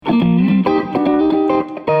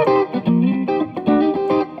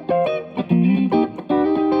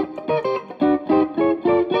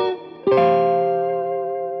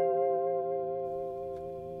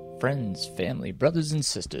friends, family, brothers, and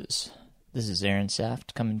sisters. This is Aaron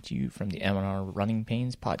Saft coming to you from the M&R Running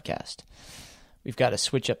Pains podcast. We've got a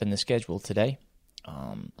switch up in the schedule today.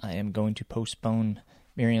 I am going to postpone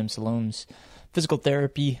Miriam Salome's physical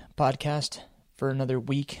therapy podcast for another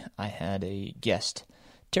week. I had a guest,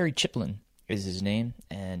 Terry Chiplin is his name,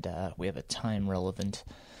 and we have a time-relevant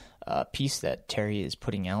piece that Terry is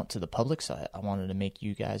putting out to the public, so I wanted to make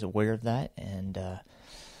you guys aware of that and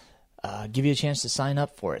give you a chance to sign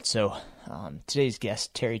up for it. So today's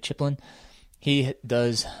guest, Terry Chiplin, he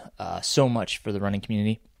does so much for the running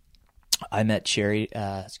community. I met Terry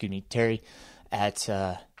at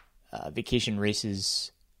Vacation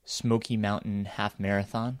Races Smoky Mountain Half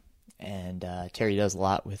Marathon, and Terry does a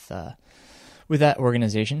lot with that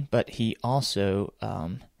organization, but he also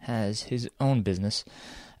has his own business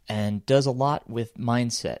and does a lot with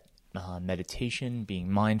mindset, meditation,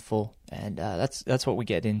 being mindful, and that's what we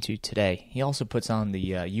get into today. He also puts on the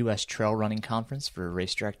U.S. Trail Running Conference for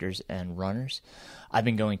race directors and runners. I've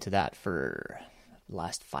been going to that for the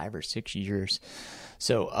last 5 or 6 years.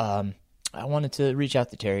 So I wanted to reach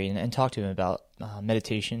out to Terry and talk to him about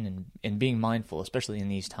meditation and being mindful, especially in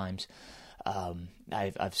these times.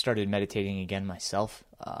 I've started meditating again myself.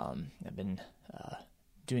 I've been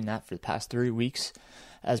doing that for the past 3 weeks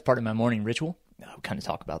as part of my morning ritual. I'll kind of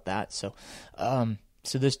talk about that. So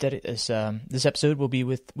this episode will be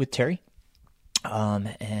with Terry,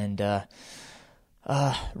 and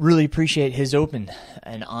really appreciate his open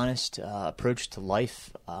and honest approach to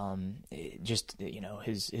life.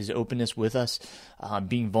 His openness with us,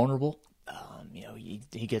 being vulnerable.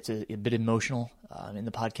 He gets a bit emotional in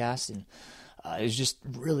the podcast, and is just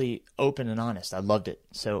really open and honest. I loved it.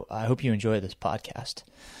 So I hope you enjoy this podcast.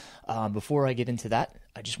 Before I get into that,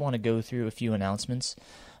 I just want to go through a few announcements.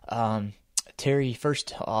 Terry,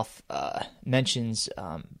 first off, mentions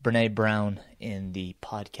Brene Brown in the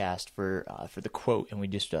podcast for the quote, and we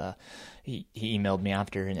just he emailed me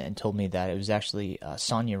after and told me that it was actually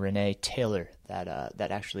Sonia Renee Taylor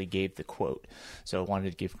that actually gave the quote. So I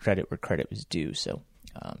wanted to give credit where credit was due. So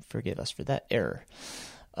forgive us for that error.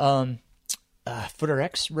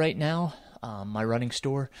 FootRx right now, my running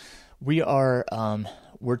store, we're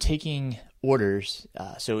taking orders.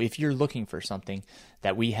 So if you're looking for something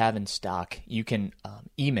that we have in stock, you can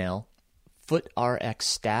email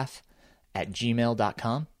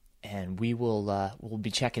footrxstaff@gmail.com, and we'll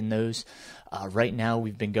be checking those. Right now,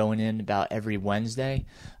 we've been going in about every Wednesday.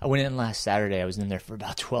 I went in last Saturday. I was in there for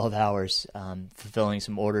about 12 hours, fulfilling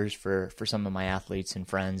some orders for some of my athletes and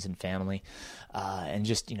friends and family, and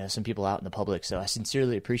just some people out in the public. So I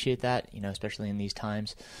sincerely appreciate that, especially in these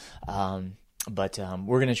times. But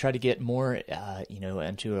we're going to try to get more,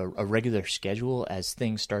 into a regular schedule as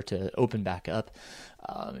things start to open back up,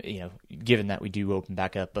 given that we do open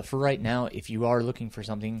back up. But for right now, if you are looking for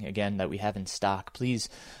something, again, that we have in stock, please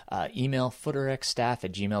email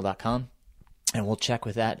footrxstaff@gmail.com, and we'll check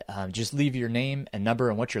with that. Just leave your name and number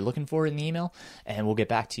and what you're looking for in the email, and we'll get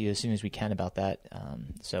back to you as soon as we can about that.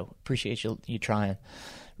 So appreciate you trying.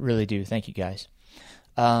 Really do. Thank you, guys.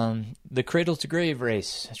 The Cradle to Grave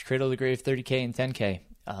race, Cradle to Grave 30K and 10K.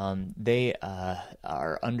 They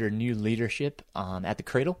are under new leadership at the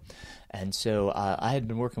Cradle, and so I had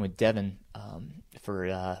been working with Devin for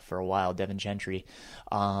a while, Devin Gentry,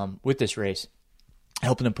 with this race,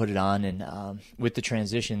 helping him put it on, and with the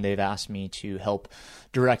transition, they've asked me to help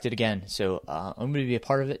direct it again. So I'm going to be a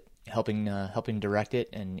part of it, helping direct it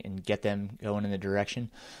and get them going in the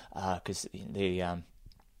direction, because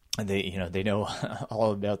they know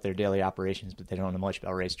all about their daily operations, but they don't know much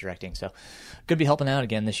about race directing. So going to be helping out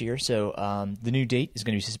again this year. So the new date is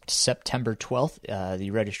going to be September 12th.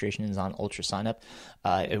 The registration is on Ultra Sign Up.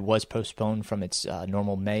 It was postponed from its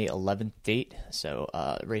normal May 11th date. So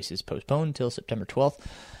the race is postponed until September 12th.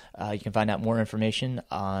 You can find out more information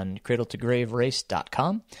on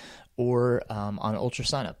cradletograverace.com or on Ultra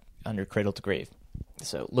Sign Up under Cradle to Grave.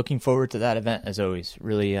 So looking forward to that event, as always.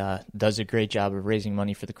 Really does a great job of raising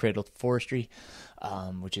money for the Cradle Forestry,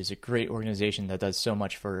 which is a great organization that does so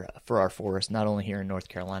much for our forest, not only here in North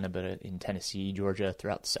Carolina, but in Tennessee, Georgia,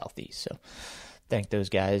 throughout the Southeast. So thank those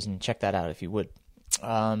guys, and check that out if you would.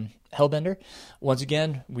 Hellbender, once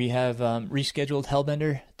again, we have rescheduled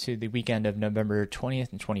Hellbender to the weekend of November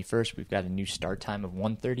 20th and 21st. We've got a new start time of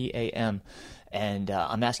 1:30 a.m., and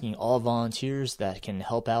I'm asking all volunteers that can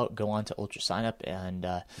help out, go on to Ultra Sign Up and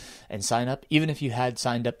sign up. Even if you had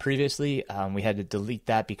signed up previously, we had to delete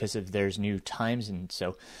that because of there's new times, and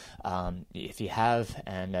so if you have,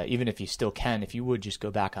 and even if you still can, if you would just go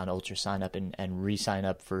back on Ultra Sign Up and re-sign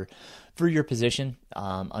up for your position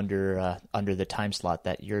under the time slot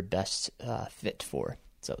that you're best fit for.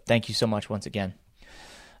 So thank you so much once again.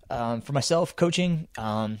 For myself, coaching,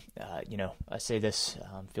 I say this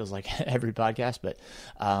feels like every podcast, but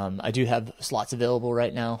I do have slots available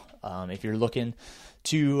right now. If you're looking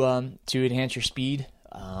to enhance your speed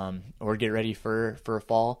or get ready for a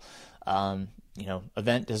fall,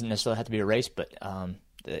 event doesn't necessarily have to be a race, but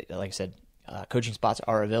like I said, coaching spots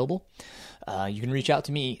are available. You can reach out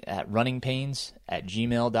to me at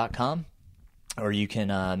runningpains@gmail.com. Or you can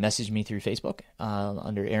message me through Facebook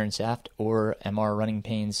under Aaron Saft or MR Running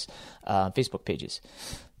Pains Facebook pages.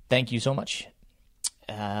 Thank you so much.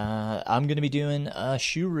 I'm going to be doing a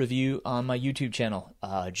shoe review on my YouTube channel.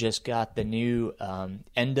 Just got the new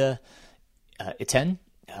Enda E10.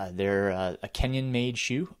 They're a Kenyan-made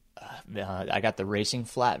shoe. I got the racing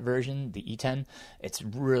flat version, the E10. It's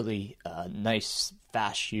really nice,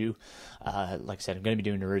 fast shoe. Like I said, I'm going to be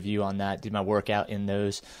doing a review on that. Did my workout in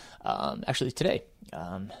those. Actually today,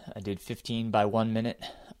 I did 15 by 1 minute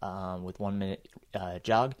with 1 minute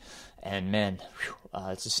jog, and man,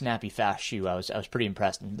 it's a snappy, fast shoe. I was pretty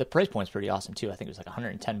impressed, and the price point's pretty awesome too. I think it was like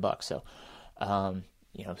 $110. So,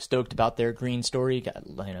 stoked about their green story.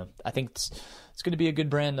 I think it's going to be a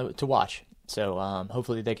good brand to watch. So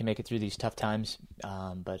hopefully they can make it through these tough times.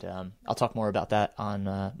 But I'll talk more about that on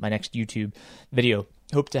my next YouTube video.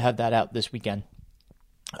 Hope to have that out this weekend.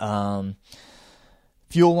 Fuel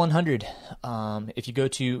 100. If you go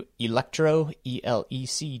to Electro,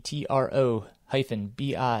 ELECTRO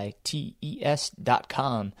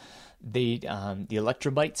 -BITES.com, the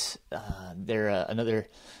Electrobites, they're another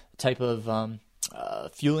type of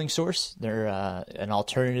fueling source. They're an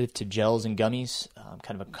alternative to gels and gummies,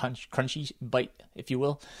 kind of a crunchy bite, if you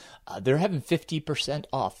will. They're having 50%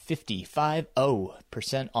 off,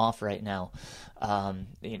 50% off right now.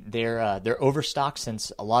 They're overstocked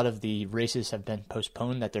since a lot of the races have been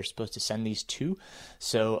postponed that they're supposed to send these to.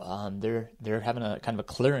 So they're having a kind of a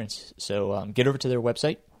clearance. So get over to their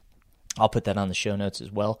website. I'll put that on the show notes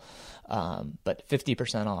as well. But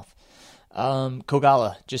 50% off.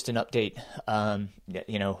 Kogala, just an update.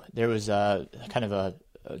 There was kind of a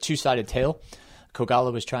two-sided tale.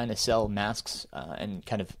 Kogala was trying to sell masks and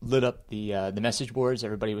kind of lit up the message boards.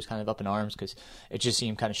 Everybody was kind of up in arms because it just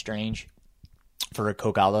seemed kind of strange for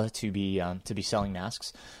Kogala to be selling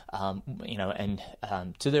masks. And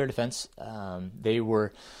to their defense, they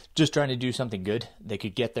were just trying to do something good. They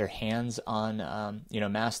could get their hands on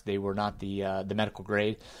masks. They were not the medical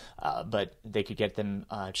grade, but they could get them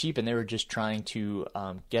cheap, and they were just trying to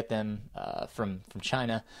get them from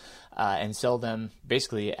China and sell them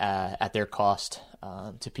basically at their cost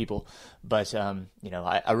to people. But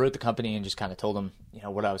I wrote the company and just kind of told them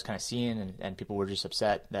what I was kind of seeing, and people were just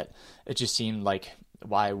upset that it just seemed like,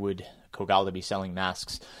 why would Kogala be selling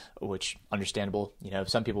masks? Which, understandable.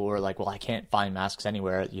 Some people were like, well, I can't find masks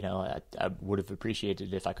anywhere. I would have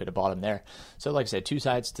appreciated it if I could have bought them there. So like I said, two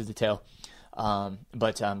sides to the tale.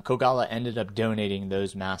 But Kogala ended up donating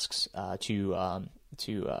those masks to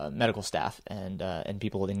medical staff and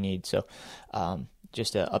people in need. So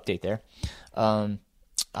just an update there. I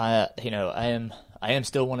am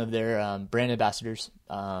still one of their brand ambassadors.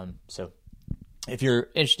 So if you're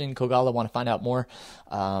interested in Kogala, want to find out more,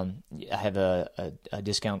 I have a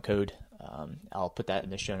discount code. I'll put that in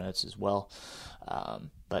the show notes as well.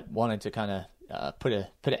 But wanted to kind of put an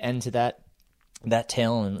end to that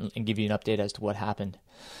tale and give you an update as to what happened.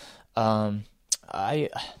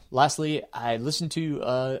 Lastly, I listened to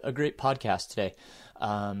a great podcast today.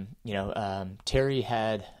 Terry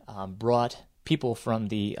had brought people from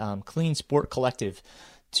the Clean Sport Collective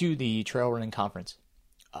to the trail running conference.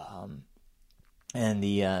 And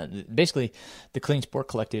basically the Clean Sport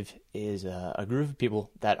Collective is a group of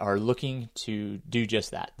people that are looking to do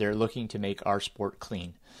just that. They're looking to make our sport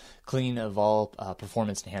clean of all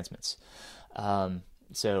performance enhancements. They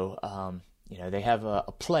have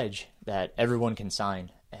a pledge that everyone can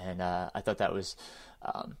sign, and I thought that was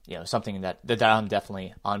something that I'm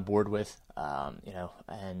definitely on board with. Their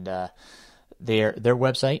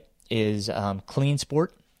website is CleanSport,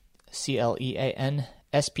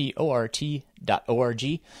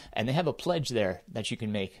 CleanSport.org, and they have a pledge there that you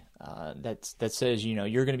can make that says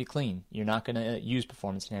you're going to be clean. You're not going to use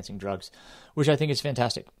performance enhancing drugs, which I think is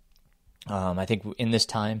fantastic. I think in this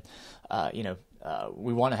time,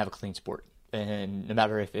 we want to have a clean sport, and no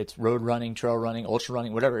matter if it's road running, trail running, ultra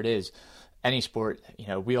running, whatever it is, any sport,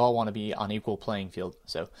 we all want to be on equal playing field.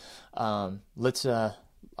 So let's get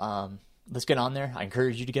on there. I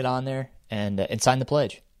encourage you to get on there and sign the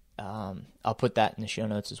pledge. I'll put that in the show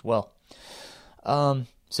notes as well.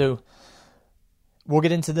 So we'll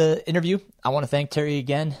get into the interview. I want to thank Terry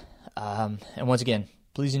again. And once again,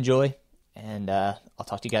 please enjoy, and I'll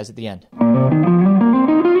talk to you guys at the end.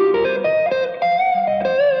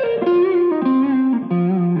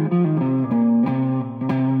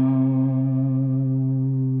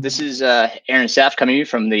 This is Aaron Saft coming to you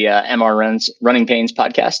from the MR Running Pains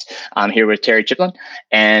podcast. I'm here with Terry Chiplin,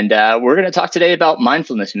 and we're going to talk today about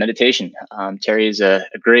mindfulness and meditation. Terry is a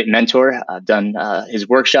great mentor. I've done his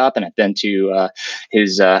workshop, and I've been to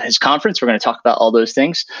his conference. We're going to talk about all those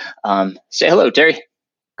things. Say hello, Terry.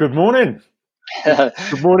 Good morning.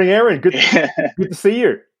 Good morning, Aaron. Good to see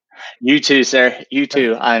you. You too, sir. You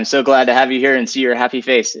too. I'm so glad to have you here and see your happy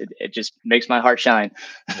face. It just makes my heart shine.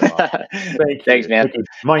 Oh, thank you. Thanks, man. Thank you.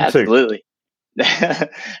 Mine Absolutely. Too.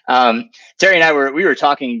 Terry and I were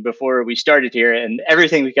talking before we started here, and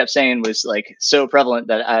everything we kept saying was like so prevalent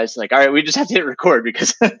that I was like, all right, we just have to hit record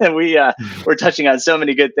because we're touching on so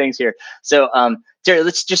many good things here. So, Terry,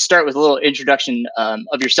 let's just start with a little introduction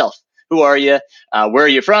of yourself. Who are you? Where are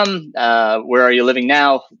you from? Where are you living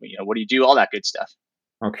now? What do you do? All that good stuff.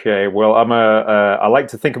 Okay, well, I like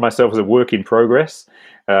to think of myself as a work in progress.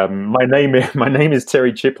 My name is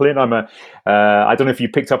Terry Chiplin. I don't know if you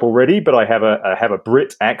picked up already, but I have a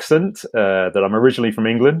Brit accent that I'm originally from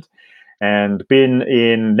England, and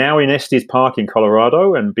been now in Estes Park in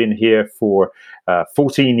Colorado, and been here for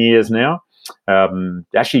 14 years now.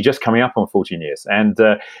 Actually, just coming up on 14 years, and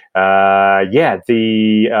I'm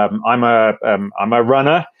a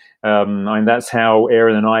runner, and that's how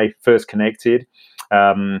Aaron and I first connected.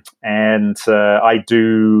 I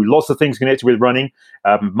do lots of things connected with running,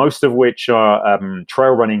 most of which are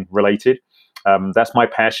trail running related. That's my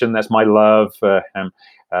passion. That's my love.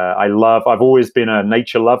 I've always been a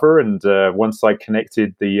nature lover, and once I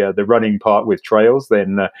connected the running part with trails,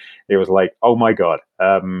 then it was like, oh my God,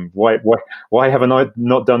 why haven't I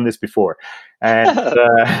not done this before? And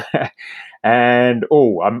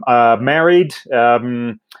I'm married. Got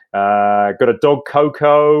a dog,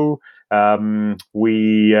 Coco.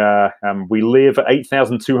 We live at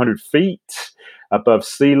 8,200 feet above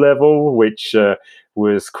sea level, which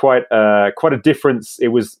was quite a difference. It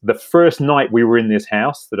was the first night we were in this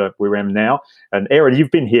house that we're in now. And Aaron,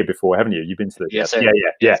 you've been here before, haven't you? You've been to the yes, sir.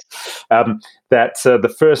 Yeah.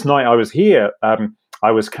 The first night I was here,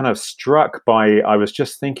 I was kind of struck by. I was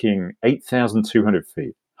just thinking 8,200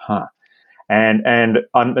 feet, huh? And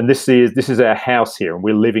this is our house here, and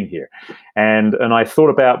we're living here. And I thought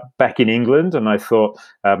about back in England, and I thought,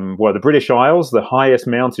 the British Isles, the highest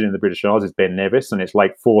mountain in the British Isles is Ben Nevis, and it's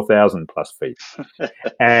like 4,000 plus feet.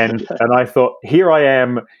 and I thought, here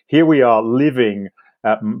we are living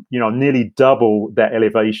at nearly double that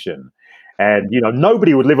elevation, and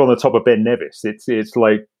nobody would live on the top of Ben Nevis. It's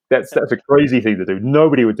like that's a crazy thing to do.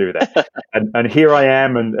 Nobody would do that. And here I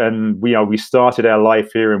am, and we started our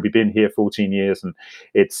life here, and we've been here 14 years, and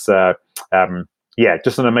it's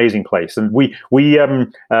just an amazing place. And we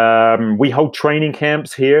hold training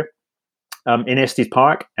camps here in Estes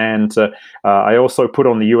Park, and I also put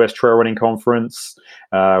on the US Trail Running Conference,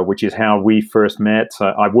 which is how we first met.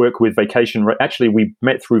 I work with Actually, we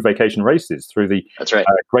met through vacation races, through the That's right.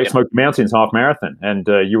 Great Smoky Mountains Half Marathon, and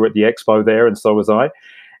you were at the expo there, and so was I.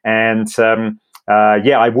 And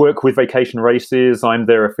I work with Vacation Races. I'm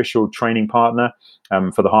their official training partner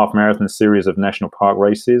for the Half Marathon series of national park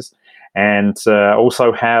races. And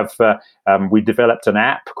also we developed an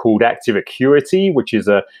app called Active Acuity, which is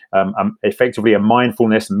effectively a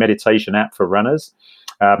mindfulness and meditation app for runners.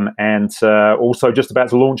 And also just about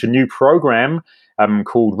to launch a new program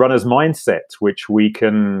called Runner's Mindset, which we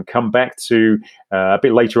can come back to a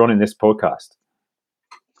bit later on in this podcast.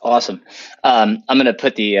 Awesome. I'm going to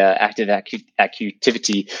put the Active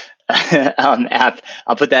Acuity app.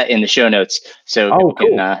 I'll put that in the show notes so people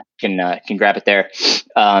can grab it there.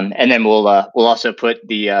 And then we'll also put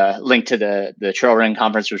the link to the Trail Running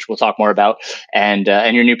Conference, which we'll talk more about, and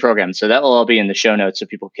your new program. So that will all be in the show notes, so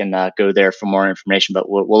people can go there for more information. But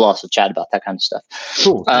we'll also chat about that kind of stuff.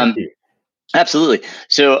 Cool. Thank you. Absolutely.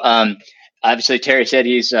 So. Obviously, Terry said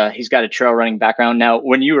he's got a trail running background. Now,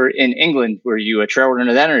 when you were in England, were you a trail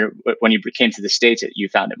runner then, or when you came to the States, you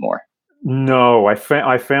found it more? No, I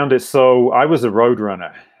found it. So I was a road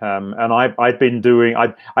runner, and I'd been doing.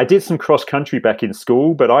 I did some cross country back in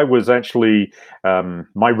school, but I was actually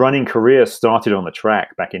my running career started on the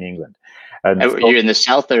track back in England. And you're in the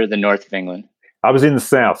south or the north of England? I was in the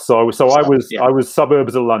south, I was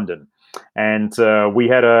suburbs of London, and we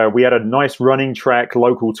had a nice running track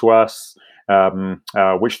local to us.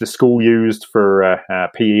 Which the school used for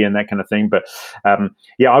PE and that kind of thing. But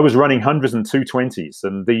I was running hundreds and 220s,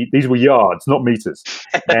 and these were yards, not meters.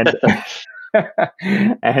 And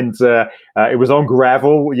and it was on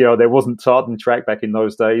gravel. There wasn't tartan track back in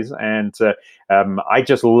those days, and I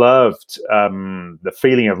just loved the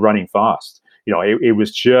feeling of running fast. it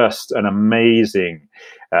was just an amazing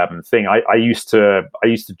thing. I used to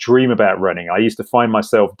dream about running. I used to find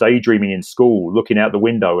myself daydreaming in school, looking out the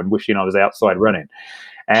window and wishing I was outside running.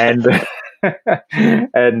 And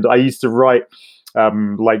and I used to write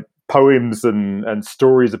like poems and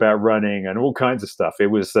stories about running and all kinds of stuff. It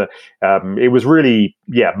was really,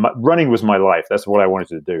 running was my life. That's what I wanted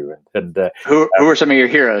to do. And who were some of your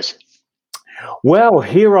heroes? Well,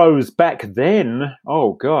 heroes back then.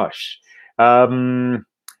 Oh gosh. Well,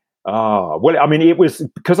 I mean, it was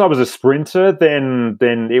because I was a sprinter. Then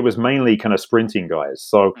it was mainly kind of sprinting guys.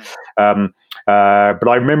 So, but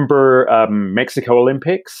I remember Mexico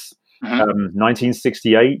Olympics,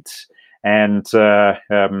 1968, and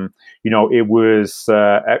it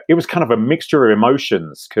was kind of a mixture of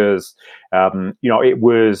emotions because it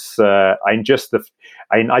was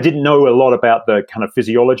I didn't know a lot about the kind of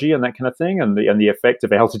physiology and that kind of thing and the effect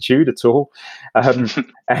of altitude at all, and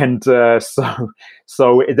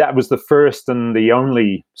so that was the first and the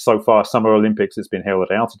only so far Summer Olympics that's been held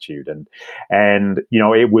at altitude, and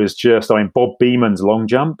it was just Bob Beeman's long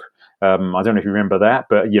jump. I don't know if you remember that,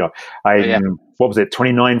 but what was it,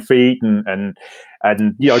 29 feet and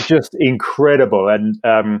just incredible. And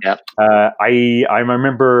I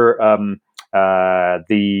remember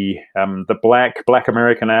the black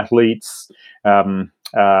American athletes who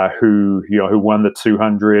won the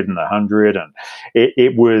 200 and the 100, and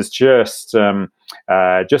it was just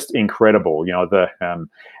incredible.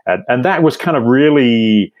 And that was kind of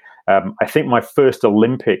really. I think my first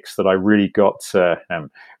Olympics that I really got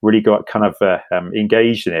kind of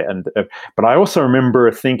engaged in it, but I also remember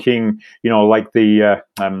thinking, like the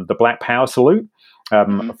Black Power salute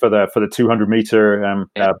for the 200 meter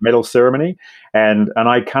medal ceremony, and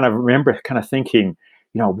I kind of remember kind of thinking,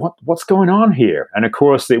 what's going on here? And of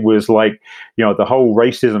course, it was like the whole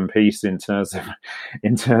racism piece in terms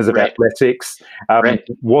of athletics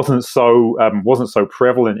wasn't so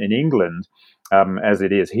prevalent in England. As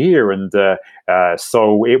it is here, and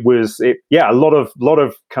so it was a lot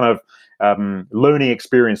of kind of learning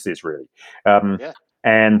experiences really,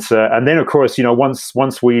 and then of course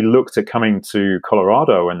once we looked at coming to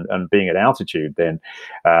Colorado and being at altitude, then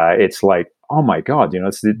it's like, oh my God,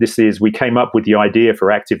 we came up with the idea for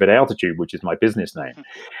Active at Altitude, which is my business name,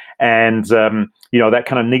 and that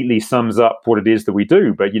kind of neatly sums up what it is that we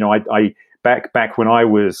do. But I Back when I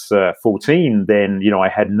was 14, then I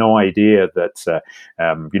had no idea that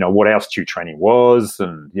what altitude training was,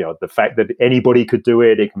 and the fact that anybody could do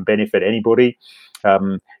it. It can benefit anybody.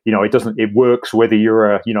 It works whether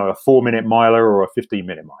you're a 4-minute miler or a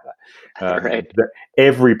 15-minute miler.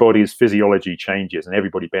 Everybody's physiology changes and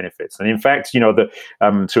everybody benefits. And in fact,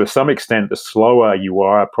 to some extent, the slower you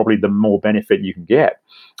are, probably the more benefit you can get,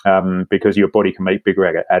 because your body can make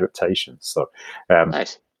bigger adaptations. So.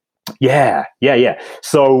 Nice. Yeah.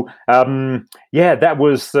 So, that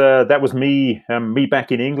was me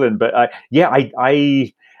back in England. But I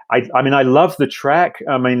mean, I love the track.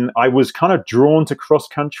 I mean, I was kind of drawn to cross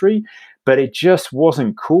country, but it just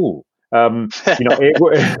wasn't cool. And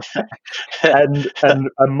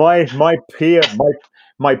my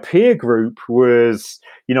peer group was,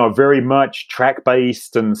 very much track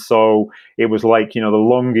based, and so it was like, the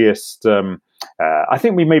longest. I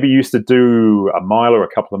think we maybe used to do a mile or a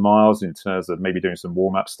couple of miles in terms of maybe doing some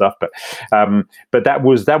warm up stuff, but that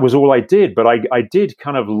was all I did. But I did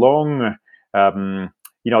kind of long.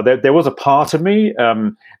 There was a part of me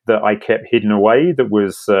that I kept hidden away. That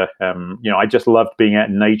was, I just loved being out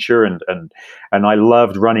in nature, and I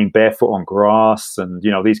loved running barefoot on grass, and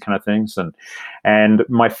these kind of things. And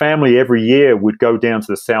my family every year would go down to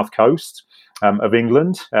the south coast of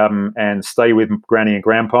England and stay with Granny and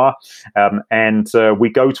Grandpa, and we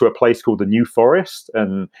go to a place called the New Forest.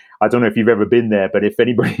 And I don't know if you've ever been there, but if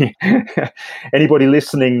anybody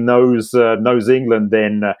listening knows England,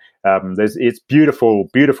 then it's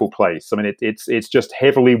beautiful place. I mean, it's just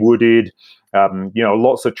heavily wooded.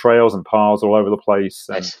 Lots of trails and paths all over the place,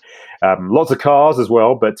 and lots of cars as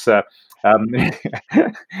well. But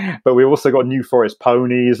but we also got New Forest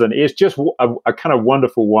ponies, and it's just a kind of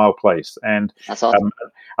wonderful wild place. And that's awesome.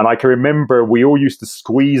 And I can remember we all used to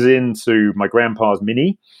squeeze into my grandpa's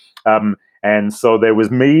Mini. And so there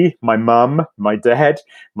was me, my mum, my dad,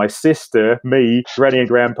 my sister, me, Granny and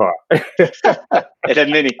Grandpa. In a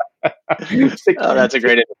Mini. Oh, that's a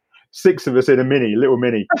great idea. six of us in a little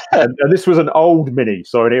mini, and this was an old mini,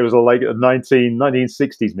 so it was like a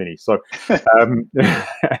 1960s mini. So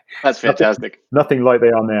that's fantastic. Nothing like they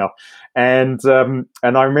are now. And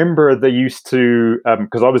I remember they used to,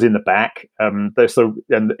 because I was in the back, and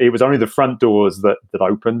it was only the front doors that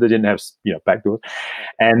opened. They didn't have back doors,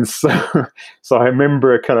 and so I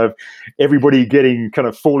remember kind of everybody getting kind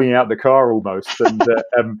of falling out the car almost, and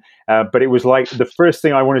but it was like the first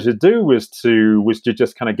thing I wanted to do was to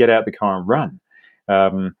just kind of get out the car and run.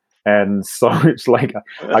 And so it's like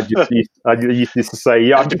I used to say,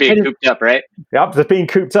 yeah, I'm just being cooped up, right? Yeah, just being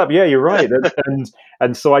cooped up. Yeah, you're right.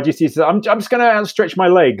 And so I just used to say, I'm just going to outstretch my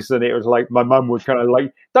legs, and it was like my mum would kind of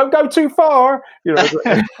like, don't go too far,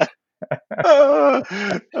 Oh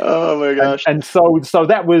my gosh! And so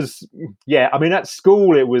that was, yeah. I mean, at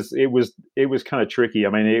school it was kind of tricky. I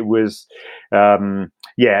mean, it was,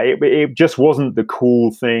 it just wasn't the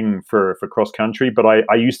cool thing for cross country. But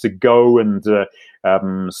I used to go and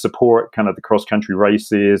support kind of the cross country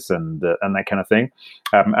races and that kind of thing.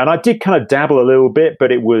 And I did kind of dabble a little bit,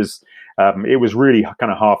 but it was really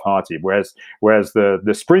kind of half-hearted. Whereas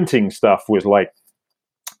the sprinting stuff was like.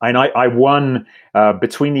 And I won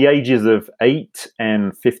between the ages of 8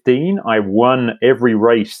 and 15. I won every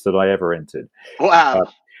race that I ever entered. Wow!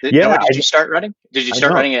 Did you start running? Did you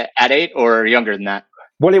start running at 8 or younger than that?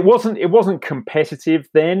 Well, it wasn't competitive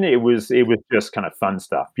then. It was just kind of fun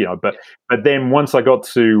stuff, But then once I got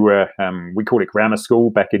to we called it grammar school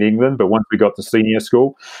back in England, but once we got to senior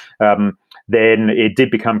school, then it did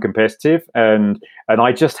become competitive, and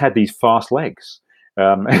I just had these fast legs.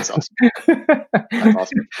 That's awesome. That's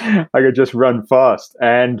awesome. I could just run fast,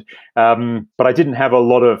 and but I didn't have a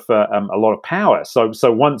lot of power. So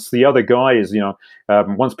once the other guys,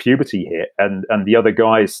 once puberty hit, and the other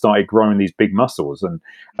guys started growing these big muscles, and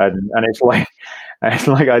it's like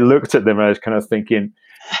I looked at them and I was kind of thinking,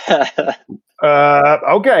 okay,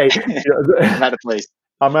 I'm out of place.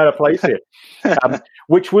 I'm out of place here,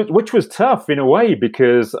 which was tough in a way,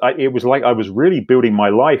 because it was like I was really building my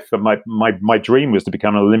life, and my dream was to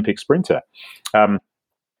become an Olympic sprinter, and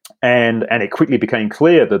it quickly became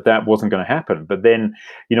clear that wasn't going to happen. But then,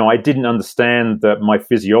 I didn't understand that my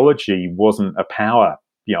physiology wasn't a power.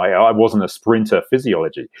 I wasn't a sprinter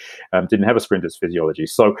physiology, didn't have a sprinter's physiology.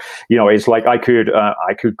 So, it's like I could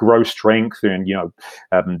grow strength and,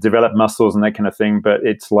 develop muscles and that kind of thing. But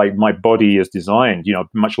it's like my body is designed,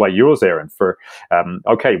 much like yours, Aaron, for,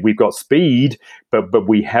 okay, we've got speed, but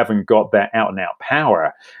we haven't got that out and out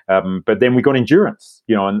power. But then we got endurance,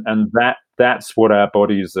 and that's what our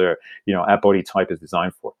bodies are, our body type is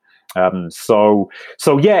designed for. So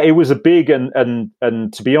yeah, it was a big, and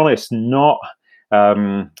to be honest, not,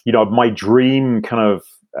 my dream kind of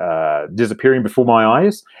disappearing before my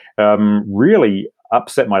eyes really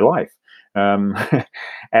upset my life, and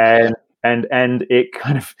it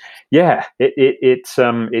kind of, it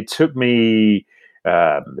took me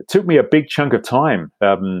a big chunk of time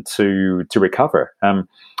to recover,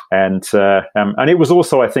 and it was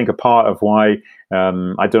also, I think, a part of why,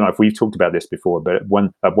 I don't know if we've talked about this before, but at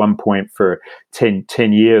one point for 10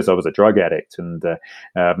 years I was a drug addict, and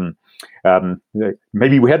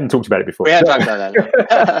maybe we hadn't talked about it before. We hadn't talked about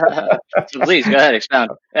that. So please go ahead, expound.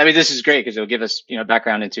 I mean, this is great because it'll give us,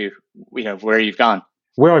 background into, where you've gone.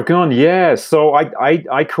 Where I've gone, yeah. So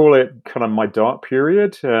I call it kind of my dark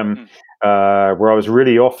period, where I was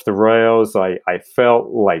really off the rails. I felt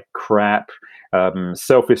like crap.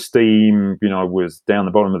 Self-esteem, was down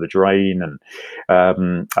the bottom of the drain, and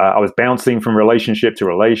I was bouncing from relationship to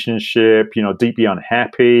relationship, deeply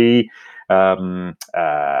unhappy.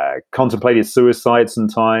 Contemplated suicide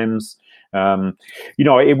sometimes.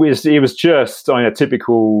 It was just a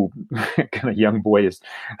typical kind of young boy's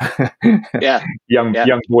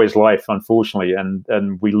young boy's life, unfortunately,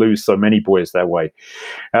 and we lose so many boys that way.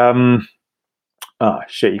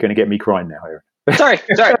 Shit, you're going to get me crying now, Aaron. Sorry.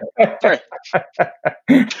 Sorry.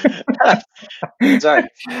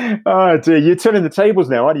 Oh, dear, you're turning the tables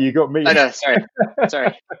now, aren't you? You got me. Oh, no, sorry.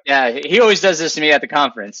 Yeah, he always does this to me at the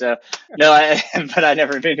conference. So no, but I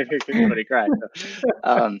never made anybody cry. So,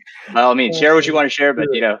 by all means, share what you want to share, but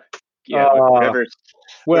whatever.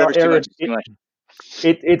 Whatever's too much is too much.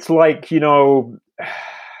 It's like,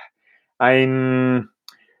 I'm.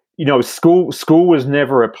 School was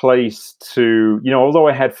never a place to, although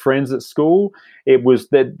I had friends at school, it was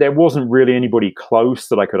that there wasn't really anybody close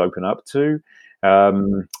that I could open up to.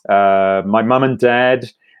 My mum and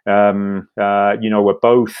dad, were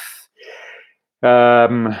both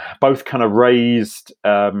kind of raised,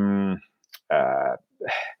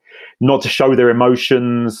 not to show their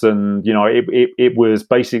emotions, and it was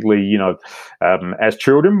basically as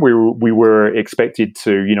children we were expected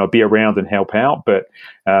to be around and help out, but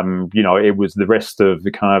it was the rest of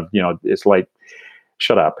the kind of it's like,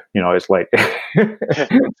 shut up, it's like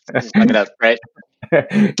Just suck it up, right?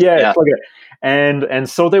 yeah. It's like and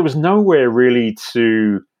so there was nowhere really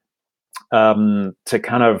to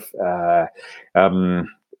kind of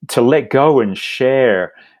to let go and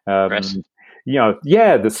share the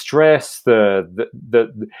stress, the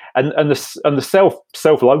and the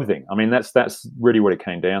self-loathing. I mean, that's really what it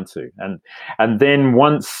came down to. And then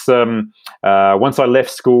once I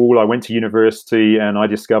left school, I went to university and I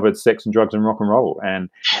discovered sex and drugs and rock and roll. And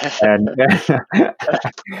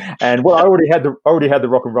and well, I already had the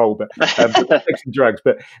rock and roll, but sex and drugs.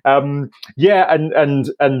 But and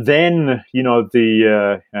then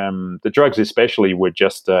the drugs especially were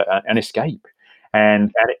just an escape.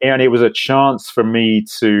 And it was a chance for me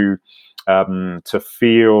to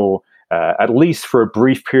feel, at least for a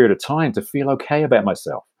brief period of time, to feel okay about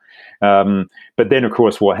myself. But then, of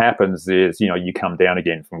course, what happens is you come down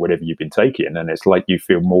again from whatever you've been taking, and it's like you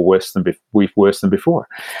feel worse than before,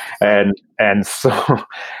 and so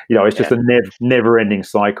it's just a never-ending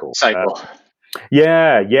cycle.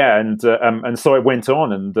 And so it went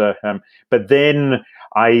on, and but then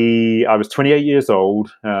I was 28 years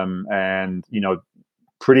old, and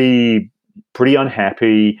pretty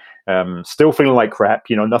unhappy, still feeling like crap.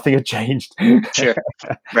 Nothing had changed. Sure,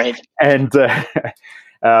 right.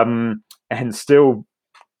 And still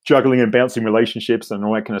juggling and bouncing relationships and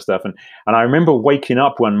all that kind of stuff. And I remember waking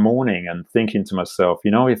up one morning and thinking to myself,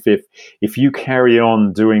 if you carry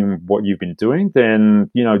on doing what you've been doing,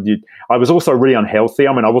 then I was also really unhealthy.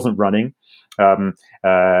 I mean, I wasn't running.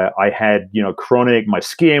 I had chronic. My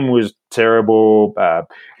skin was terrible. I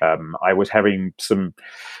was having some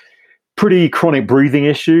pretty chronic breathing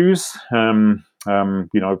issues.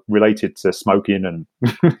 Related to smoking and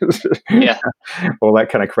all that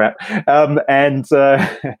kind of crap. And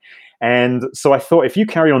so I thought, if you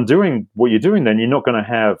carry on doing what you're doing, then you're not going to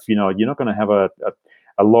have a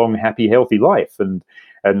long, happy, healthy life. And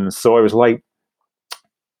so I was like,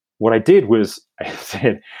 what I did was I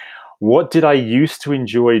said, what did I used to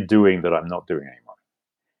enjoy doing that I'm not doing anymore?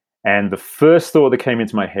 And the first thought that came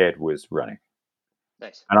into my head was running.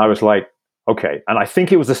 Nice. And I was like, okay. And I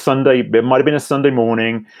think it was a Sunday. It might have been a Sunday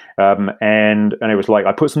morning. And it was like,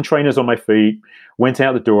 I put some trainers on my feet, went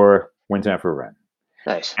out the door, went out for a run.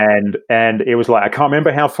 Nice. And it was like, I can't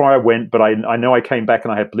remember how far I went, but I know I came back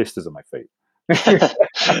and I had blisters on my feet. That's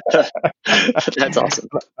awesome.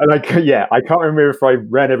 And I can't remember if I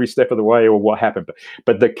ran every step of the way or what happened.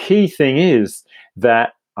 But the key thing is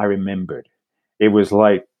that I remembered. It was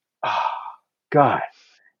like, oh, God,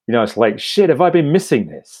 it's like, shit, have I been missing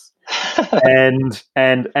this? and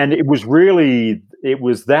it was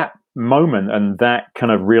that moment and that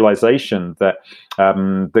kind of realization that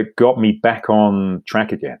got me back on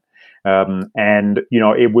track again.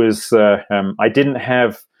 It was I didn't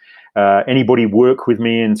have anybody work with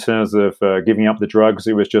me in terms of giving up the drugs.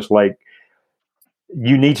 It was just like,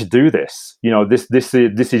 you need to do this. This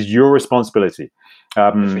is your responsibility.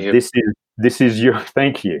 This is your.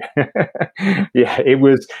 Thank you. Yeah, it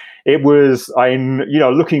was. I'm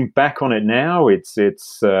looking back on it now. It's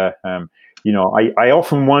I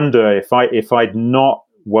often wonder if I'd not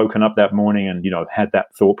woken up that morning and had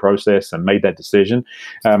that thought process and made that decision.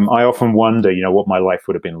 I often wonder what my life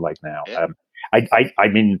would have been like now. I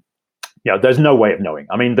mean, there's no way of knowing.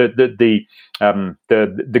 I mean, the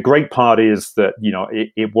great part is that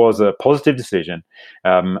it was a positive decision.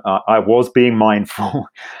 I was being mindful.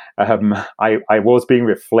 I was being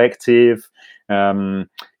reflective. That's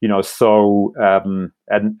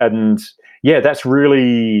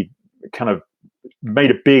really kind of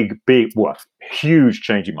made a huge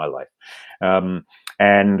change in my life.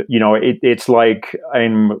 It's like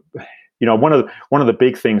one of the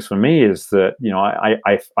big things for me is that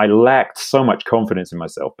I lacked so much confidence in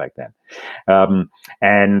myself back then, and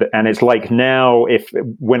it's like now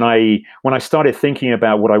when I started thinking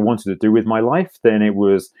about what I wanted to do with my life, then it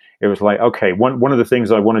was like, okay, one of the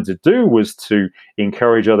things I wanted to do was to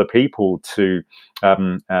encourage other people to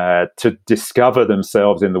discover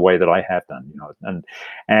themselves in the way that I have done,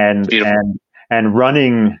 and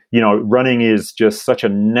running is just such a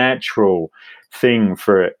natural thing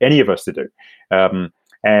for any of us to do.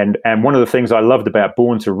 And one of the things I loved about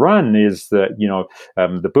Born to Run is that,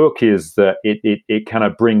 the book is that it kind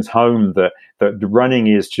of brings home that the running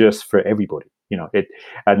is just for everybody,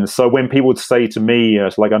 and so when people would say to me,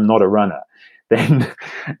 it's like, I'm not a runner, then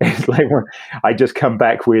it's like, I just come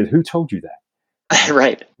back with, who told you that?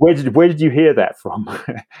 Right. Where did you hear that from?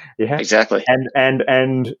 Yeah, Exactly. and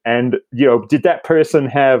did that person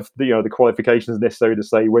have the qualifications necessary to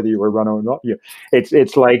say whether you were a runner or not?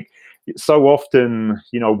 It's like so often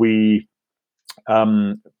we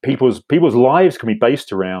people's lives can be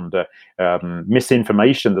based around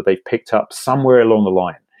misinformation that they've picked up somewhere along the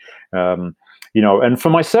line. And for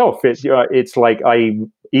myself, it's like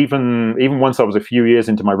even once I was a few years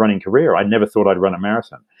into my running career, I never thought I'd run a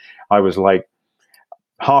marathon. I was like,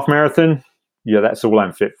 half marathon, that's all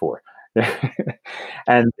I'm fit for.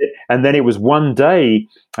 and then it was one day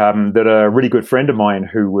that a really good friend of mine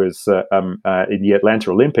who was in the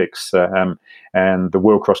Atlanta Olympics and the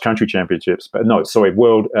World Cross Country Championships,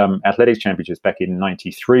 World Athletics Championships back in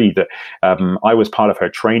 '93, that I was part of her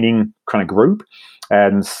training kind of group.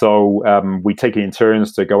 And so we take it in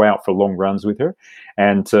turns to go out for long runs with her.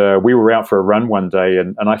 And we were out for a run one day,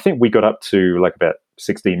 and I think we got up to like about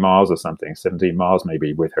 16 miles or something, 17 miles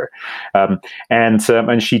maybe with her. And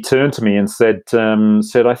she turned to me and said,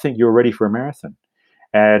 I think you're ready for a marathon.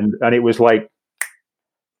 And it was like,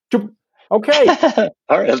 okay.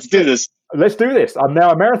 All right, let's do this. Let's do this. I'm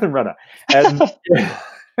now a marathon runner. And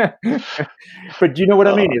but you know what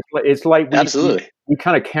I mean? It's like absolutely. We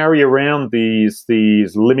kind of carry around these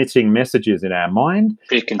limiting messages in our mind.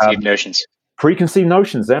 Preconceived notions. Preconceived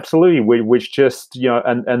notions, absolutely. Which just,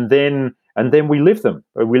 and then we live them.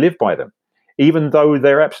 We live by them, even though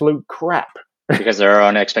they're absolute crap. Because they're our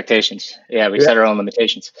own expectations. Yeah, we set our own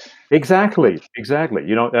limitations. Exactly.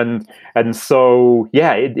 And so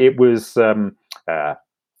it was.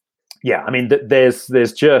 I mean,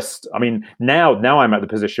 there's just, I mean, now I'm at the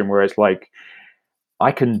position where it's like,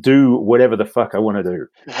 I can do whatever the fuck I want to do.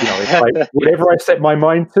 It's like whatever I set my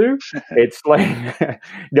mind to. It's like,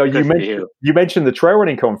 you mentioned the trail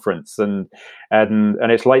running conference, and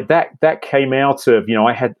it's like that came out of,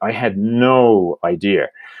 I had no idea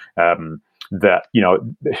that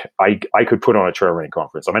I could put on a trail running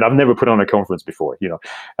conference. I mean, I've never put on a conference before.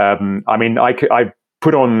 I mean,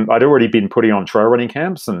 I'd already been putting on trail running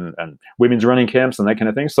camps and women's running camps and that kind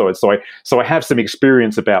of thing. So I have some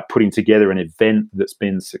experience about putting together an event that's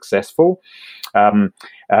been successful. But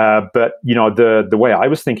the way I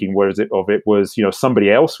was thinking was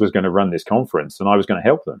somebody else was going to run this conference and I was going to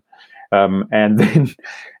help them.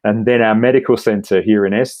 And then our medical center here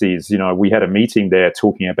in Estes, we had a meeting there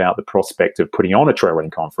talking about the prospect of putting on a trail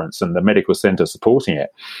running conference and the medical center supporting it.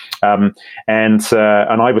 And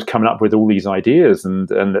I was coming up with all these ideas,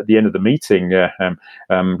 and at the end of the meeting, a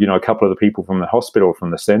couple of the people from the hospital,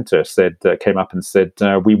 from the center, came up and said,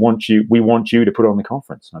 "We want you to put on the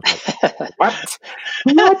conference." And I was like, "What?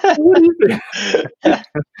 What is it?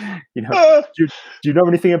 Do you know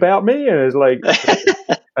anything about me?" And it's like.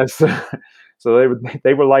 So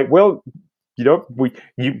they were like, well,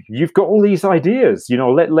 you've got all these ideas,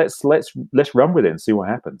 let's run with it and see what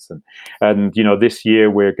happens. And this year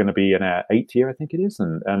we're going to be in our 8th year, I think it is,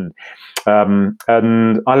 and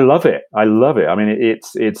I love it. I mean,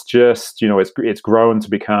 it's just it's grown to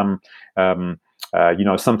become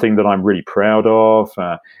something that I'm really proud of.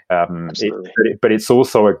 But it's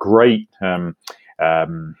also a great.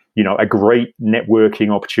 A great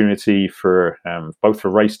networking opportunity for both for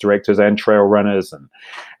race directors and trail runners and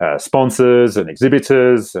sponsors and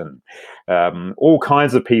exhibitors and all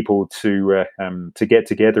kinds of people to get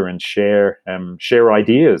together and share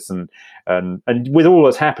ideas and with all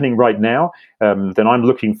that's happening right now, then I'm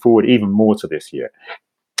looking forward even more to this year.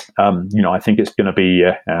 I think it's going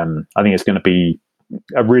to be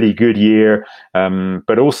a really good year,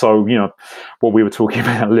 but also what we were talking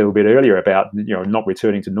about a little bit earlier about not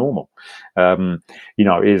returning to normal,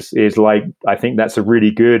 is like, I think that's a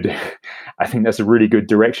really good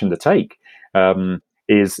direction to take.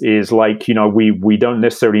 Is like, we don't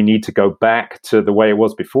necessarily need to go back to the way it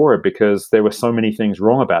was before, because there were so many things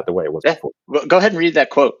wrong about the way it was before. Well, go ahead and read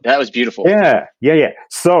that quote. That was beautiful. Yeah.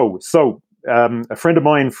 So a friend of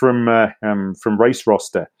mine from Race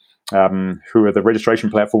Roster, who are the registration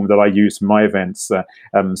platform that I use for my events,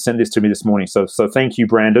 sent this to me this morning. So thank you,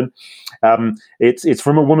 Brandon. It's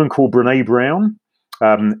from a woman called Brene Brown.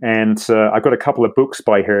 And I've got a couple of books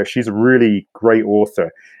by her. She's a really great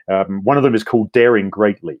author. One of them is called Daring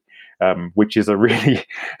Greatly, which is a really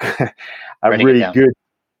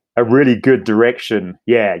good direction.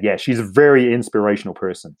 Yeah. She's a very inspirational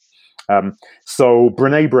person. So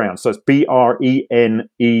Brene Brown, so it's Brene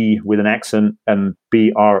with an accent and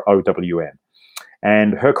Brown.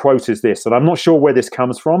 And her quote is this, and I'm not sure where this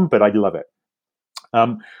comes from, but I love it.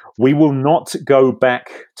 We will not go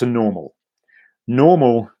back to normal.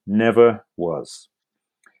 Normal never was.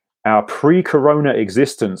 Our pre-corona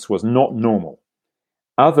existence was not normal.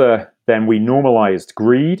 other than we normalized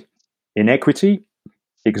greed, inequity,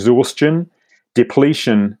 exhaustion,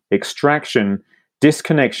 depletion, extraction,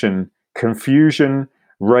 disconnection, confusion,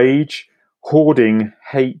 rage, hoarding,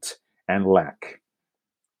 hate, and lack.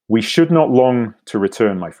 We should not long to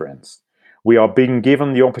return, my friends. We are being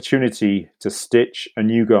given the opportunity to stitch a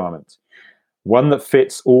new garment, one that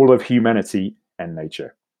fits all of humanity and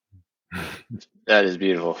nature. That is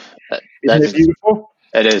beautiful. Isn't it beautiful?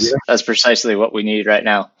 It is. Yeah. That's precisely what we need right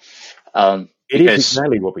now. It is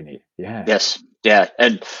exactly what we need. Yeah. Yes. Yeah.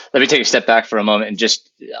 And let me take a step back for a moment and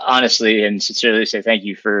just honestly and sincerely say thank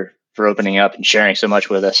you for opening up and sharing so much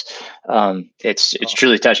with us. It's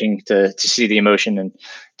truly touching to see the emotion and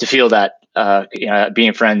to feel that,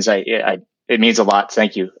 being friends, it means a lot.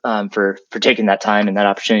 Thank you for taking that time and that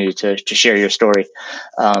opportunity to share your story.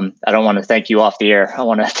 I don't want to thank you off the air. I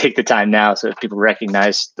want to take the time now so that people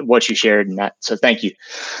recognize what you shared and that. So thank you.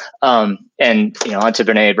 And on to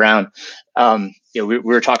Brene Brown. We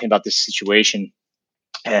were talking about this situation,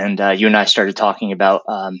 and you and I started talking about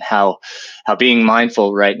how being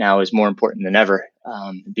mindful right now is more important than ever.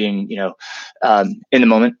 Being in the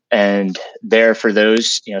moment and there for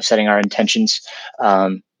those, setting our intentions. Our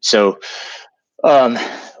kind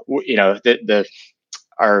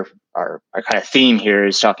of theme here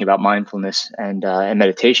is talking about mindfulness and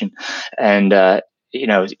meditation, and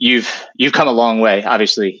you've come a long way,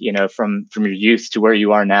 obviously, from your youth to where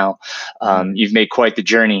you are now. You've made quite the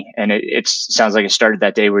journey, and it sounds like it started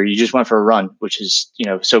that day where you just went for a run, which is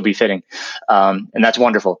so befitting, and that's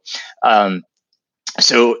wonderful.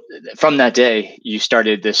 So from that day, you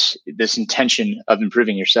started this intention of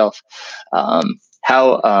improving yourself.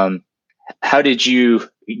 How did you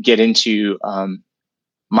get into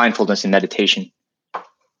mindfulness and meditation?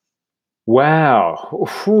 Wow.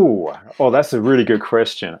 Ooh. Oh, that's a really good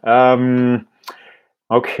question.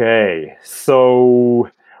 Okay. So,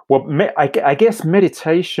 well, I guess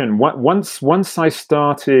meditation, once I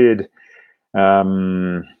started,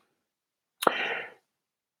 because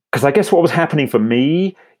I guess what was happening for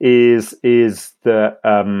me is that,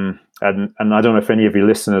 and I don't know if any of your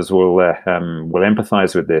listeners will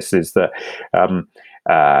empathize with this, is that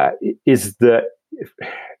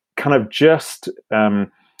kind of just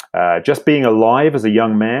being alive as a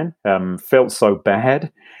young man felt so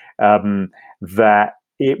bad that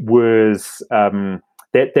it was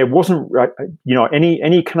there wasn't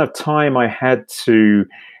any kind of time I had to.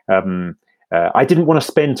 I didn't want to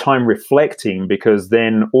spend time reflecting, because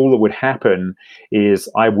then all that would happen is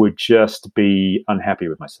I would just be unhappy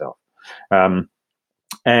with myself.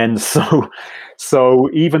 And so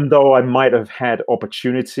even though I might have had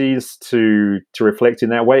opportunities to reflect in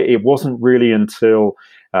that way, it wasn't really until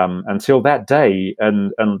that day,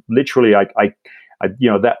 and literally I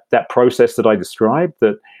that process that I described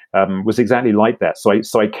that was exactly like that.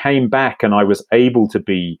 So I came back and I was able to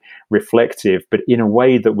be reflective, but in a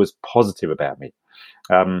way that was positive about me.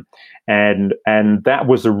 And that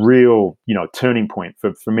was a real turning point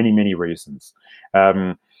for many, many reasons.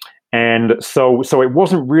 And so it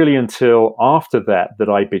wasn't really until after that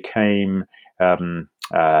I became I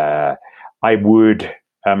would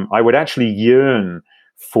actually yearn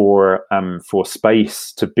for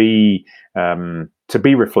space to be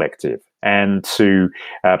reflective, and to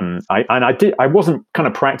I wasn't kind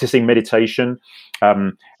of practicing meditation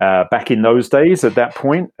back in those days at that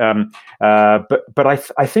point, but I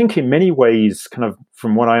think in many ways, kind of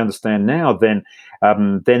from what I understand now, then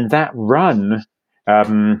that run.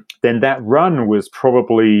 Then that run was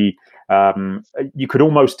probably, you could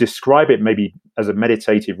almost describe it maybe as a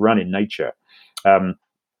meditative run in nature. And,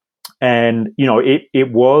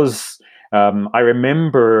 it was, I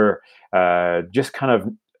remember just kind of,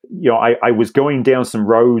 I was going down some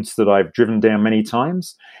roads that I've driven down many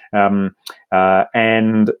times. And I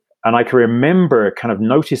can remember kind of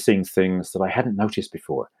noticing things that I hadn't noticed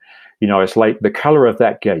before. It's like the color of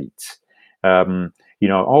that gate. Oh,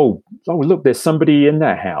 look, there's somebody in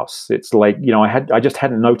that house. It's like, I just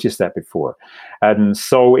hadn't noticed that before. And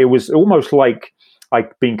so it was almost like I'd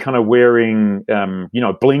been kind of wearing,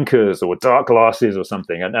 blinkers or dark glasses or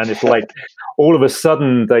something. And it's like all of a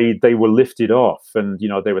sudden they were lifted off, and,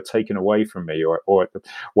 they were taken away from me, or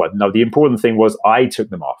what? No, the important thing was I took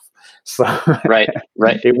them off. So right.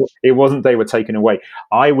 It wasn't they were taken away.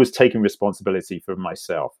 I was taking responsibility for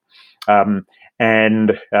myself. I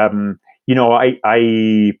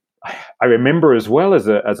remember as well as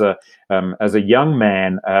a young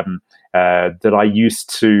man that I used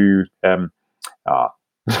to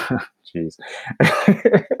jeez.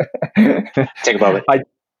 Take a moment.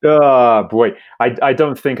 I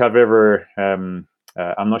don't think I've ever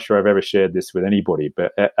I'm not sure I've ever shared this with anybody,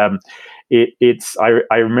 but I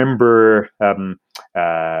remember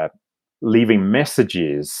leaving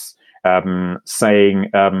messages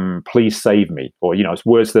saying, "Please save me," or it's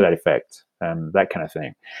words to that effect, that kind of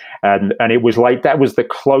thing, and it was like that was the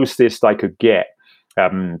closest I could get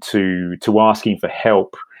to asking for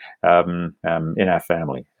help in our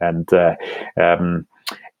family, and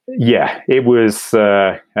yeah, it was.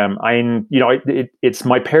 It's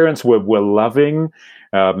my parents were loving.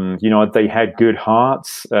 They had good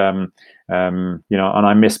hearts. And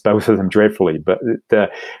I miss both of them dreadfully. But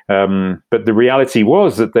the reality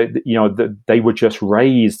was that they were just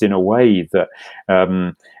raised in a way that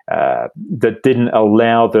that didn't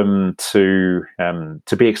allow them to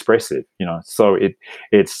be expressive. So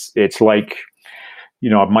it's like.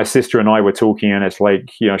 My sister and I were talking, and it's like,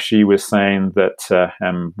 she was saying that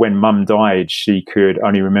when Mum died, she could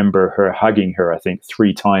only remember her hugging her, I think,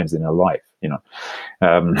 3 times in her life.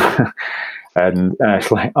 And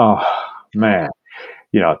it's like, oh man,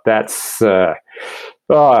 that's that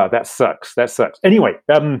sucks. That sucks. Anyway,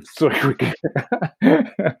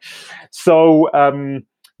 so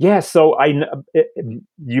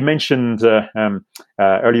you mentioned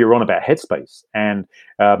earlier on about Headspace, and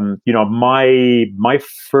my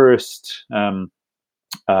first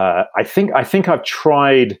I think I've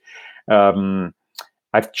tried.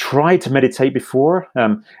 I've tried to meditate before,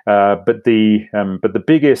 but the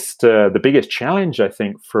biggest challenge, I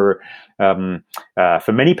think, for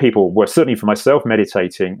many people, well, certainly for myself,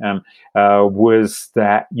 meditating was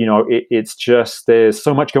that it's just there's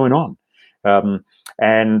so much going on, and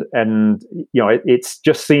it's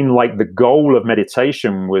just seemed like the goal of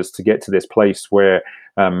meditation was to get to this place where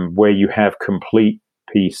you have complete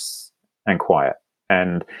peace and quiet,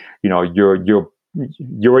 and you're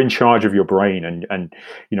in charge of your brain, and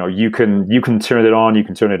you can turn it on, you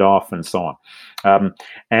can turn it off, and so on.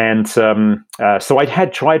 So I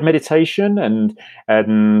had tried meditation and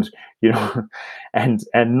and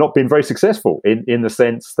not been very successful in the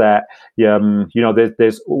sense that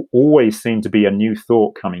there's always seemed to be a new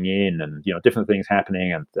thought coming in, and different things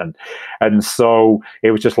happening, and so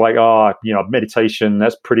it was just like, meditation,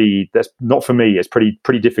 that's not for me. It's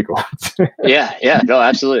pretty difficult. yeah, no,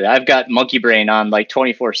 absolutely. I've got monkey brain on like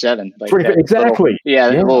 24/7. Like exactly. The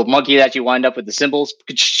little monkey that you wind up with the symbols.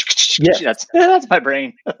 Yeah, that's my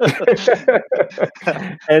brain.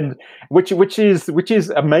 And which is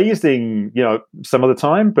amazing, some of the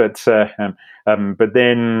time, but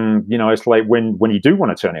then it's like when you do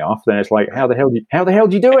want to turn it off, then it's like, how the hell do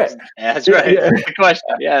you do it? Yeah, that's right. Yeah. Good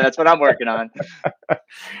question. Yeah, that's what I'm working on.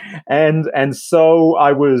 And so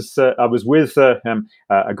I was with a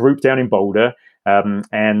group down in Boulder.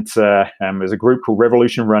 And there's a group called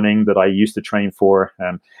Revolution Running that I used to train for.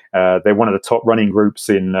 They're one of the top running groups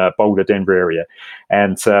in Boulder, Denver area,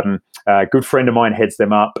 and a good friend of mine heads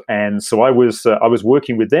them up. And so I was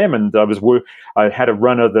working with them, and I had a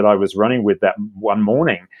runner that I was running with that one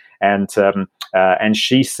morning, and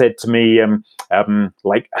she said to me,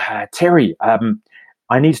 Terry, I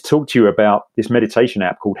need to talk to you about this meditation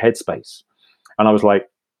app called Headspace. And I was like,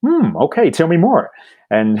 okay, tell me more.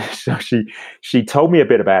 And so she told me a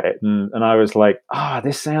bit about it, and I was like,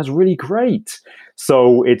 this sounds really great.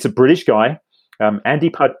 So it's a British guy, Andy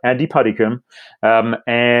Puddicombe,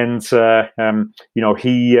 and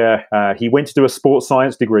he went to do a sports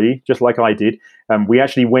science degree just like I did. We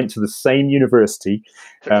actually went to the same university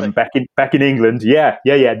back in England. Yeah.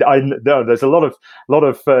 I know there's a lot of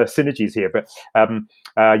synergies here, but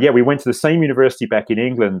we went to the same university back in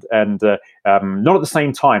England, and not at the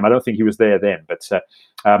same time. I don't think he was there then, but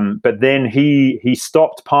then he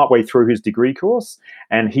stopped partway through his degree course,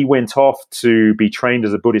 and he went off to be trained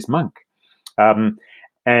as a Buddhist monk. And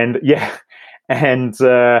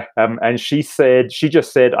she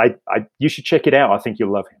just said, you should check it out. I think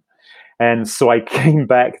you'll love him. And so I came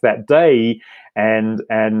back that day and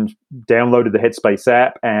downloaded the Headspace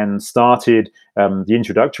app and started the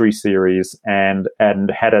introductory series and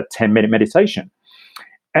had a 10-minute meditation.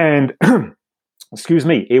 And excuse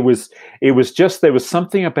me, it was just, there was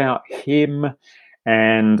something about him,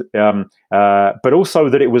 and but also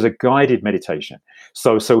that it was a guided meditation.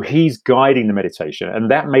 So he's guiding the meditation, and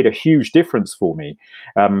that made a huge difference for me,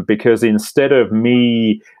 because instead of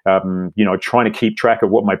me trying to keep track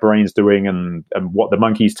of what my brain's doing and what the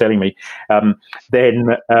monkey's telling me,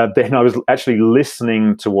 then I was actually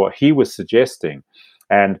listening to what he was suggesting.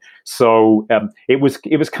 And so it was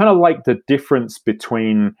kind of like the difference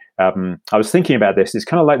between, I was thinking about this, it's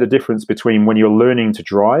kind of like the difference between when you're learning to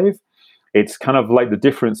drive. It's kind of like the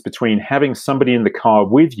difference between having somebody in the car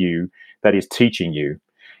with you that is teaching you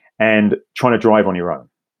and trying to drive on your own.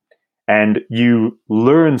 and you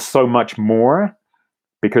learn so much more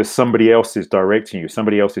because somebody else is directing you,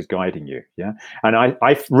 somebody else is guiding you. Yeah. And I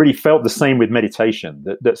really felt the same with meditation,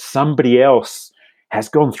 that somebody else has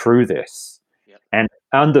gone through this and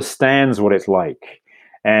understands what it's like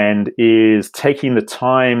and is taking the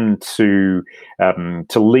time to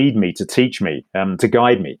lead me, to teach me, to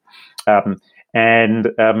guide me. And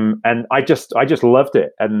I just loved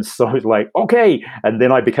it, and so I was like, okay. And then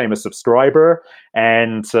I became a subscriber,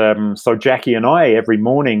 and so Jackie and I every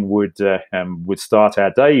morning would start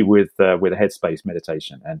our day with a headspace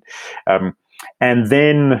meditation, and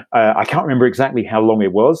then I can't remember exactly how long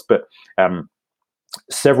it was, but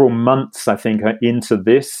several months I think into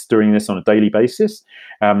this, doing this on a daily basis,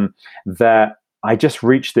 that I just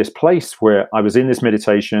reached this place where I was in this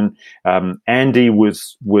meditation. Andy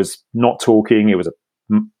was not talking. It was a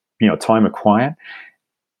time of quiet,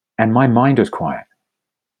 and my mind was quiet.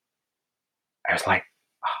 I was like,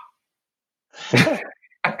 oh.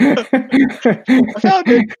 I found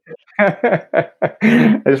it.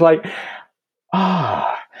 It's like,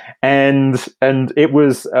 and it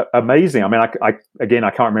was amazing. I mean, I again, I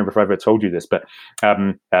can't remember if I ever told you this, but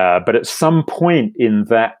at some point in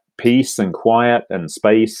that peace and quiet and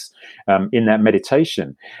space, in that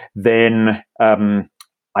meditation, then I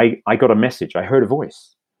got a message. I heard a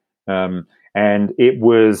voice, and it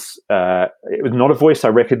was not a voice I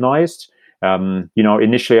recognized.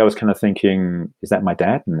 Initially I was kind of thinking, is that my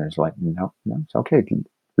dad? And I was like, no, it's okay.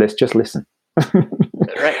 Let's just listen.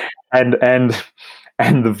 Right.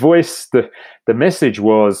 And the voice, the message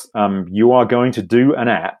was, you are going to do an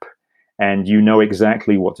app, and you know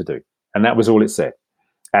exactly what to do. And that was all it said.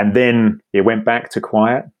 And then it went back to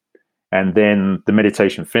quiet, and then the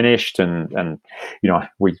meditation finished, and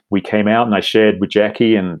we came out, and I shared with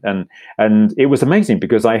Jackie, and it was amazing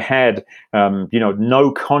because I had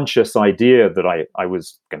no conscious idea that I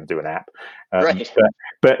was going to do an app, right.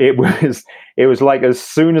 but it was like, as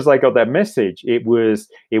soon as I got that message, it was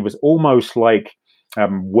almost like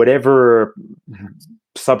whatever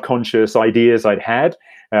subconscious ideas I'd had,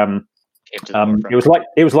 it was like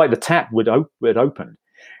the tap would opened.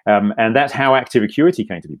 And that's how Active Acuity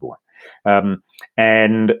came to be born.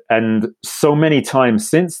 And so many times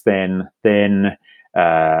since then,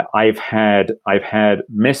 I've had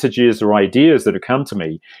messages or ideas that have come to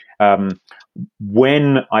me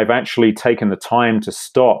when I've actually taken the time to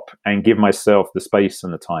stop and give myself the space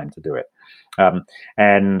and the time to do it.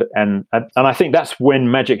 And I think that's when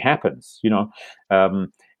magic happens, and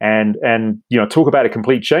talk about a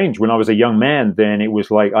complete change. When I was a young man, then it was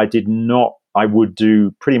like I would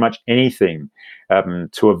do pretty much anything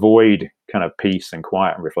to avoid kind of peace and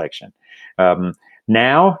quiet and reflection.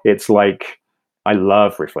 Now it's like I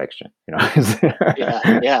love reflection.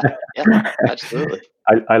 Yeah, absolutely.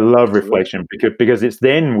 I love reflection because it's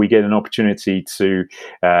then we get an opportunity to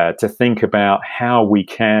think about how we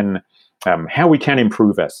can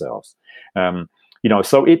improve ourselves.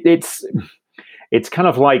 So it's kind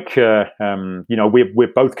of like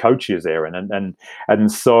we're both coaches, Aaron,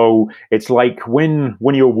 and so it's like when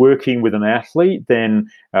you're working with an athlete, then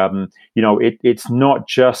it's not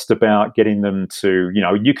just about getting them to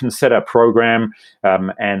you can set a program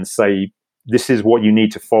and say, this is what you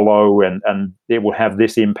need to follow, and it will have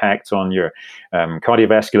this impact on your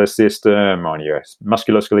cardiovascular system, on your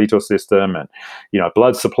musculoskeletal system, and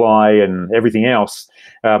blood supply and everything else,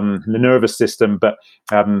 the nervous system. But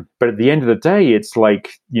at the end of the day, it's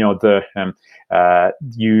like it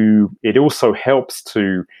also helps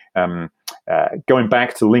to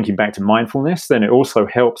linking back to mindfulness. Then it also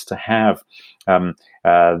helps to have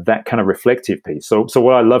that kind of reflective piece. So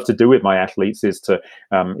what I love to do with my athletes is to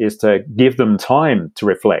give them time to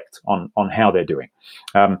reflect on how they're doing,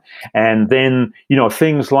 and then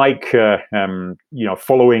things like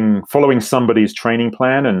following somebody's training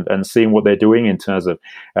plan and seeing what they're doing in terms of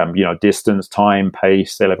distance, time,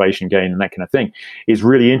 pace, elevation gain, and that kind of thing is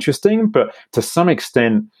really interesting. But to some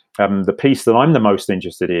extent, the piece that I'm the most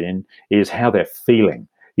interested in is how they're feeling.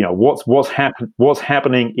 What's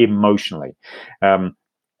happening emotionally.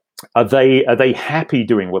 Are they happy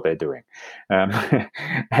doing what they're doing? And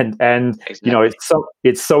Exactly.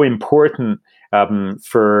 it's so important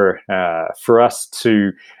for us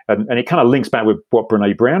to, and it kind of links back with what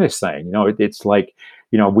Brene Brown is saying. It's like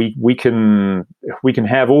we can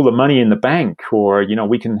have all the money in the bank, or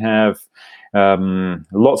we can have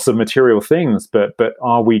lots of material things, but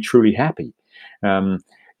are we truly happy?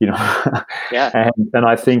 Yeah. And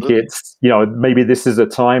I think Absolutely. it's maybe this is a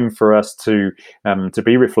time for us to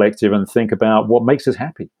be reflective and think about what makes us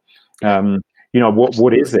happy.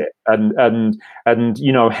 What is it, and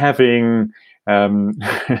having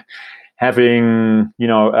having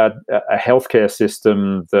a healthcare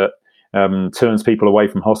system that turns people away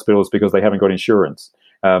from hospitals because they haven't got insurance.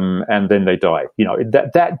 And then they die.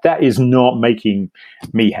 That is not making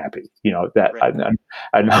me happy. That right.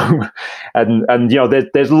 and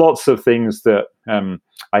there's lots of things that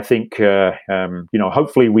I think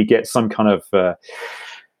hopefully we get some kind of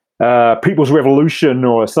people's revolution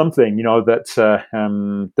or something.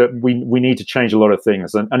 That we need to change a lot of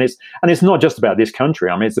things, and it's not just about this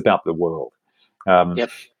country. I mean, it's about the world.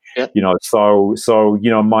 Yep. So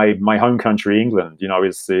my home country, England,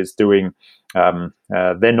 is doing.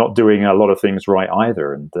 They're not doing a lot of things right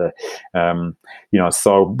either, and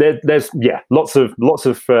so there's lots of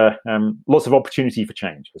opportunity for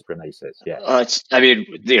change, as Brene says. Yeah, it's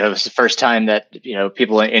the first time that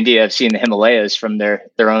people in India have seen the Himalayas from their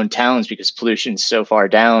own towns because pollution's so far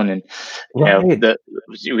down, and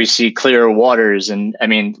we see clearer waters, and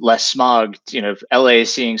less smog. LA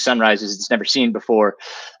is seeing sunrises it's never seen before.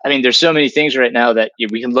 There's so many things right now that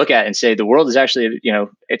we can look at and say the world is actually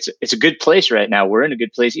it's a good place right now. We're in a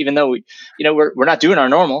good place, even though we're not doing our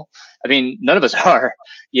normal. None of us are,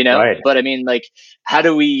 right. But how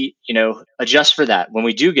do we, adjust for that when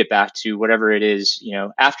we do get back to whatever it is,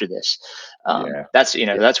 after this?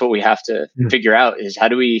 That's what we have to figure out is how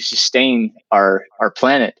do we sustain our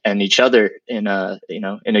planet and each other in a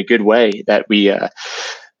good way that we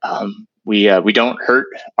don't hurt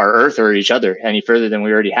our Earth or each other any further than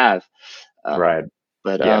we already have. Right.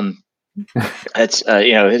 But it's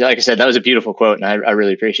like I said, that was a beautiful quote, and I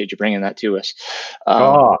really appreciate you bringing that to us.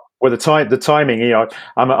 Well, the timing,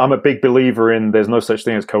 I'm a big believer in there's no such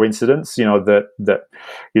thing as coincidence. That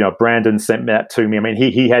Brandon sent that to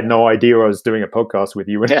me. He had no idea I was doing a podcast with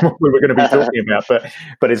you and what we were going to be talking about,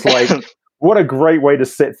 but it's like what a great way to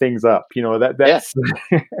set things up. That's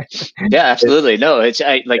yeah, absolutely. No, it's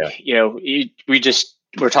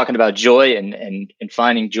we're talking about joy and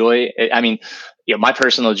finding joy. My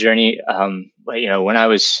personal journey, when I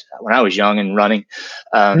was young and running,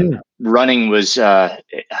 running was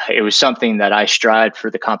it was something that I strived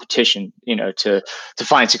for the competition, to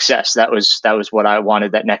find success. That was what I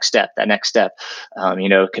wanted. That next step,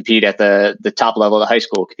 compete at the top level of high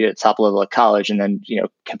school, compete at the top level of college, and then,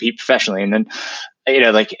 compete professionally. And then,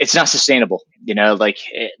 it's not sustainable,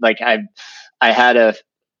 I had a,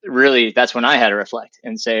 really, that's when I had to reflect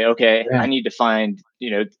and say, okay, I need to find,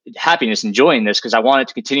 happiness and joy in this because I want it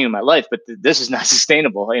to continue in my life, but this is not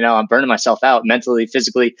sustainable. I'm burning myself out mentally,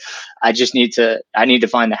 physically. I need to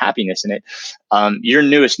find the happiness in it. Your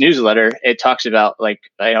newest newsletter, it talks about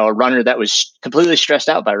a runner that was completely stressed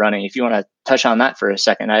out by running. If you want to touch on that for a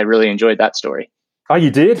second, I really enjoyed that story. Oh, you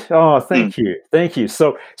did? Oh, thank you.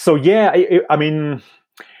 So yeah,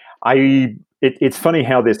 it's funny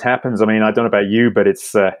how this happens. I don't know about you, but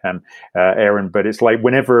it's Aaron. But it's like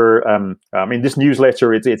whenever this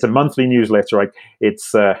newsletter, it's a monthly newsletter.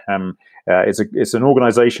 It's an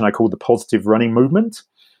organization I call the Positive Running Movement,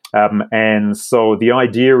 and so the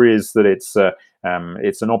idea is that it's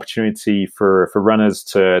an opportunity for runners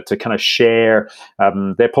to kind of share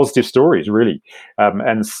their positive stories, really.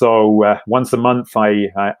 And so once a month,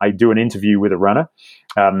 I do an interview with a runner.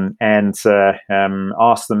 And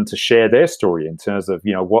ask them to share their story in terms of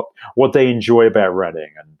what they enjoy about running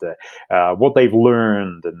and what they've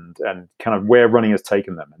learned and kind of where running has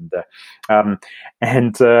taken them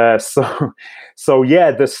so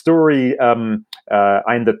yeah, the story and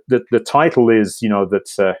the title is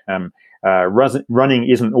that running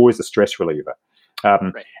isn't always a stress reliever.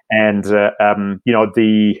 Right. And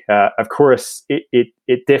of course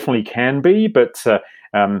it definitely can be, but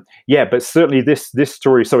but certainly this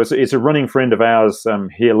story. So it's a running friend of ours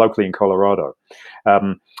here locally in Colorado,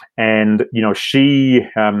 and she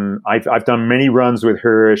I've done many runs with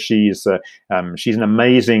her. She's an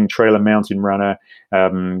amazing trail and mountain runner.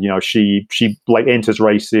 She enters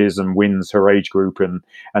races and wins her age group and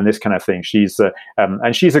this kind of thing. She's a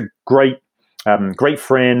great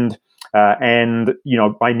friend. And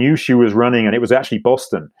I knew she was running, and it was actually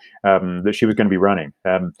Boston that she was going to be running.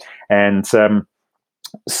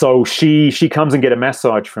 So she comes and get a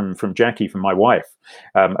massage from Jackie, from my wife,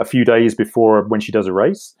 a few days before when she does a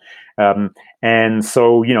race. And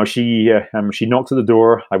so she knocked at the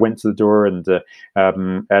door. I went to the door, and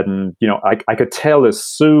I could tell as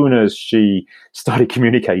soon as she started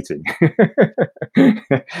communicating,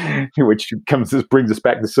 which brings us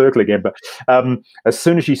back to the circle again. But as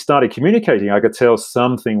soon as she started communicating, I could tell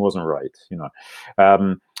something wasn't right.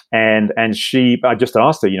 And I just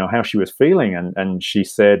asked her, how she was feeling, and she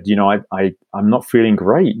said, I'm not feeling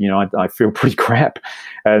great. I feel pretty crap.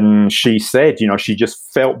 And she said, she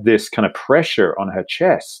just felt this kind of pressure on her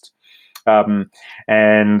chest,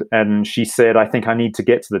 and she said, I think I need to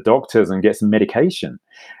get to the doctors and get some medication.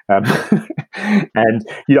 Um, and,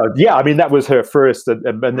 I mean, that was her first.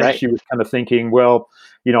 And then Right. she was kind of thinking, well,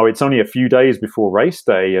 it's only a few days before race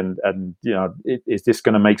day. And is this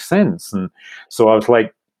going to make sense? And so I was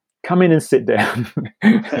like, come in and sit down.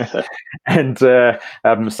 And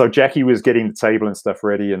so Jackie was getting the table and stuff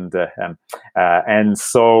ready, and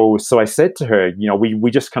so I said to her,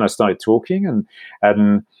 we just kind of started talking,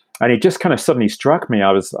 and it just kind of suddenly struck me.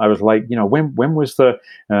 I was like, when was the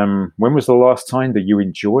last time that you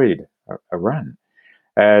enjoyed a run?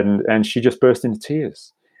 And she just burst into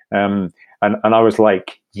tears. And I was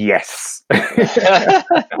like, yes. I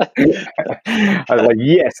was like,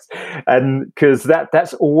 yes. And because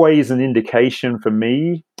that's always an indication for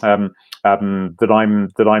me that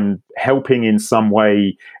I'm helping in some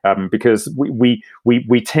way, because we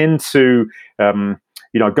tend to,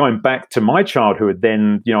 going back to my childhood,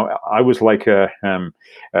 then I was like a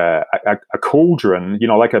cauldron,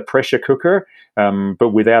 like a pressure cooker, but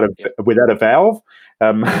without a valve.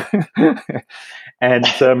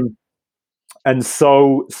 And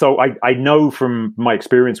so I know from my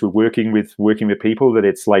experience with working with people that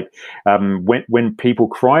it's like, when people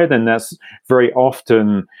cry, then that's very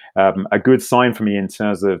often a good sign for me in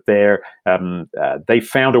terms of they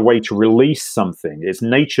found a way to release something. It's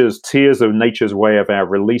tears are nature's way of our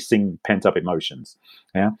releasing pent up emotions.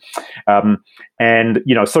 Yeah. And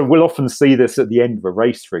so we'll often see this at the end of a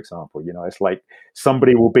race, for example. It's like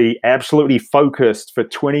somebody will be absolutely focused for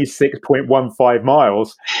 26.15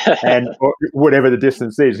 miles and or whatever the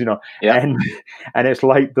distance is, Yeah. and it's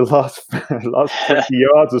like the last 20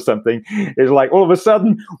 yards or something is like all of a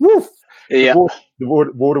sudden, woof, Yeah. the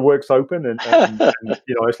waterworks open, and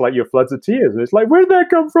it's like your floods of tears, and it's like, where did that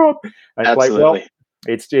come from? And it's like, well,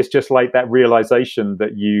 it's just like that realization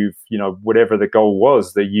that you've, whatever the goal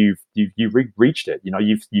was, that you've reached it.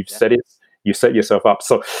 You've set it, you set yourself up.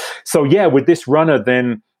 So yeah, with this runner,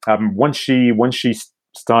 then once she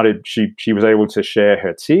started, she was able to share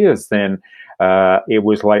her tears. Then it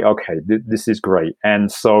was like, okay, this is great.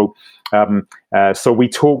 And so we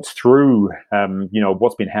talked through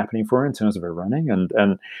what's been happening for her in terms of her running,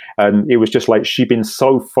 and it was just like she'd been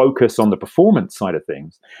so focused on the performance side of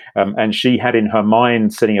things, and she had in her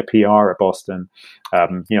mind setting a PR at Boston,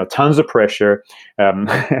 tons of pressure,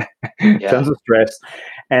 tons of stress,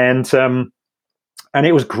 and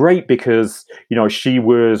it was great because, she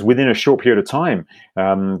was within a short period of time.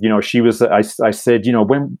 She was. I said,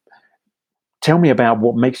 tell me about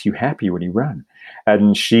what makes you happy when you run.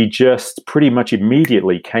 And she just pretty much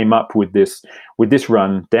immediately came up with this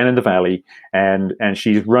run down in the valley, and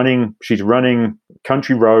she's running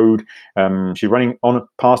country road. She's running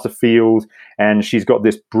past a field, and she's got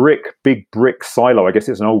this big brick silo. I guess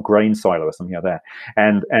it's an old grain silo or something like that.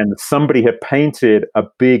 And somebody had painted a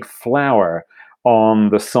big flower on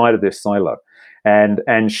the side of this silo,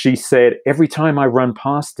 and she said, every time I run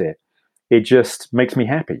past it, it just makes me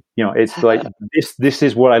happy. It's like this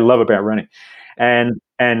is what I love about running. And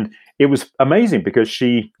it was amazing because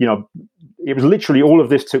she, it was literally all of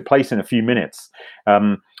this took place in a few minutes.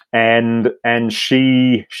 And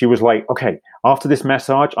she was like, okay, after this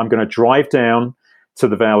massage, I'm going to drive down to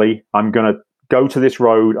the valley. I'm going to go to this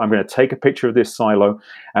road. I'm going to take a picture of this silo,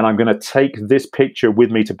 and I'm going to take this picture with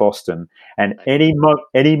me to Boston. And any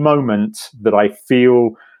moment that I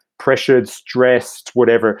feel pressured, stressed,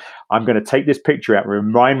 whatever, I'm going to take this picture out and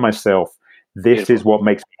remind myself, this is what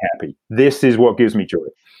makes me happy. This is what gives me joy.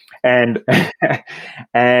 And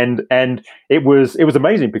and it was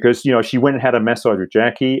amazing because she went and had a massage with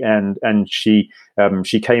Jackie, and she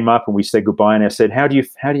came up and we said goodbye, and I said, how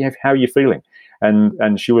are you feeling?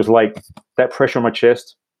 And she was like, that pressure on my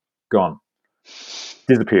chest, gone,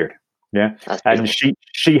 disappeared. Yeah. And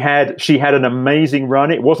she had an amazing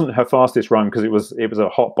run. It wasn't her fastest run because it was a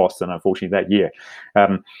hot Boston, unfortunately, that year.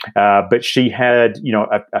 But she had,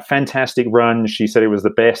 a fantastic run. She said it was the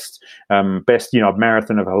best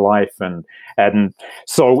marathon of her life. And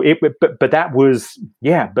so but that was,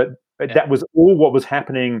 that was all what was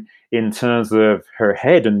happening in terms of her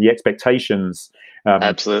head and the expectations.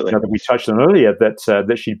 Absolutely. That we touched on earlier,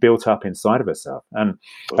 that she built up inside of herself. And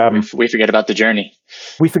we forget about the journey.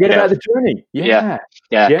 We forget about the journey. Yeah.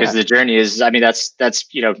 Because the journey is, I mean, that's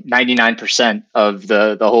 99% of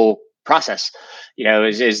the whole process,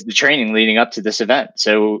 is the training leading up to this event.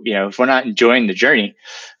 So, if we're not enjoying the journey,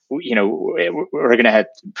 we're going to have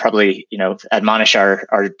probably, admonish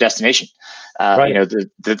our destination,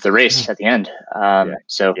 the race at the end.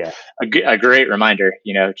 So a great reminder,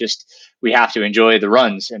 just we have to enjoy the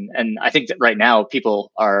runs. And I think that right now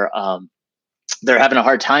people are they're having a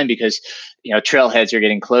hard time because trailheads are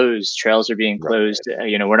getting closed, trails are being closed.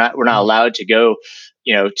 Right. We're not allowed to go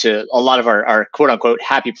to a lot of our quote unquote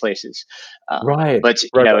happy places. Right. But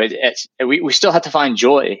we still have to find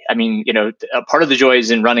joy. I mean, a part of the joy is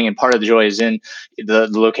in running, and part of the joy is in the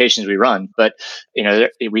locations we run. But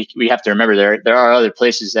we have to remember there are other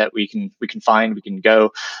places that we can find, we can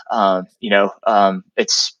go.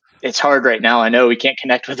 It's hard right now. I know we can't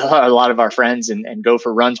connect with a lot of our friends and go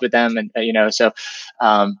for runs with them, and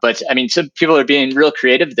but I mean, some people are being real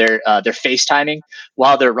creative. They're FaceTiming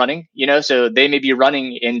while they're running, so they may be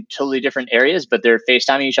running in totally different areas, but they're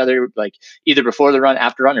FaceTiming each other, like either before the run,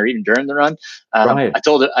 after run, or even during the run. Right. I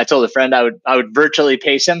told a friend I would virtually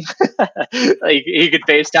pace him. Like he could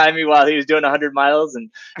FaceTime me while he was doing 100 miles,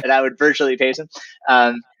 and I would virtually pace him.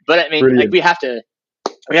 But I mean, Brilliant. like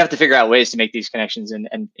we have to figure out ways to make these connections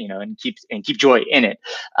and keep joy in it,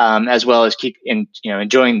 as well as keep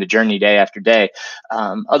enjoying the journey day after day.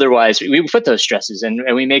 Otherwise, we put those stresses and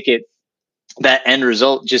we make it, that end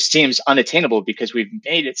result just seems unattainable because we've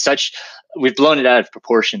blown it out of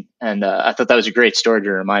proportion. And I thought that was a great story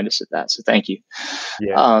to remind us of that. So thank you.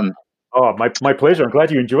 Yeah. My pleasure. I'm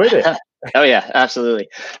glad you enjoyed it. Oh yeah, absolutely.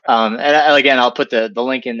 And again, I'll put the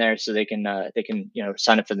link in there so they can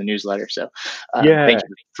sign up for the newsletter. So thank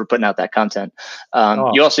you for putting out that content.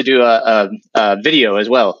 You also do a video as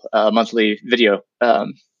well, a monthly video.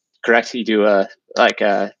 Correct? You do a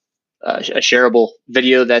shareable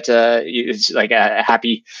video that it's like a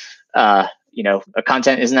happy a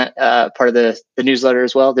content. Isn't that part of the newsletter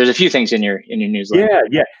as well? There's a few things in your newsletter.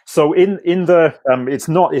 Yeah. So in the it's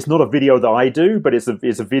not a video that I do, but it's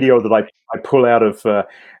a video that I pull out of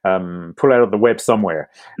the web somewhere.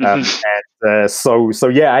 So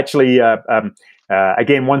yeah, actually,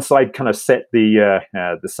 again, once I kind of set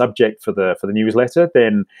the subject for the newsletter,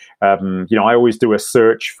 then I always do a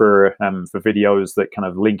search for videos that kind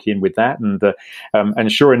of link in with that,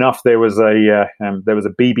 and sure enough, there was a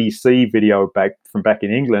BBC video back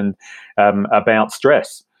in England about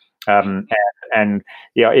stress. And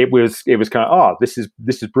it was kind of, this is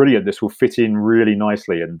brilliant. This will fit in really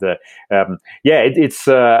nicely, and it's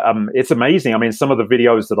amazing. I mean, some of the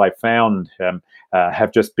videos that I found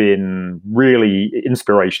have just been really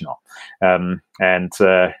inspirational, that's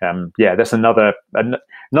another kind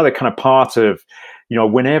of part of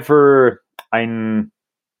whenever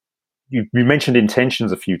you mentioned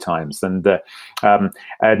intentions a few times, and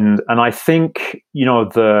I think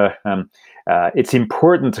it's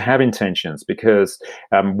important to have intentions because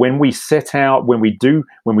when we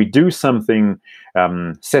do something,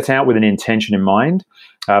 set out with an intention in mind,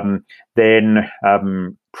 then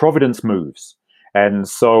Providence moves. And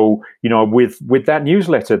so, with that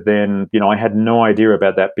newsletter, then I had no idea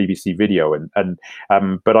about that BBC video,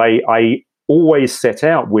 but I always set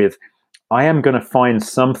out with, I am going to find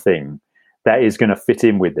something that is going to fit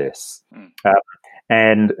in with this,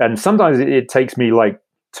 and sometimes it takes me like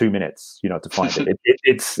 2 minutes, to find it.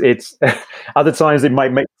 It's other times it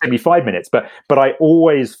might take me 5 minutes, but I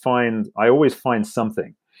always find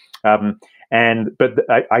something, but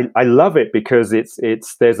I love it because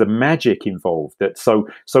there's a magic involved. So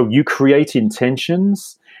you create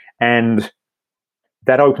intentions, and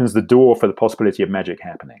that opens the door for the possibility of magic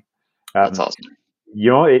happening. That's awesome.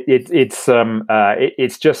 It's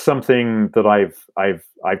just something that I've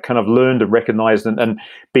kind of learned and recognized, and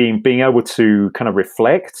being able to kind of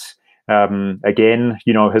reflect again,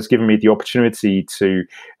 has given me the opportunity to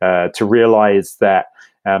realize that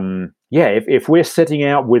if we're setting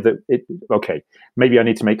out with okay, maybe I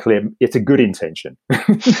need to make clear it's a good intention.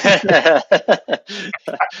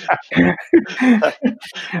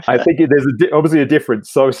 I think there's obviously a difference.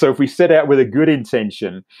 So if we set out with a good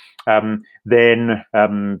intention, then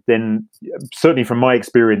certainly from my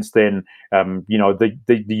experience, then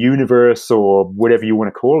the universe, or whatever you want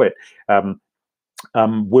to call it,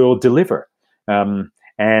 will deliver.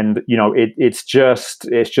 And it's just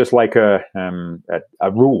like a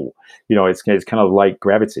rule. It's kind of like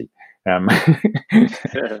gravity.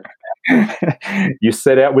 You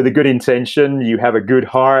set out with a good intention. You have a good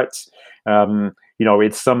heart.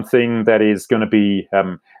 It's something that is going to be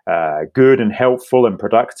good and helpful and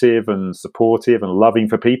productive and supportive and loving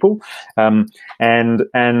for people,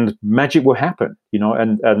 and magic will happen. I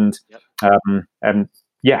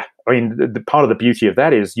mean, the part of the beauty of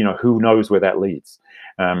that is, who knows where that leads.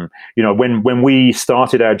 When we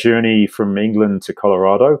started our journey from England to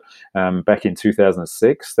Colorado back in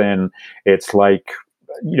 2006, then it's like,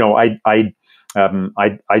 I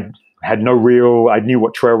had no real. I knew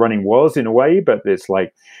what trail running was in a way, but it's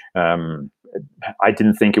like I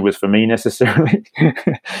didn't think it was for me necessarily.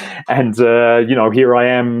 And, here I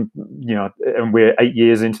am, and we're 8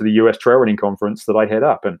 years into the US Trail Running Conference that I head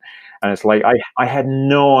up. And it's like, I had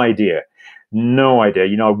no idea,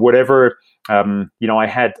 whatever, I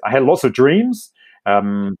had lots of dreams,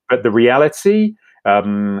 but the reality,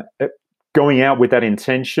 going out with that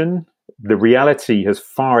intention, the reality has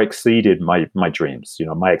far exceeded my dreams,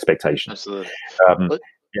 my expectations. Absolutely. Um,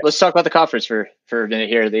 Let's talk about the conference for a minute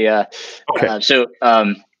here.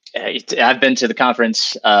 I've been to the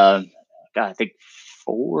conference, I think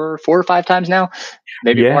four or five times now,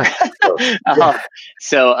 maybe more.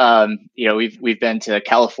 We've been to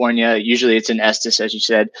California. Usually it's in Estes, as you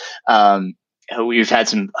said. We've had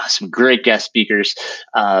some great guest speakers,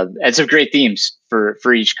 and some great themes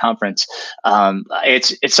for each conference.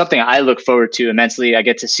 It's something I look forward to immensely. I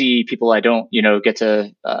get to see people I don't, get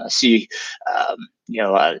to see,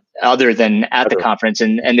 other than at the conference,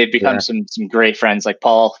 and they've become some great friends, like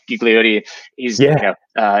Paul Gigliotti.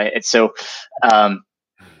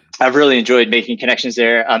 I've really enjoyed making connections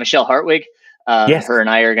there. Michelle Hartwig. Her and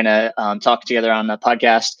I are going to talk together on the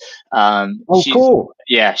podcast. Cool.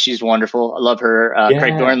 Yeah, she's wonderful. I love her.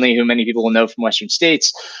 Craig Dornley, who many people will know from Western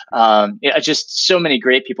States. Just so many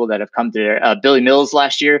great people that have come there. Billy Mills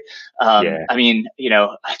last year.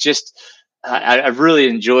 I've really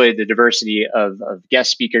enjoyed the diversity of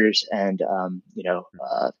guest speakers and, of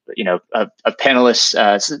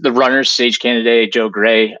panelists, the runners, Sage Candidate, Joe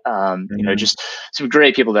Gray, just some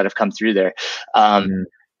great people that have come through there.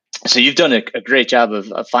 So you've done a great job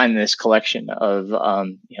of finding this collection of,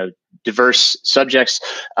 diverse subjects,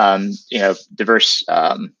 diverse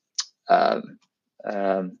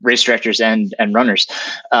race directors and runners.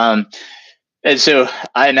 And so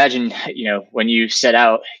I imagine, when you set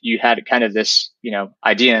out, you had kind of this,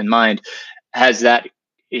 idea in mind. Has that,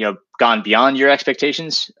 gone beyond your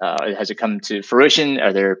expectations? Has it come to fruition?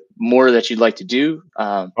 Are there more that you'd like to do?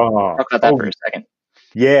 Talk about that for a second.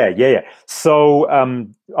 Yeah. So,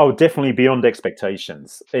 definitely beyond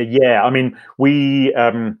expectations. I mean, we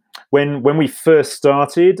when we first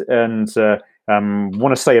started, and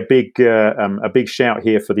want to say a big shout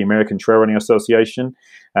here for the American Trail Running Association,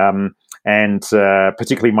 and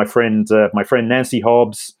particularly my friend Nancy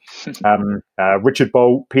Hobbs, Richard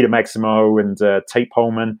Bolt, Peter Maximo, and Tate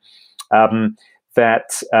Pullman.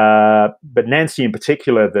 But Nancy in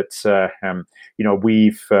particular,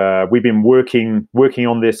 we've been working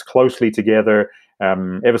on this closely together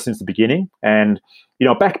ever since the beginning. And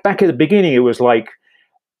back at the beginning, it was like,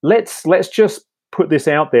 let's just put this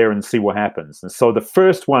out there and see what happens. And so the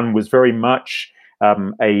first one was very much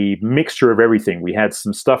a mixture of everything. We had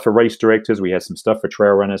some stuff for race directors, we had some stuff for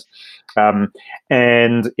trail runners,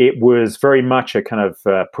 and it was very much a kind of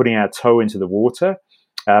putting our toe into the water.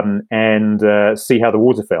 And see how the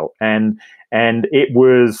water felt, and it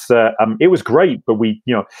was great. But we,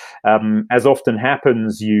 as often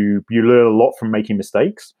happens, you learn a lot from making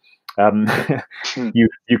mistakes.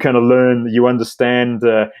 You kind of learn, you understand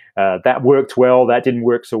that worked well, that didn't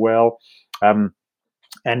work so well, and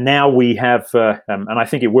now we have, and I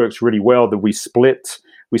think it works really well that we split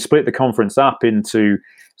the conference up into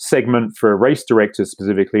segment for race directors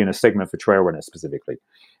specifically and a segment for trail runners specifically.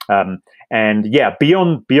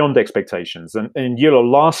 Beyond expectations. And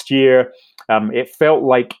last year, it felt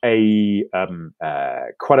like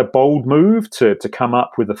quite a bold move to come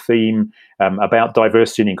up with a theme about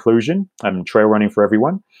diversity and inclusion and trail running for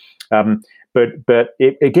everyone. But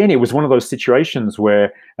it was one of those situations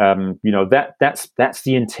where that's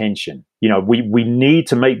the intention. We need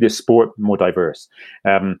to make this sport more diverse.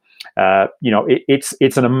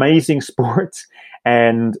 It's an amazing sport,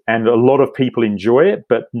 and a lot of people enjoy it,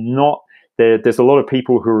 but not. There's a lot of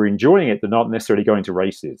people who are enjoying it. They're not necessarily going to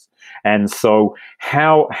races. And so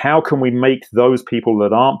how can we make those people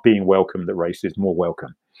that aren't being welcomed at races more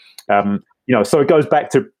welcome? So it goes back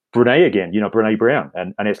to Brene again, Brene Brown.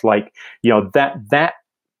 And it's like, that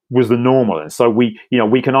was the normal. And so we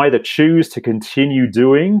can either choose to continue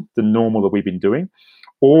doing the normal that we've been doing,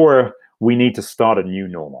 or we need to start a new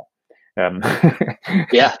normal.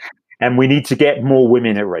 And we need to get more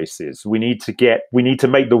women at races. We need to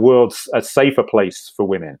make the world a safer place for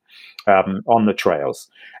women on the trails.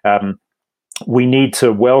 We need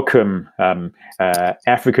to welcome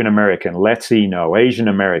African American, Latino, Asian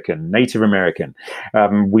American, Native American.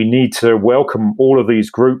 We need to welcome all of these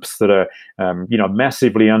groups that are,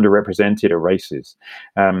 massively underrepresented at races,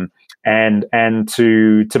 and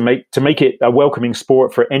to make it a welcoming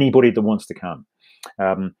sport for anybody that wants to come.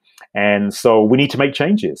 And so we need to make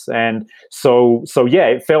changes. And so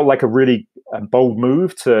it felt like a really bold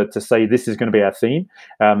move to say this is going to be our theme.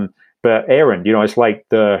 but Aaron, it's like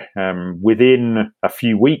within a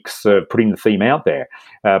few weeks of putting the theme out there,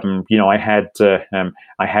 I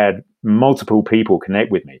had multiple people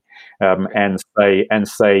connect with me and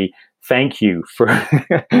say thank you for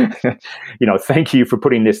thank you for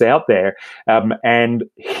putting this out there, and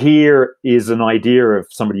here is an idea of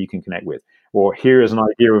somebody you can connect with, or here is an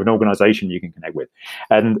idea of an organization you can connect with.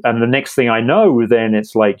 And the next thing I know, then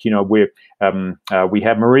it's like, we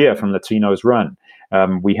had Maria from Latinos Run.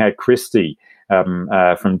 We had Christy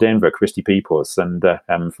from Denver, Christy Peoples, and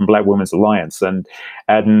from Black Women's Alliance. And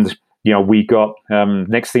we got,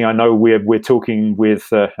 next thing I know, we're talking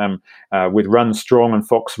with Run Strong and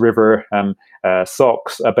Fox River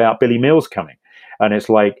Sox about Billy Mills coming. And it's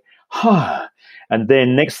like, And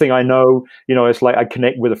then next thing I know, it's like I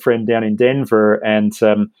connect with a friend down in Denver, and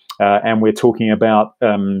we're talking about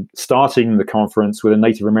starting the conference with a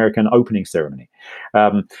Native American opening ceremony.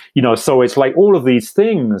 So it's like all of these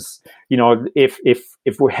things.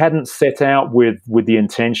 If we hadn't set out with the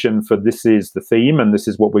intention for this is the theme and this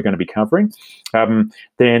is what we're going to be covering,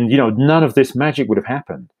 then none of this magic would have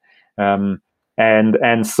happened.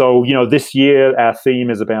 And so this year our theme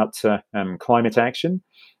is about climate action.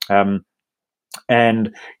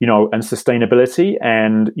 And sustainability,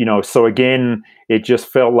 and so again, it just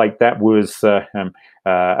felt like that was a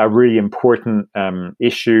really important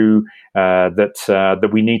issue that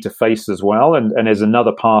we need to face as well, and as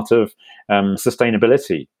another part of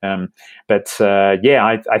sustainability. I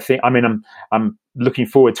think, I'm looking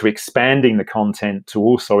forward to expanding the content to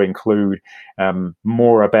also include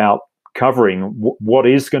more about covering what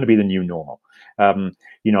is going to be the new normal.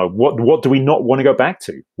 What do we not want to go back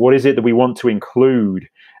to? What is it that we want to include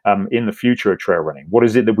in the future of trail running? What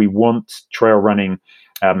is it that we want trail running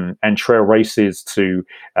and trail races to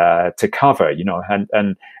cover?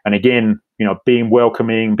 And again, being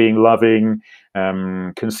welcoming, being loving,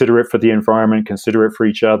 considerate for the environment, considerate for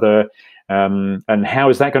each other. And how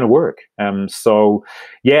is that going to work?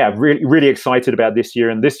 Really, really excited about this year.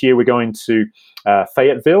 And this year we're going to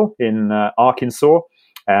Fayetteville in Arkansas.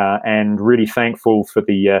 And really thankful for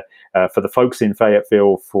the folks in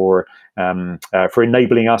Fayetteville for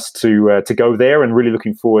enabling us to go there, and really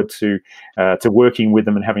looking forward to working with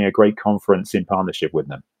them and having a great conference in partnership with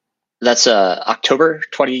them. That's October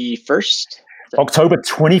 21st. October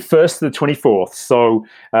 21st to the 24th. So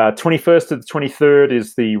 21st to the 23rd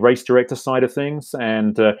is the race director side of things,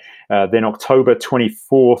 and then October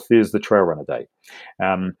 24th is the Trail Runner Day.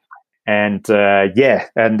 And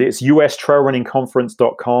it's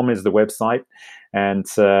ustrailrunningconference.com is the website. And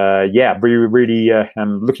we're really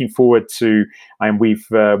looking forward to, and we've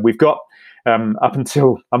got up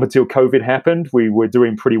until COVID happened, we were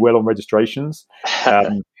doing pretty well on registrations.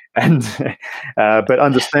 But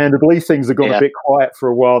understandably things have gone a bit quiet for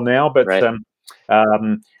a while now, but right.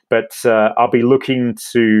 I'll be looking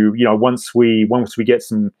to, once we get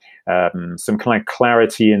some kind of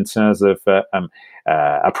clarity in terms of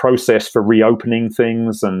a process for reopening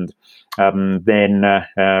things, and then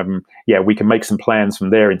we can make some plans from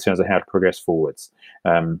there in terms of how to progress forwards.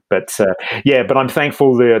 But I'm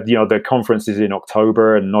thankful the conference is in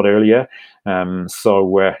October and not earlier.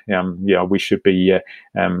 We should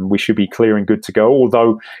be clear and good to go.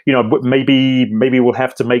 Although maybe we'll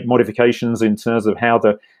have to make modifications in terms of how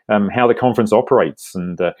the conference operates,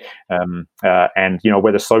 and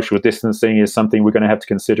whether social distancing is something we're going to have to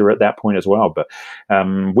consider at that point as well. But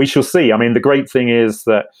we shall see. The great thing is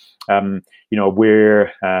that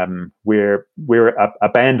we're a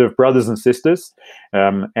band of brothers and sisters,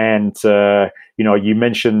 and you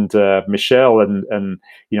mentioned Michelle, and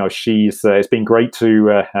she's it's been great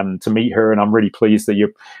to meet her, and I'm really pleased that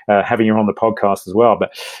you're having her on the podcast as well.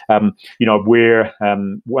 But we're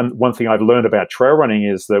one thing I've learned about trail running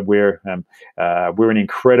is that we're an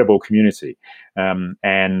incredible community,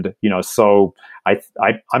 and so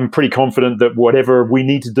I'm pretty confident that whatever we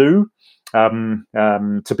need to do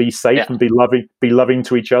to be safe and be loving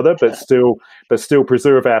to each other, but still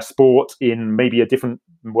preserve our sport in maybe a different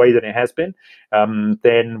way than it has been,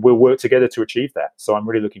 then we'll work together to achieve that. So I'm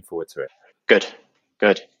really looking forward to it.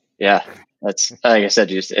 Good. Yeah, that's, like I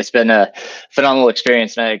said, it's been a phenomenal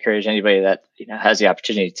experience, and I encourage anybody that has the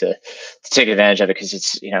opportunity to take advantage of it, because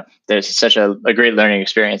it's there's such a great learning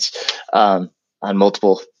experience on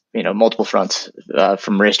multiple fronts,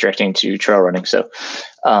 from race directing to trail running. So.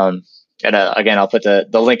 And again, I'll put the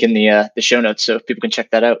link in the show notes so people can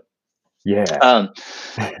check that out. Yeah.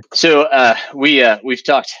 So we've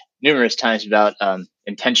talked numerous times about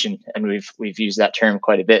intention, and we've used that term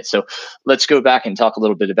quite a bit. So let's go back and talk a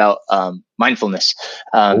little bit about mindfulness.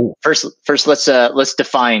 First, let's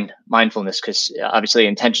define mindfulness, because obviously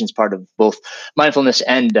intention is part of both mindfulness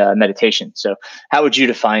and meditation. So how would you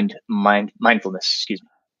define mindfulness? Excuse me.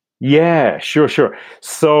 Yeah, sure.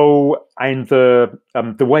 So, and the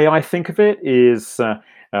way I think of it is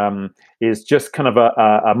just kind of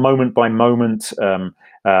a moment by moment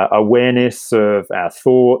awareness of our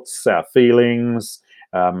thoughts, our feelings,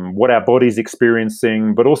 what our body's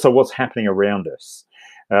experiencing, but also what's happening around us.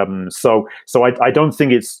 So I don't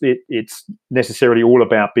think it's necessarily all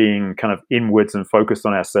about being kind of inwards and focused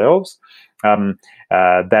on ourselves.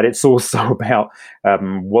 That it's also about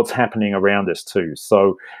what's happening around us too.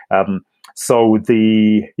 So the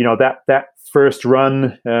that first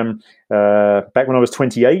run back when I was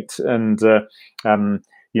 28, and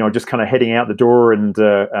just kind of heading out the door and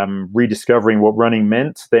rediscovering what running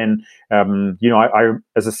meant. Then I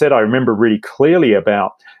as I said, I remember really clearly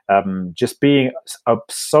about just being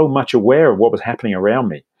so much aware of what was happening around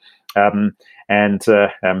me. And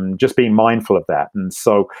just being mindful of that. And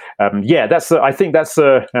so, I think that's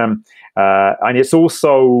and it's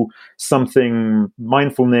also something.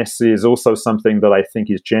 Mindfulness is also something that I think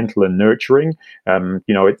is gentle and nurturing.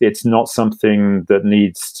 It's not something that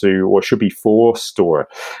needs to or should be forced or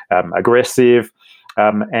aggressive.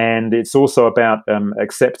 And it's also about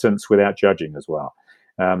acceptance without judging as well.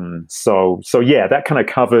 That kind of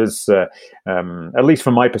covers, at least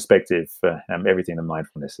from my perspective, everything that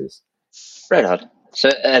mindfulness is. Right on. So,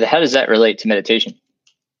 how does that relate to meditation?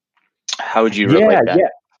 How would you relate that? Yeah.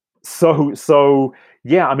 So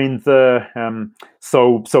I mean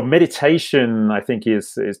so meditation, I think,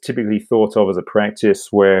 is typically thought of as a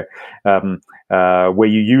practice where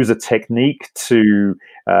you use a technique to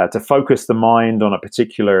focus the mind on a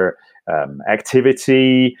particular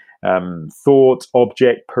activity, thought,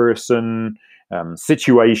 object, person,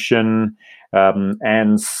 situation.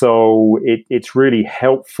 And so it's really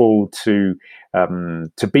helpful to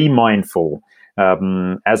be mindful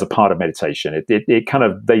as a part of meditation. It kind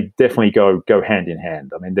of, they definitely go hand in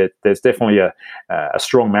hand. I mean, there's definitely a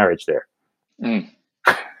strong marriage there. Mm.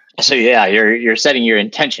 So yeah, you're setting your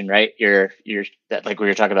intention, right? You're that, like we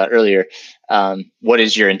were talking about earlier. What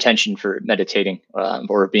is your intention for meditating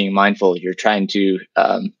or being mindful? You're trying to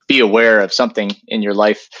be aware of something in your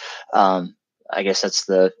life. I guess that's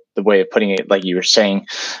the way of putting it, like you were saying.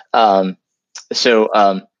 Like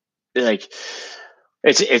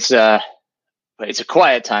it's a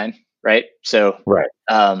quiet time, right? So right.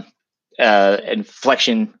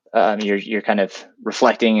 Inflection. You're kind of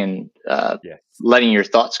reflecting and letting your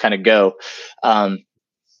thoughts kind of go.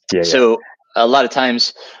 So a lot of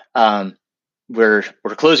times we're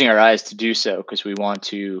closing our eyes to do so because we want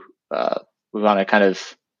to kind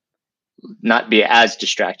of not be as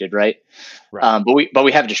distracted, right? But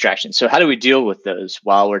we have distractions. So how do we deal with those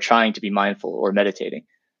while we're trying to be mindful or meditating?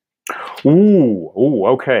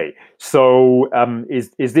 Okay. So,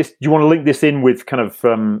 is this? Do you want to link this in with kind of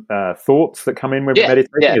thoughts that come in with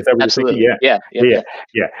meditating? Yeah, is that what absolutely. You're thinking?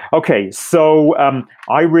 Yeah. Okay. So,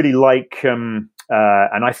 I really like, and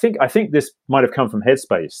I think this might have come from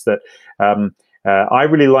Headspace, that I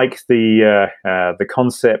really like the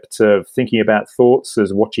concept of thinking about thoughts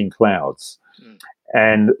as watching clouds.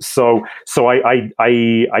 And so I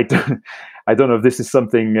don't know if this is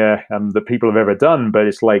something that people have ever done, but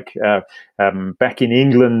it's like back in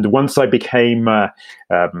England, once I did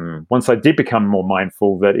become more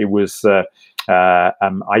mindful, that it was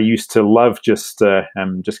I used to love just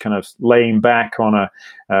kind of laying back on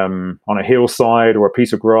a hillside or a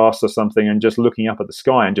piece of grass or something and just looking up at the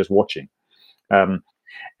sky and just watching.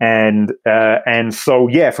 And so,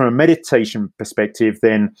 from a meditation perspective,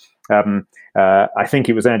 then I think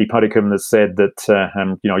it was Andy Puddicombe that said that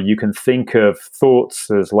you can think of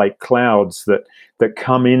thoughts as like clouds that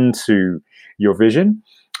come into your vision,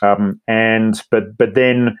 but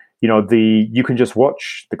then you can just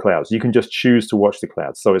watch the clouds. You can just choose to watch the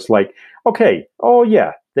clouds. So it's like, okay, oh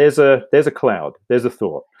yeah, there's a cloud, there's a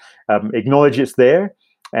thought. Acknowledge it's there,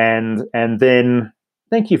 and then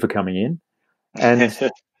thank you for coming in. And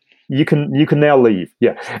you can now leave.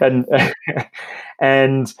 Yeah.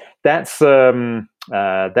 And that's again,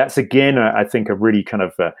 I think, a really kind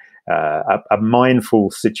of a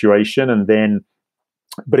mindful situation. And then,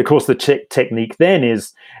 but of course, the technique then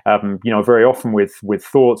is, very often with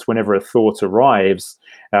thoughts, whenever a thought arrives,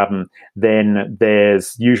 then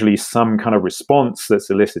there's usually some kind of response that's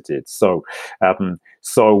elicited. So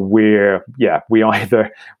So we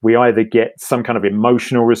either get some kind of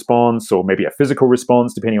emotional response or maybe a physical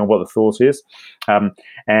response, depending on what the thought is.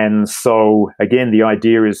 And so again, the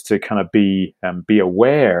idea is to kind of be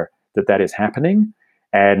aware that is happening,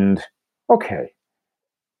 and okay,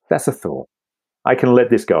 that's a thought. I can let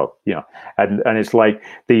this go, and it's like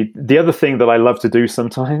the other thing that I love to do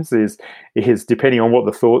sometimes is depending on what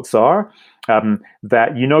the thoughts are,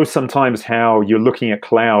 that sometimes how you're looking at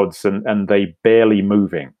clouds and they barely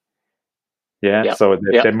moving. Yeah, Yep. so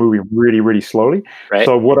they're moving really, really slowly. Right.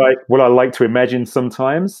 So what I like to imagine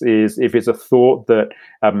sometimes is if it's a thought that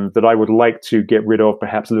I would like to get rid of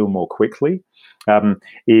perhaps a little more quickly,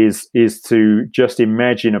 is to just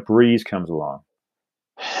imagine a breeze comes along.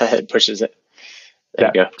 It pushes it. There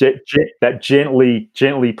you go. That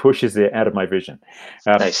gently pushes it out of my vision.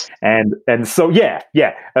 Nice. And so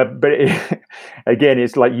but again,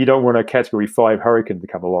 it's like you don't want a Category 5 hurricane to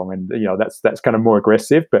come along, and that's kind of more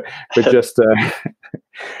aggressive. But just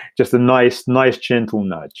just a nice gentle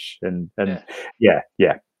nudge, and yeah.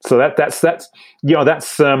 So that's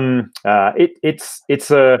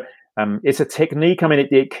it's a technique. I mean,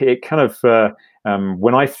 it kind of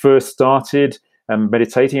when I first started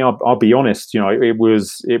meditating, I'll be honest, it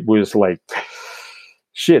was like,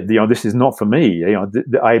 shit, this is not for me.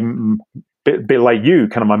 I'm a bit like you,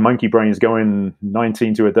 kind of my monkey brain is going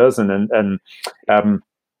 19 to a dozen, and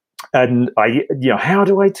I, how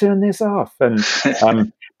do I turn this off? And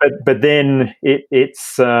but then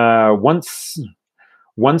it's once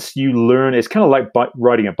you learn, it's kind of like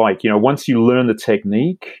riding a bike. Once you learn the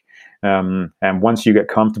technique, and once you get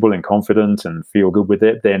comfortable and confident and feel good with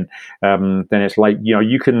it, then it's like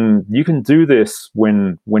you can do this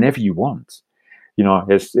whenever you want.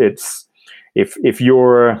 It's if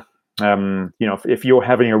you're if you're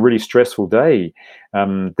having a really stressful day,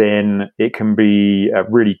 then it can be a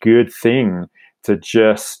really good thing to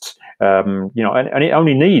just and it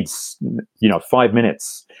only needs 5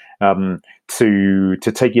 minutes to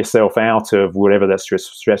take yourself out of whatever that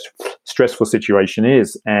stressful situation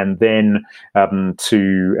is, and then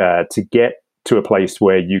to get to a place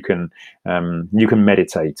where you can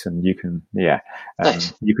meditate, and you can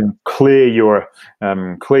Nice. you can clear your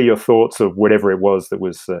thoughts of whatever it was that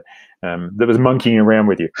was monkeying around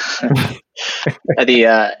with you.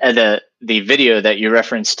 The video that you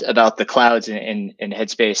referenced about the clouds in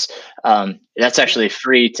Headspace, that's actually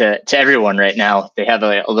free to everyone right now. They have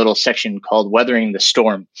a little section called "Weathering the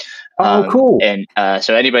Storm." Oh, cool! And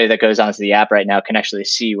so anybody that goes onto the app right now can actually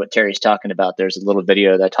see what Terry's talking about. There's a little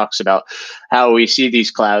video that talks about how we see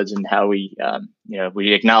these clouds and how we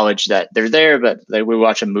we acknowledge that they're there, but we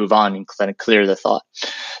watch them move on and kind of clear the thought.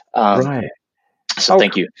 Right. So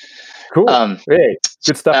thank you. Cool. Hey,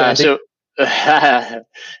 good stuff, Andy.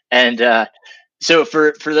 So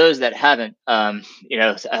for those that haven't,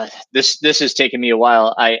 this has taken me a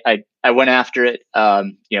while. I went after it,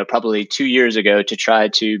 probably 2 years ago to try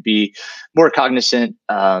to be more cognizant,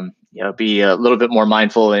 be a little bit more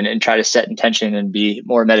mindful and try to set intention and be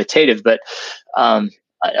more meditative. But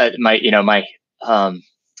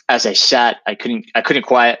as I sat, I couldn't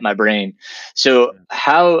quiet my brain. So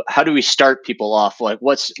how do we start people off? Like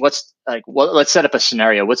let's set up a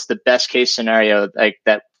scenario. What's the best case scenario like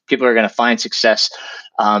that people are going to find success?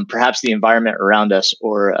 Perhaps the environment around us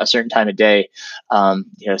or a certain time of day.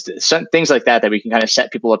 Some things like that we can kind of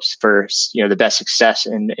set people up for the best success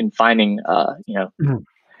in finding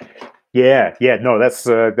Yeah, no, that's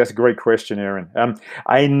a great question, Aaron.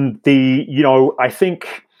 I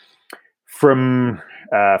think from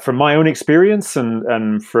my own experience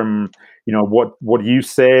and from what you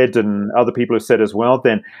said and other people have said as well,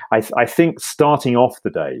 then I think starting off the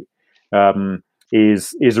day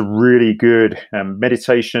is a really good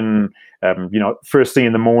meditation. First thing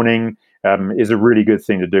in the morning is a really good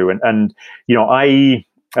thing to do, and I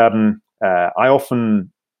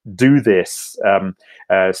often do this.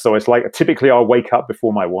 So it's like typically I'll wake up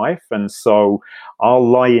before my wife, and so I'll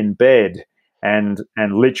lie in bed and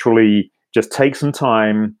literally just take some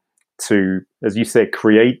time to, as you said,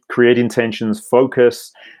 create intentions,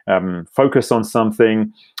 focus on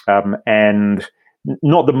something, and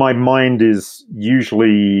not that my mind is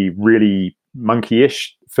usually really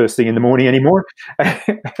monkeyish first thing in the morning anymore,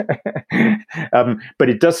 but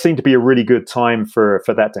it does seem to be a really good time for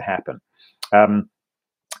that to happen.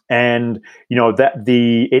 And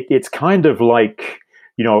it's kind of like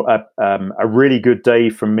a really good day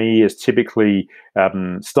for me is typically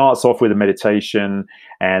starts off with a meditation,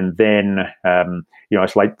 and then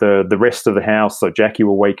it's like the rest of the house. So Jackie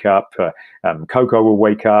will wake up, Coco will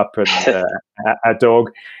wake up, and our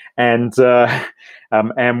dog, and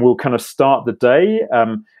we'll kind of start the day.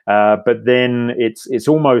 But then it's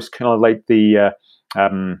almost kind of like the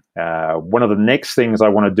one of the next things I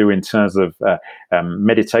want to do in terms of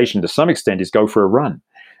meditation to some extent is go for a run.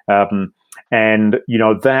 And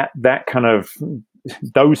that kind of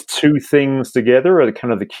those two things together are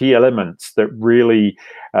kind of the key elements that really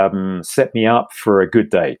set me up for a good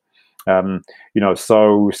day.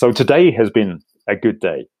 So today has been a good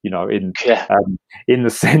day, in the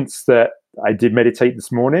sense that I did meditate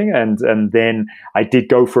this morning, and then I did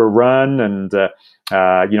go for a run, and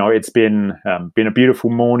it's been a beautiful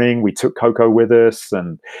morning. We took Coco with us,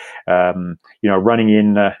 and running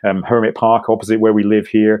in Hermit Park opposite where we live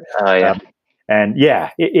here. Oh yeah. And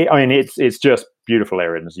yeah, it's just beautiful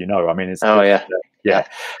area, as you know. I mean, it's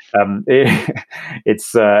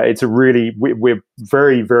it's a really we're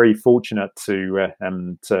very, very fortunate to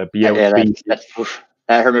be able to be.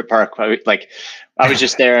 That Hermit Park, I was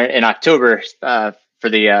just there in October for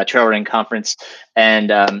the trail running conference,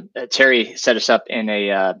 and Terry set us up in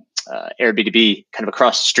a Airbnb kind of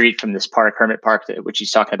across the street from this park, Hermit Park, which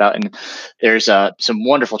he's talking about. And there's some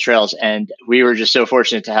wonderful trails, and we were just so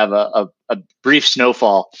fortunate to have a brief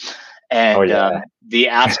snowfall, and the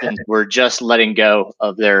aspens were just letting go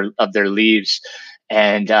of their leaves.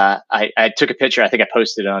 And I took a picture. I think I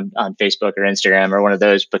posted it on Facebook or Instagram or one of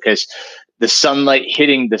those, because the sunlight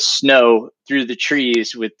hitting the snow through the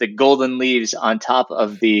trees with the golden leaves on top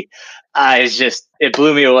of the it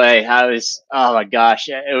blew me away. Oh my gosh.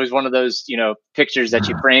 It was one of those, pictures that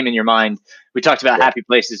you frame in your mind. We talked about happy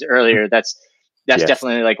places earlier. That's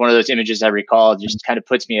definitely like one of those images I recall, just kind of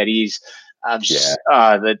puts me at ease.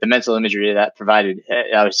 The mental imagery that provided.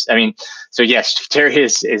 So yes, Terry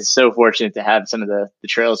is so fortunate to have some of the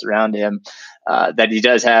trails around him that he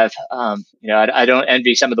does have. I don't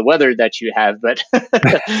envy some of the weather that you have, but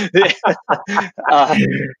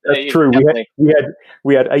that's true.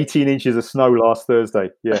 We had 18 inches of snow last Thursday.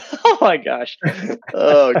 Yeah. Oh my gosh.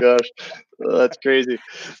 Oh gosh. Oh, that's crazy.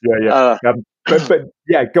 Yeah. But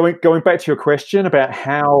yeah, going back to your question about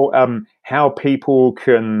how people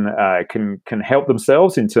can help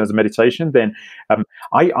themselves in terms of meditation, then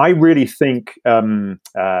I really think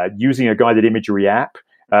using a guided imagery app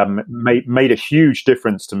made a huge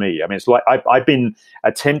difference to me. I mean, it's like I've been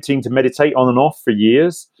attempting to meditate on and off for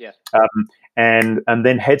years, and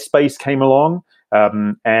then Headspace came along,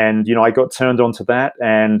 and I got turned on to that,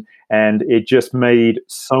 and it just made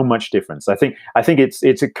so much difference. I think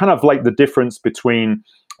it's a kind of like the difference between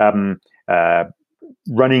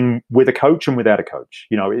running with a coach and without a coach.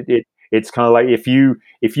 It's kind of like if you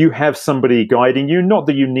have somebody guiding you, not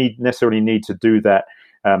that you necessarily need to do that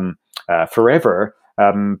forever.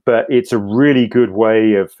 But it's a really good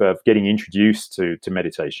way of getting introduced to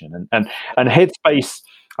meditation, and Headspace.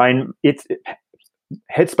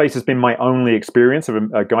 Headspace has been my only experience of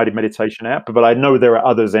a guided meditation app, but I know there are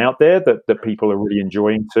others out there that people are really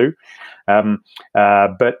enjoying too.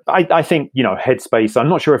 But I think Headspace. I'm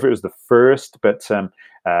not sure if it was the first, but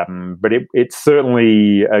it's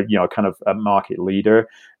certainly kind of a market leader.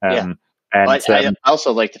 And I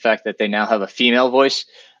also like the fact that they now have a female voice.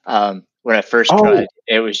 When I first tried,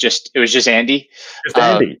 it was just Andy. Just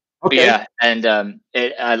Andy. Okay. Yeah, and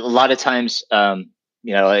a lot of times, and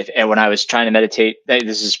when I was trying to meditate,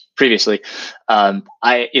 this is previously, when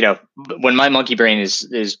my monkey brain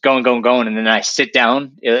is going, and then I sit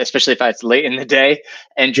down, especially if it's late in the day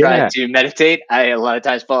and try to meditate, I a lot of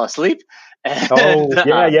times fall asleep. And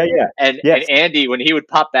Andy, when he would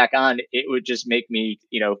pop back on, it would just make me,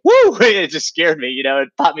 woo! It just scared me, it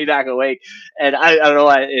popped me back awake. And I don't know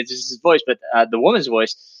why, it's just his voice, but the woman's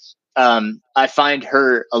voice, I find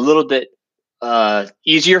her a little bit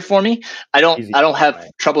easier for me. I don't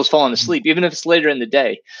have troubles falling asleep, even if it's later in the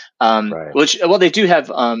day. They do have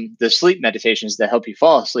the sleep meditations that help you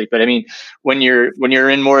fall asleep. But I mean, when you're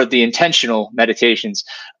in more of the intentional meditations,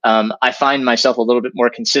 I find myself a little bit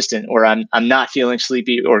more consistent, or I'm not feeling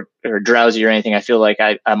sleepy or drowsy or anything. I feel like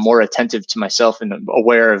I'm more attentive to myself and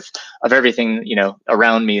aware of everything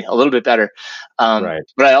around me a little bit better. But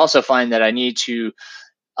I also find that I need to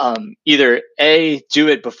either do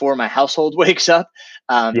it before my household wakes up,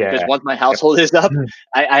 because once my household is up,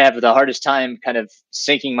 I have the hardest time kind of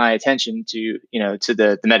sinking my attention to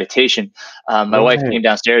the meditation. My wife came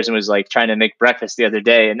downstairs and was like trying to make breakfast the other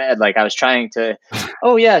day, and I was trying to,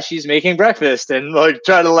 she's making breakfast, and like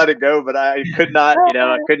trying to let it go, but I could not,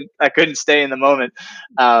 I couldn't stay in the moment.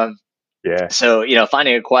 Yeah. So,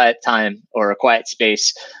 finding a quiet time or a quiet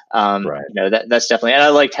space, Right. that's definitely, and I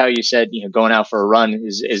liked how you said, going out for a run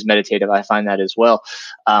is meditative. I find that as well,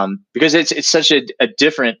 because it's such a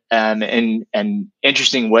different, and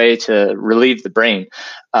interesting way to relieve the brain.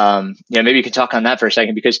 Maybe you could talk on that for a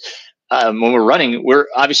second, because when we're running,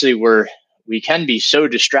 we can be so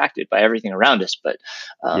distracted by everything around us, but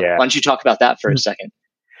why Yeah. don't you talk about that for a second?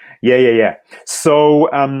 Yeah. So,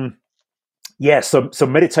 so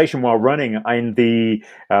meditation while running.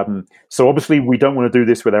 So obviously we don't want to do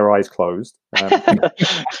this with our eyes closed.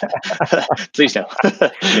 Please no.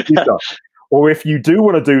 Please don't. Or if you do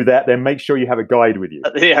want to do that, then make sure you have a guide with you.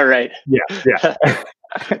 Yeah, right. Yeah.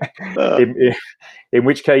 In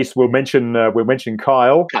which case, we'll mention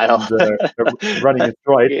Kyle, Kyle. and running a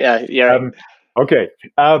stride. Yeah. Right. Okay.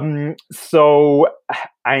 So,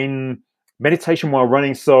 ein meditation while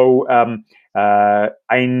running. So, I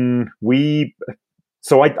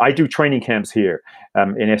do training camps here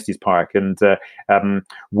in Estes Park, and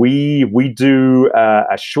we do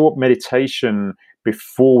a short meditation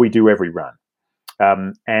before we do every run.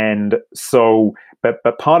 And so, but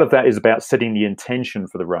part of that is about setting the intention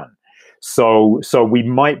for the run. So we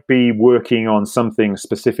might be working on something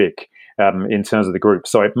specific in terms of the group.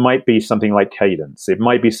 So it might be something like cadence. It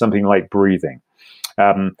might be something like breathing.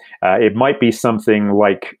 It might be something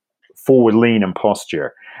like forward lean and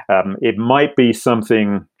posture. It might be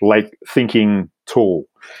something like thinking tall.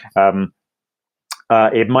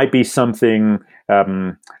 It might be something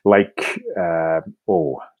like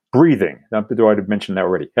breathing. Do I mention that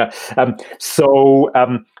already? So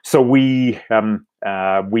we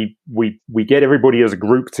get everybody as a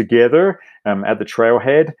group together at the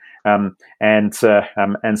trailhead and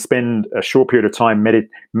spend a short period of time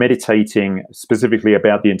meditating specifically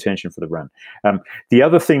about the intention for the run. The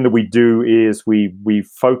other thing that we do is we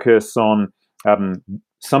focus on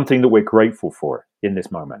something that we're grateful for in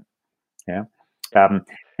this moment. Yeah.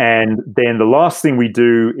 And then the last thing we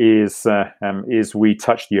do is we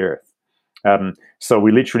touch the earth. So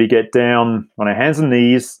we literally get down on our hands and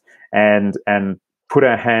knees and put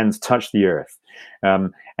our hands, touch the earth.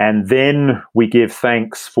 And then we give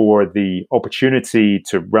thanks for the opportunity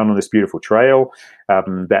to run on this beautiful trail,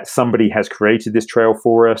 that somebody has created this trail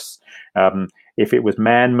for us. If it was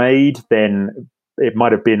man-made, then it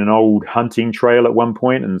might have been an old hunting trail at one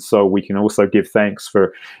point, and so we can also give thanks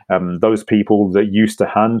for those people that used to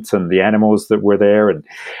hunt and the animals that were there, and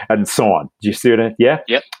so on. Do you see it? Yeah.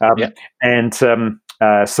 Yep. Yep. And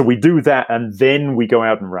so we do that, and then we go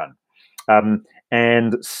out and run.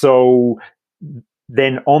 And so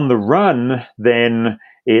then on the run, then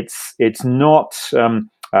it's not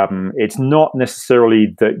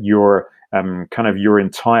necessarily that your your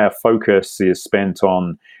entire focus is spent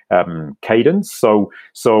on cadence. So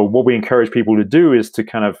what we encourage people to do is to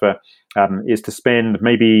is to spend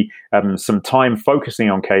maybe some time focusing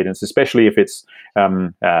on cadence, especially if it's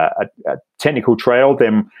a technical trail.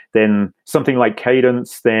 Then something like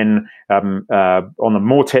cadence. Then on the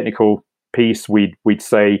more technical piece, we'd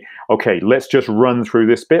say, okay, let's just run through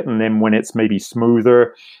this bit, and then when it's maybe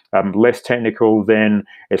smoother, less technical, then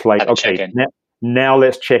it's like, okay, now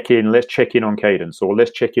let's check in. Let's check in on cadence, or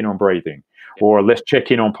let's check in on breathing, or let's check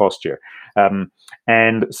in on posture.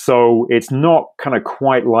 And so it's not kind of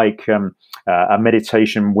quite like a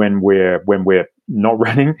meditation when we're not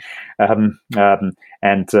running, and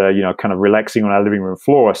kind of relaxing on our living room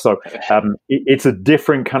floor. So it's a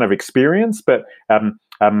different kind of experience, but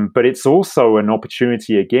it's also an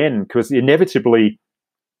opportunity again, because inevitably,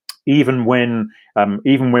 even when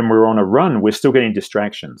we're on a run, we're still getting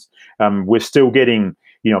distractions. We're still getting,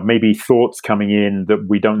 maybe thoughts coming in that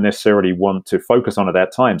we don't necessarily want to focus on at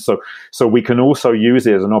that time. So we can also use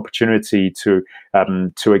it as an opportunity to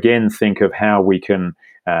again think of how we can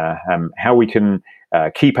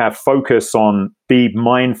keep our focus on, be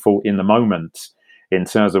mindful in the moment in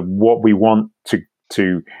terms of what we want to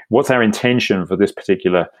what's our intention for this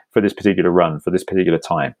particular run, for this particular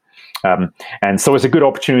time. And so it's a good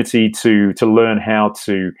opportunity to learn how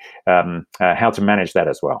to manage that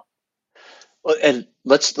as well. Well, and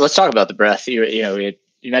let's talk about the breath. You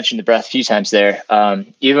mentioned the breath a few times there.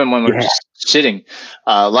 Even when we're just sitting,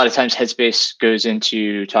 a lot of times headspace goes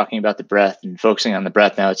into talking about the breath and focusing on the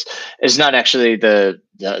breath. Now it's not actually the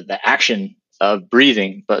action of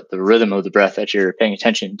breathing, but the rhythm of the breath that you're paying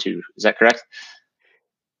attention to. Is that correct?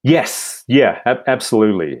 Yes. Yeah.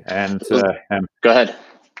 Absolutely. And go ahead.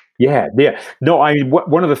 Yeah. No, I mean,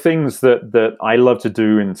 one of the things that I love to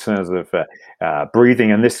do in terms of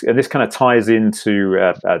breathing, and this kind of ties into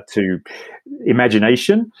to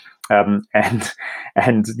imagination.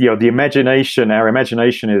 and the imagination, our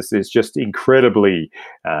imagination is just incredibly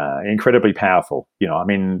powerful. I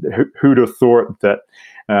mean, who'd have thought that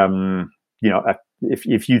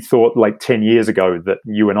if you thought like 10 years ago that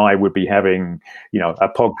you and I would be having a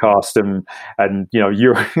podcast, and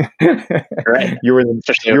you're right, you're in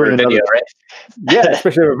especially over another, video, right? yeah,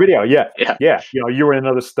 especially over video, yeah. Yeah. You're in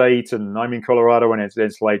another state and I'm in Colorado, and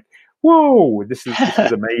it's like, whoa, this is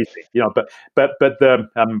amazing. But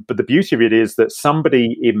the beauty of it is that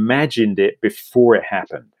somebody imagined it before it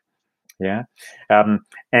happened. Yeah.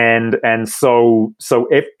 And so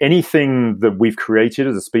if anything that we've created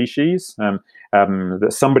as a species, that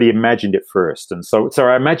somebody imagined it first. And so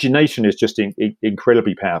our imagination is just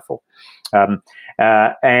incredibly powerful.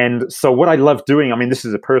 And so what I love doing, I mean, this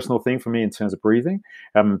is a personal thing for me in terms of breathing,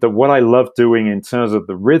 that what I love doing in terms of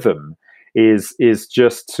the rhythm is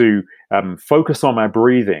just to focus on my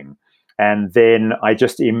breathing. And then I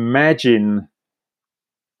just imagine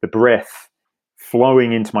the breath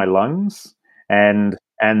flowing into my lungs, and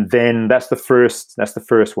then that's the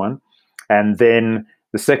first one, and then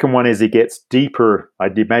the second one is it gets deeper.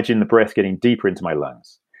 I'd imagine the breath getting deeper into my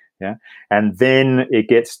lungs, yeah, and then it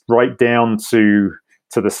gets right down to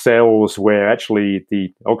the cells where actually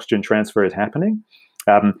the oxygen transfer is happening,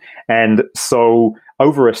 and so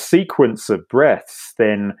over a sequence of breaths,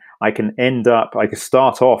 then I can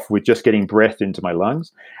start off with just getting breath into my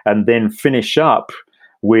lungs, and then finish up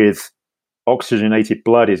with oxygenated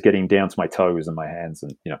blood is getting down to my toes and my hands,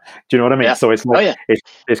 and do you know what I mean? Yeah. So it's like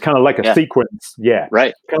it's kind of like a sequence,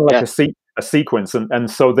 right, kind of like a sequence, and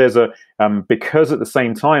so there's a because at the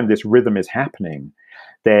same time this rhythm is happening,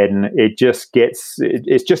 then it just gets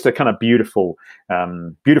it's just a kind of beautiful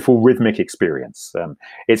rhythmic experience.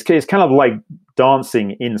 It's kind of like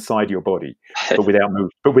dancing inside your body, but without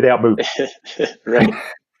moving. right.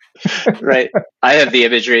 Right. I have the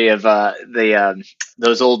imagery of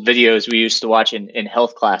those old videos we used to watch in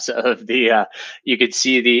health class of you could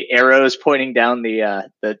see the arrows pointing down the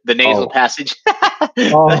nasal passage.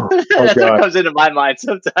 That's what comes into my mind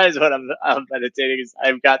sometimes when I'm meditating. Is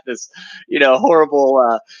I've got this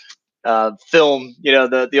horrible film,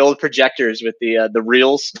 the old projectors with the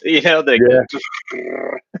reels,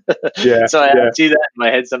 So I see that in my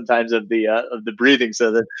head sometimes of the breathing,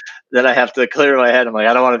 so that then I have to clear my head. I'm like,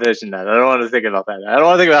 I don't want to vision that. I don't want to think about that. I don't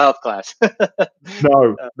want to think about health class.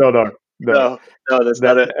 No, that's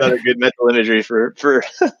not a good mental imagery for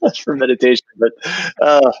for meditation. But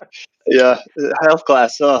health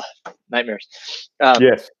class, nightmares.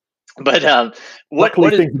 Yes, but what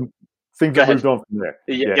luckily is things have moved on from there.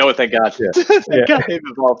 Oh, thank God. Thank God they've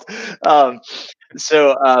evolved.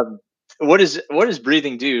 So what does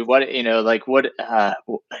breathing do? What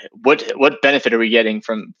what benefit are we getting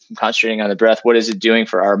from concentrating on the breath? What is it doing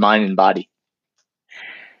for our mind and body?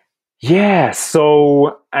 Yeah,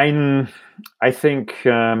 so I think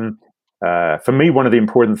for me, one of the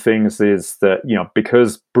important things is that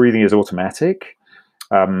because breathing is automatic,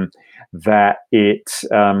 that it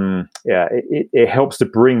helps to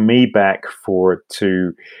bring me back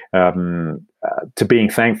to being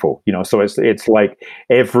thankful. So it's like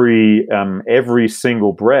every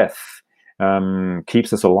single breath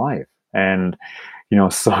keeps us alive, and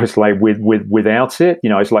so it's like without it,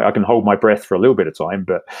 it's like I can hold my breath for a little bit of time,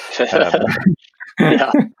 but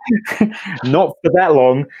not for that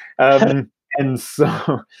long. And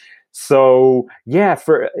so yeah,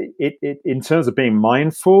 for it in terms of being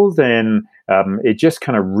mindful, then it just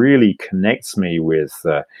kind of really connects me with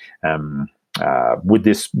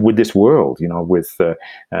this world, that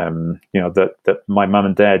my mum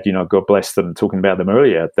and dad, God bless them, talking about them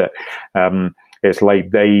earlier, that it's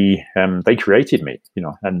like they created me,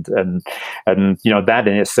 and that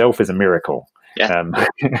in itself is a miracle. Yeah.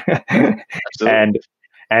 Absolutely.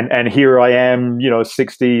 And here I am,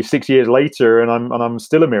 66 years later, and I'm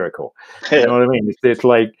still a miracle. You know what I mean? It's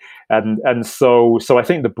like, and so I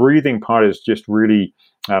think the breathing part is just really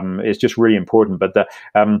important. But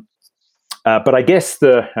but I guess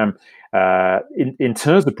in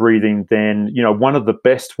terms of breathing, then one of the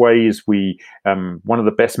best ways one of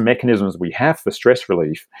the best mechanisms we have for stress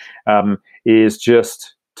relief is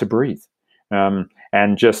just to breathe,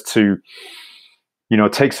 and just to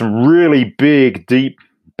take some really big, deep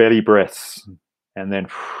belly breaths, and then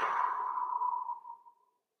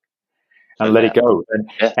and let it go.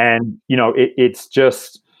 And it's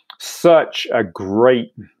just such a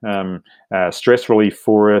great stress relief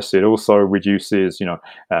for us. It also reduces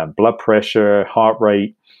blood pressure, heart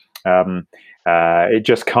rate, It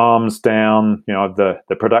just calms down.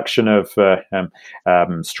 The production of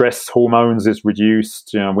stress hormones is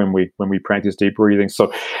reduced. When we practice deep breathing,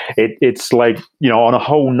 so it's like on a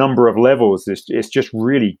whole number of levels, it's just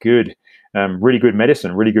really good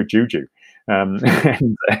medicine, really good juju. Yeah,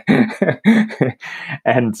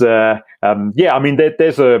 I mean,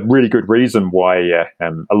 there's a really good reason why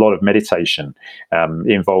a lot of meditation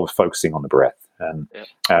involves focusing on the breath.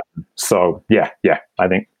 So yeah, I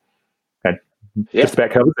think just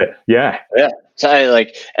about covers it. Yeah. So,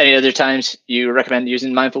 like, any other times you recommend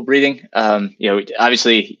using mindful breathing?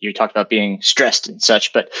 Obviously you talked about being stressed and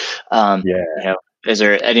such, but is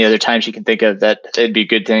there any other times you can think of that it'd be a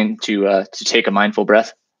good thing to take a mindful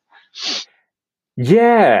breath?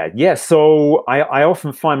 Yeah. So I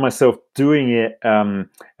often find myself doing it in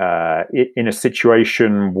a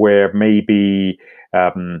situation where maybe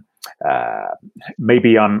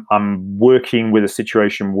I'm working with a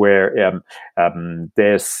situation where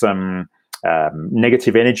there's some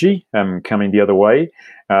negative energy coming the other way,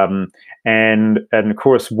 and of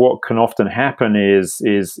course, what can often happen is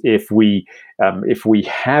if we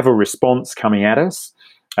have a response coming at us,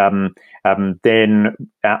 then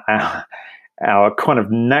our kind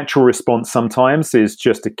of natural response sometimes is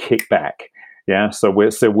just to kick back. Yeah, so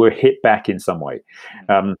we're hit back in some way.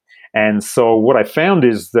 And so what I found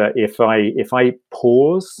is that if I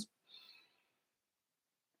pause,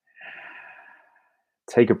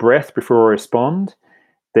 take a breath before I respond,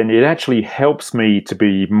 then it actually helps me to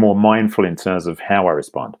be more mindful in terms of how I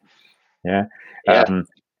respond. Yeah.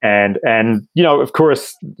 And of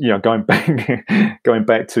course, going back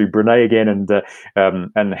to Brene again,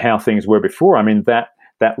 and how things were before. I mean, that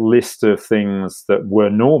list of things that were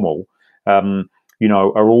normal,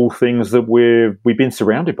 are all things that we've been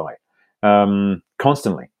surrounded by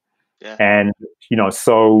constantly. Yeah. And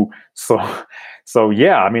so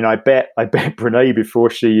yeah. I mean, I bet Brene before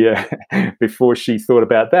she thought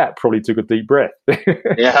about that probably took a deep breath.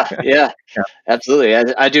 Yeah, absolutely.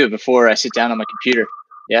 I do it before I sit down on my computer.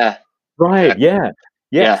 Yeah. Right. Yeah.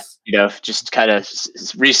 Yes. Yeah. Just kind of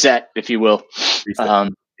reset, if you will.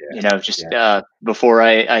 Reset. Before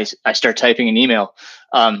I start typing an email,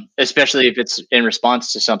 especially if it's in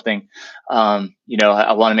response to something, I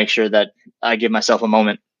want to make sure that I give myself a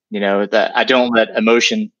moment, that I don't let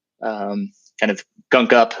emotion kind of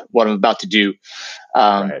gunk up what I'm about to do.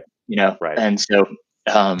 Right. And so,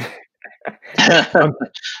 yeah,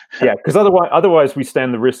 because otherwise we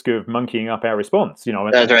stand the risk of monkeying up our response,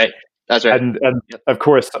 That's right. And of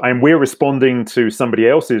course, we're responding to somebody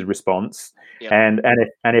else's response, and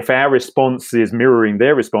if our response is mirroring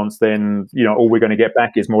their response, then all we're going to get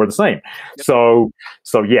back is more of the same. So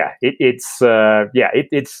yeah, it's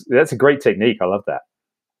that's a great technique. I love that.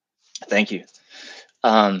 Thank you.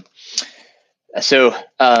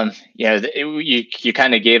 You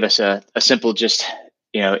kind of gave us a simple, just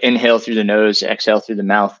inhale through the nose, exhale through the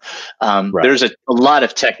mouth. Right. There's a lot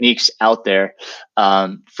of techniques out there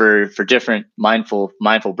for different mindful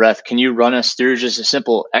breath. Can you run us through just a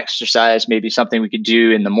simple exercise, maybe something we could do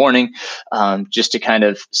in the morning, just to kind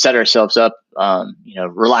of set ourselves up,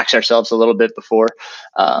 relax ourselves a little bit before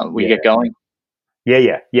we get going?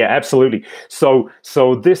 Yeah, absolutely. So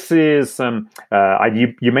this is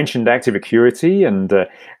you mentioned Active Acuity and the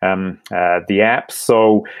app.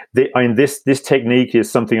 So this technique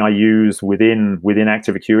is something I use within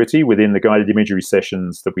Active Acuity, within the guided imagery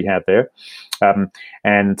sessions that we have there,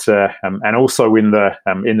 and also in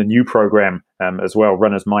the new program as well,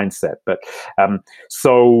 Runner's Mindset. But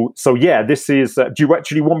so yeah, this is. Do you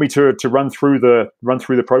actually want me to run through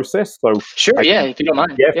the process? So sure, if you don't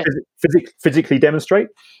mind. Yeah. Physically demonstrate.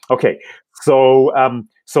 Okay, so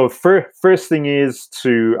first thing is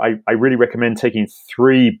I really recommend taking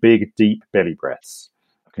 3 big deep belly breaths.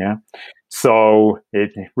 Yeah, so it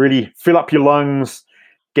really fill up your lungs,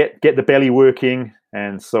 get the belly working,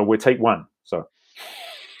 and so we'll take 1. So,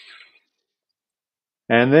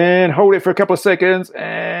 and then hold it for a couple of seconds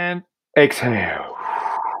and exhale,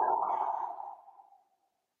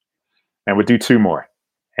 and we'll do 2 more,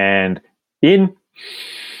 and in.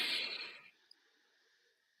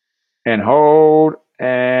 And hold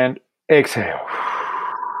and exhale.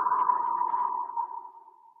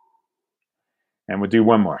 And we'll do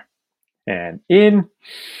 1 more. And in.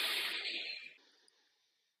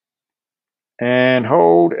 And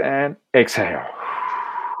hold and exhale.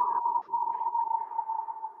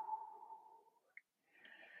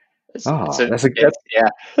 That's a good. Yeah.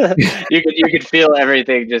 you could feel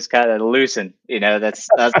everything just kind of loosen. That's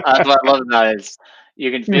what I love about it. Is You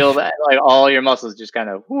can feel that, like all your muscles just kind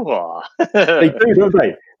of They do, don't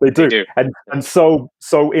they? They do. do. And so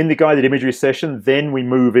in the guided imagery session, then we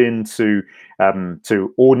move into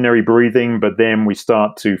to ordinary breathing, but then we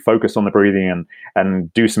start to focus on the breathing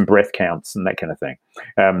and do some breath counts and that kind of thing.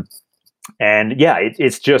 And yeah,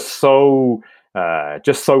 it's just so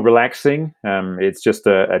relaxing. It's just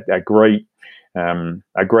a great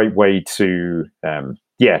way to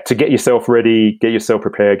to get yourself ready, get yourself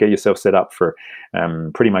prepared, get yourself set up for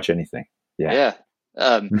pretty much anything. Yeah.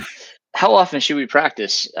 How often should we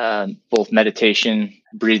practice both meditation,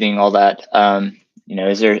 breathing, all that?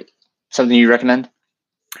 Is there something you recommend?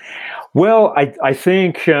 Well, I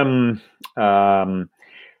think in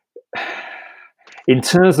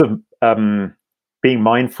terms of being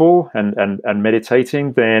mindful and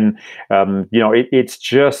meditating, then it's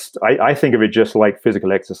just I think of it just like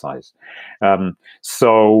physical exercise.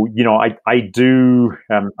 So I do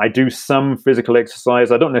some physical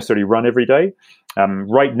exercise. I don't necessarily run every day.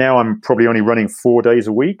 Right now, I'm probably only running 4 days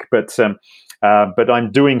a week, but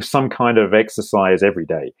I'm doing some kind of exercise every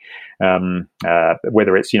day,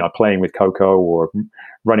 whether it's playing with Coco or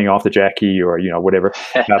running after Jackie or whatever.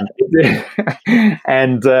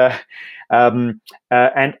 And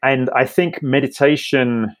I think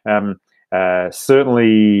meditation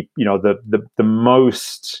certainly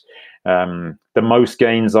the most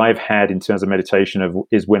gains I've had in terms of meditation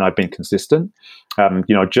is when I've been consistent,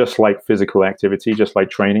 just like physical activity, just like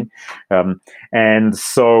training. And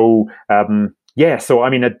so, so I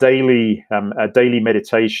mean, a daily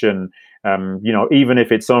meditation, even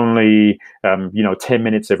if it's only, 10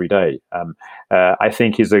 minutes every day, I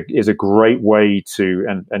think is a great way to,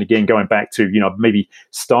 and again, going back to, maybe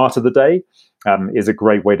start of the day, is a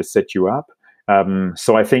great way to set you up.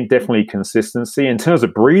 So I think definitely consistency in terms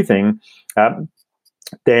of breathing.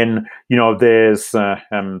 Then there's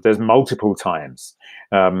multiple times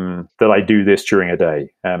that I do this during a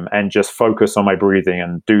day, and just focus on my breathing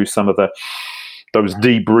and do some of those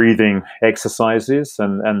deep breathing exercises,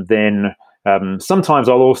 and then sometimes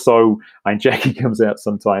I'll also, and Jackie comes out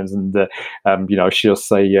sometimes, and she'll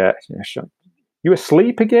say, "You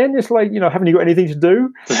asleep again?" It's like, haven't you got anything to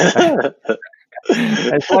do?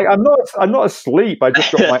 It's like I'm not asleep. I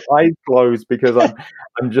just got my eyes closed because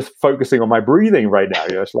I'm just focusing on my breathing right now.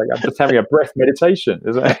 It's like I'm just having a breath meditation,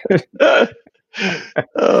 isn't it?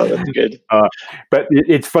 Oh, that's good. But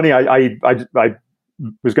it's funny. I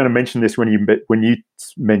was going to mention this when you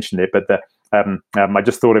mentioned it, but I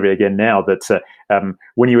just thought of it again now that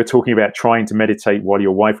when you were talking about trying to meditate while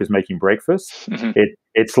your wife was making breakfast, Mm-hmm.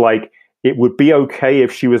 it's like it would be okay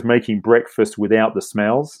if she was making breakfast without the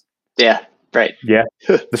smells. Yeah. Right. Yeah.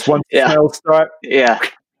 This one smell start. Yeah.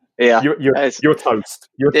 You're toast.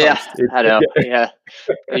 You're toast. I know. Yeah.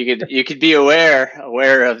 You could be aware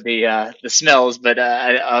of the smells, but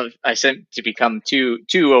I seem to become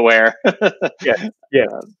too aware. Yeah.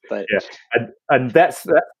 But and that's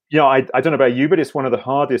that. I don't know about you, but it's one of the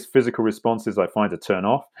hardest physical responses I find to turn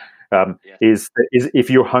off. Is if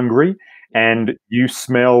you're hungry and you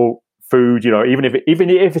smell food, even if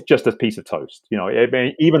it's just a piece of toast,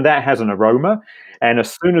 even that has an aroma, and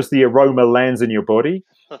as soon as the aroma lands in your body,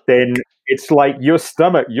 then it's like your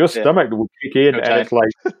stomach will kick in, and it's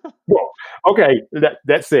like, well, okay,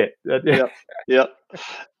 that's it. Yep.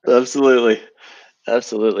 Absolutely.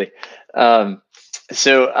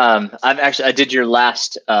 So I did your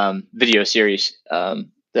last video series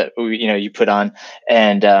that you put on,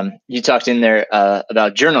 and you talked in there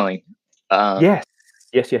about journaling. Yes.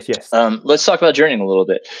 Let's talk about journaling a little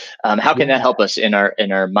bit. How can that help us in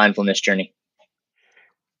our mindfulness journey?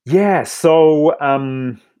 Yeah. So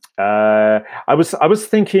I was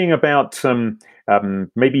thinking about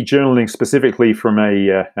maybe journaling specifically from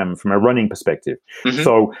a running perspective. Mm-hmm.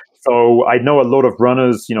 So I know a lot of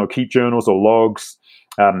runners, keep journals or logs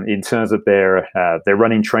in terms of their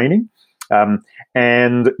running training.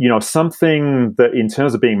 And something that, in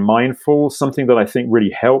terms of being mindful, something that I think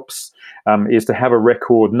really helps is to have a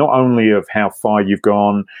record not only of how far you've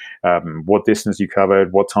gone, what distance you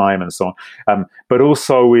covered, what time, and so on, but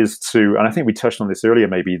also is to, and I think we touched on this earlier,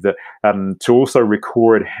 maybe that to also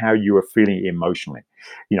record how you are feeling emotionally.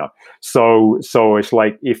 So it's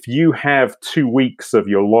like if you have 2 weeks of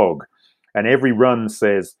your log, and every run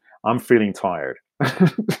says, "I'm feeling tired."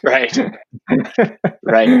 Right.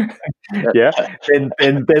 Yeah.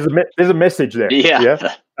 And there's a message there.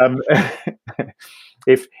 Yeah.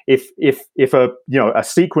 If a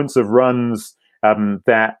sequence of runs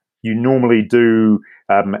that you normally do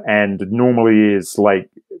and normally is like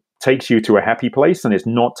takes you to a happy place, and it's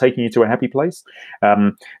not taking you to a happy place,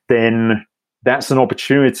 then that's an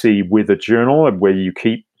opportunity with a journal where you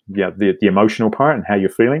keep the emotional part and how you're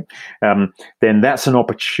feeling, then that's an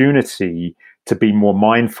opportunity to be more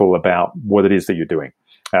mindful about what it is that you're doing,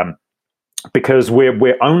 because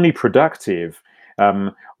we're only productive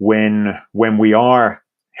when we are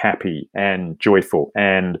happy and joyful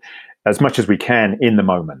and as much as we can in the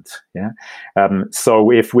moment. So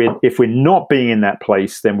if we're not being in that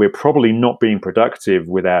place, then we're probably not being productive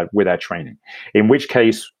with our training. In which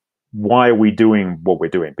case, why are we doing what we're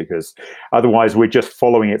doing? Because otherwise, we're just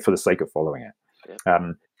following it for the sake of following it.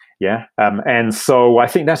 And so I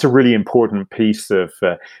think that's a really important piece of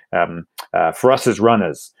for us as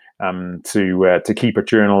runners, to keep a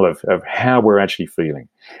journal of how we're actually feeling.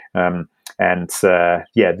 And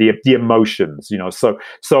the emotions, so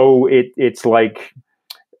it's like,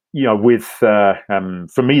 with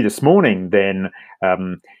for me this morning, then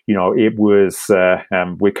it was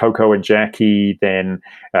with Coco and Jackie. Then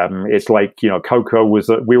it's like, Coco was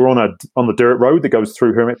we were on the dirt road that goes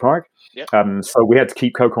through Hermit Park. Yep. So we had to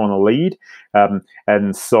keep Coco on the lead,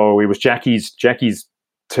 and so it was Jackie's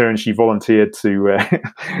turn. She volunteered to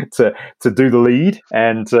do the lead,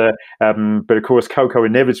 and but of course Coco,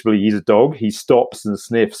 inevitably, he's a dog, he stops and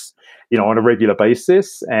sniffs on a regular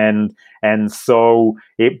basis, and so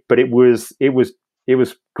it was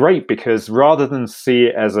great, because rather than see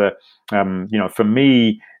it as a for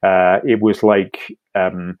me, it was like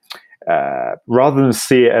rather than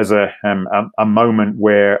see it as a moment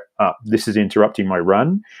where this is interrupting my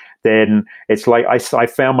run, then it's like I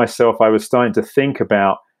found myself, I was starting to think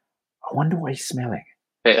about, I wonder what he's smelling.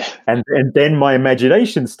 And then my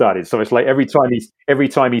imagination started. So it's like every time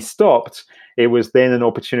he stopped, it was then an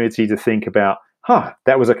opportunity to think about,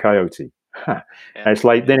 that was a coyote. And it's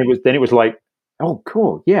like then it was like, oh,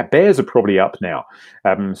 cool, yeah, bears are probably up now.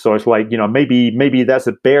 So it's like, maybe that's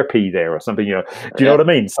a bear pee there or something. Do you know what I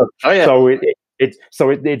mean? So it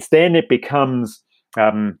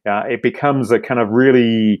becomes a kind of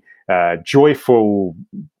really joyful,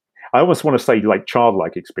 I almost want to say like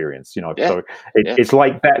childlike experience, So it's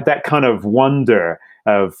like that kind of wonder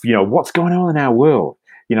of, what's going on in our world,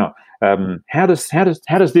 how does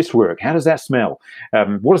this work? How does that smell?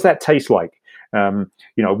 What does that taste like?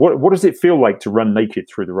 What does it feel like to run naked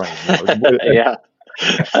through the rain?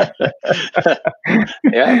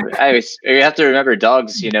 You have to remember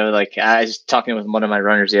dogs, like I was talking with one of my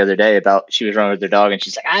runners the other day about, she was running with their dog and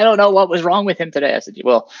she's like, I don't know what was wrong with him today. I said,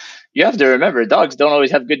 well, you have to remember dogs don't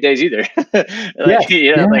always have good days either.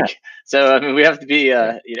 So I mean, we have to be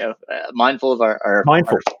mindful of our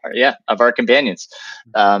companions.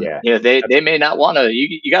 They may not want to,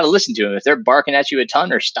 you got to listen to them. If they're barking at you a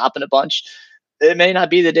ton or stopping a bunch, it may not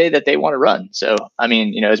be the day that they want to run. So, I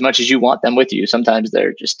mean, as much as you want them with you, sometimes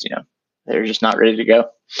they're just not ready to go.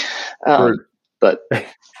 But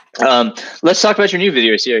let's talk about your new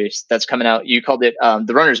video series that's coming out. You called it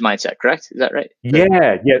The Runner's Mindset, correct? Is that right?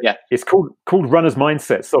 Yeah. It's called Runner's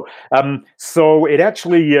Mindset. So it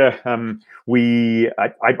actually, I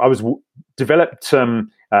was developed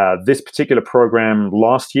this particular program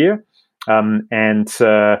last year, and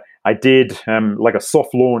I did like a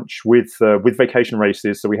soft launch with Vacation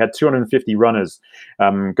Races. So we had 250 runners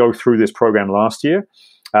go through this program last year,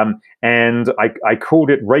 and I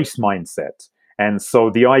called it Race Mindset. And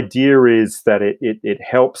so the idea is that it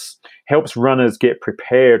helps runners get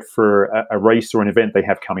prepared for a race or an event they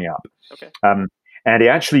have coming up. Okay. And it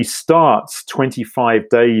actually starts 25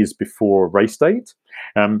 days before race date.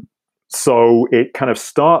 So it kind of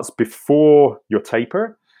starts before your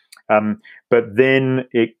taper. But then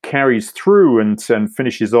it carries through and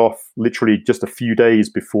finishes off literally just a few days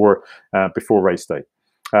before race day,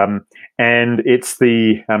 and it's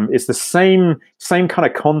the same kind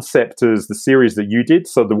of concept as the series that you did.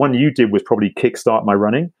 So the one you did was probably Kickstart My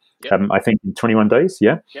Running, I think in 21 days.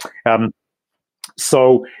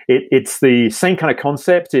 So it's the same kind of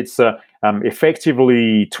concept. It's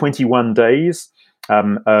effectively 21 days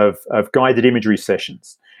of guided imagery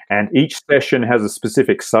sessions. And each session has a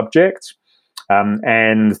specific subject,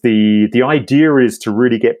 and the idea is to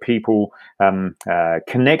really get people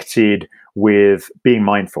connected with being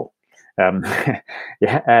mindful,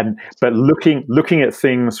 but looking at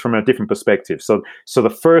things from a different perspective. So the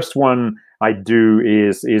first one I do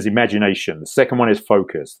is imagination. The second one is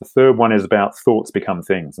focus. The third one is about thoughts become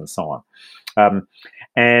things, and so on.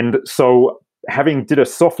 And so, having did a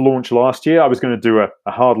soft launch last year, I was going to do a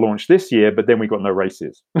hard launch this year, but then we got no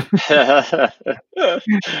races. So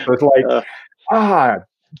it's like,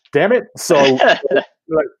 damn it. So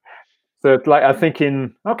I'm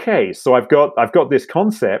thinking, okay, so I've got this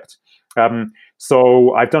concept.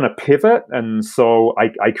 So I've done a pivot, and so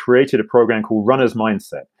I created a program called Runner's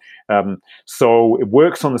Mindset. So it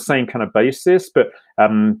works on the same kind of basis, but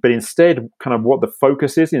instead, kind of what the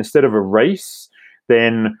focus is, instead of a race,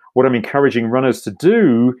 then what I'm encouraging runners to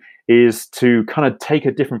do is to kind of take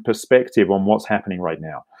a different perspective on what's happening right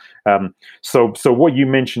now. So what you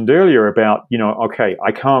mentioned earlier about, okay,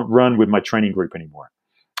 I can't run with my training group anymore.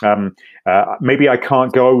 Maybe I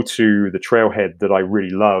can't go to the trailhead that I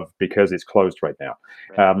really love because it's closed right now.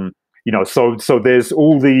 Right. So there's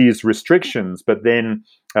all these restrictions, but then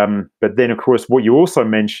of course, what you also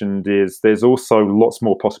mentioned is there's also lots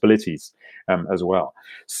more possibilities as well.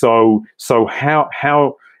 So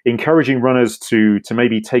how encouraging runners to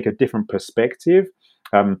maybe take a different perspective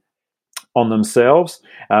on themselves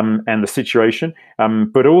and the situation,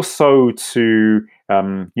 but also to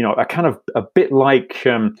a bit like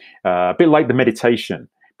the meditation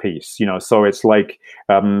piece. So it's like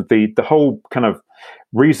the whole kind of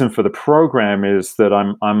reason for the program is that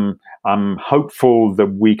I'm hopeful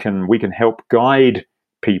that we can help guide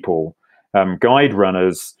people, guide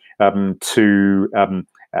runners to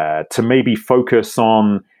maybe focus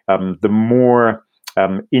on the more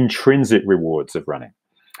intrinsic rewards of running.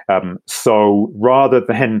 So rather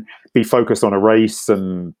than be focused on a race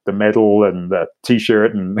and the medal and the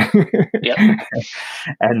T-shirt and yep.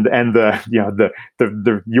 and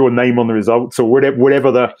the your name on the results or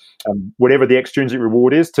whatever the extrinsic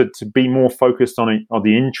reward is, to be more focused on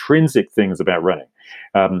the intrinsic things about running,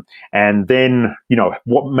 and then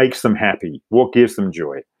what makes them happy, what gives them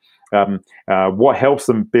joy, what helps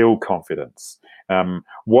them build confidence.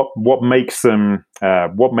 What takes them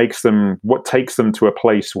to a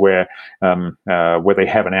place where they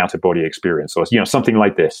have an out of body experience, or something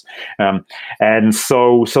like this, and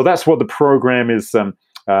so that's what the program is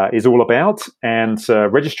all about. And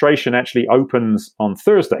registration actually opens on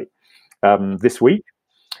Thursday this week,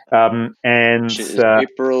 and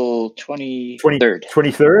April 23rd.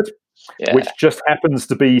 23rd. Yeah. Which just happens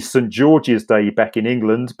to be St. George's Day back in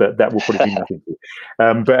England, but that will probably be nothing to you.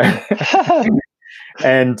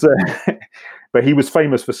 And but he was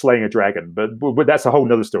famous for slaying a dragon, but that's a whole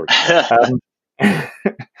nother story.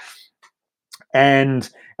 And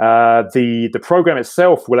the program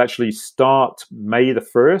itself will actually start May the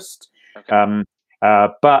 1st. Okay.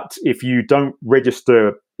 But if you don't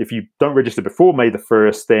register before May the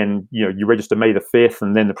 1st, then you register May the 5th,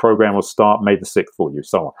 and then the program will start May the 6th for you.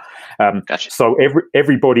 So on. Gotcha. So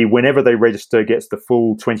everybody, whenever they register, gets the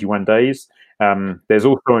full 21 days. There's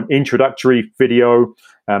also an introductory video,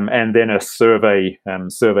 and then a survey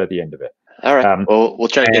at the end of it. All right. Well, we'll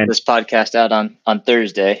try to get this podcast out on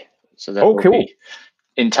Thursday, so that will be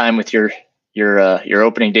in time with your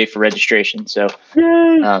opening day for registration. So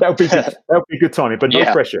that would be good. That would be good timing, but no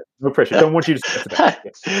pressure. No pressure. Don't want you to stress about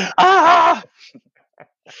it.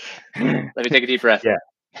 Let me take a deep breath. Yeah.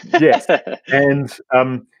 Yes. And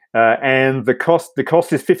the cost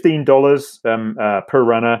is $15 per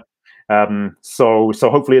runner. So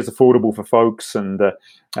hopefully it's affordable for folks, and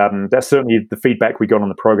that's certainly the feedback we got on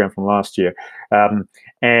the program from last year.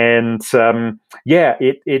 It's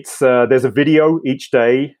there's a video each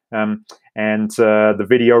day, and the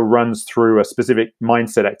video runs through a specific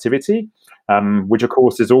mindset activity, which of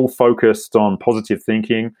course is all focused on positive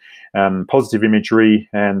thinking, positive imagery,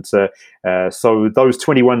 and so those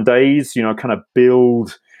 21 days, kind of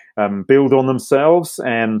build on themselves,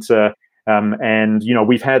 and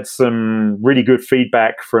we've had some really good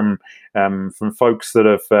feedback from folks that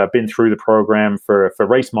have been through the program for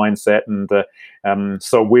race mindset, and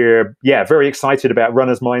so we're very excited about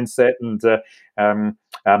runners mindset, and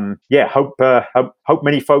hope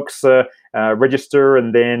many folks register,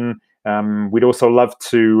 and then we'd also love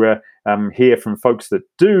to hear from folks that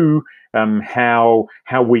do, how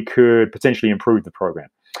we could potentially improve the program.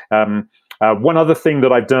 One other thing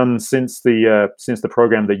that I've done since the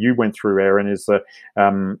program that you went through, Aaron, is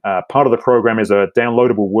part of the program is a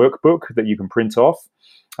downloadable workbook that you can print off.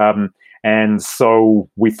 And so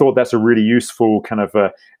we thought that's a really useful kind of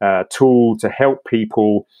tool to help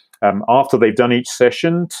people after they've done each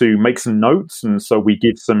session to make some notes. And so we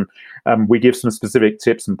give some specific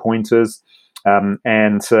tips and pointers. And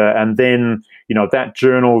then that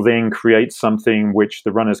journal then creates something which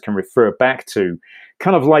the runners can refer back to,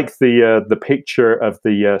 kind of like the picture of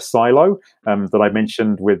the silo that I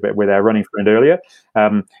mentioned with our running friend earlier.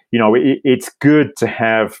 It's good to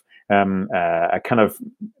have a kind of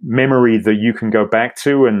memory that you can go back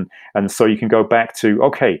to, and so you can go back to,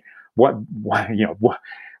 okay, when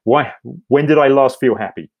did I last feel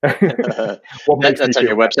happy? That's on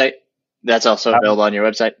your website. That's also available on your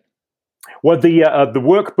website. Well, the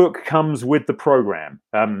workbook comes with the program.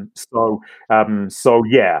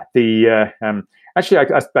 Actually,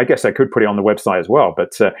 I guess I could put it on the website as well.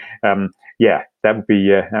 But yeah, that would be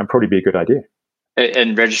that'd probably be a good idea.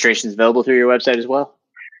 And registration is available through your website as well?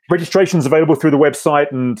 Registration is available through the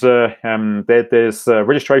website, and there's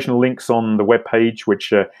registration links on the webpage,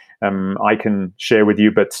 which I can share with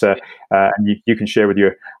you, but and you can share with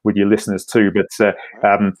your listeners too. But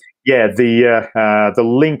yeah, the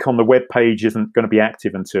link on the webpage isn't going to be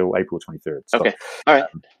active until April 23rd. So, okay, all right.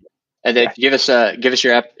 And then give us your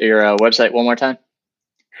website one more time.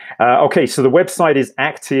 Okay, so the website is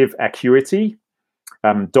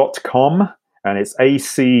activeacuity.com, and it's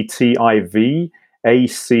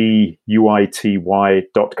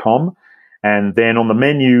activacuity.com. And then on the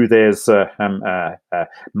menu, there's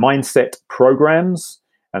mindset programs,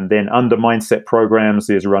 and then under mindset programs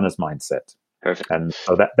is runner's mindset. Perfect. And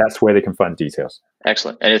so that's where they can find details.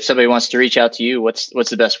 Excellent. And if somebody wants to reach out to you, what's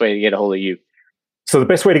the best way to get a hold of you? So the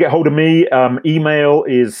best way to get hold of me, email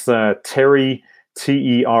is Terry,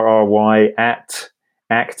 Terry, at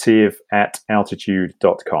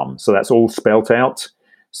active@altitude.com. So that's all spelt out.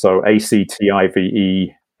 So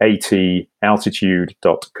ACTIVEAT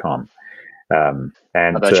altitude.com. And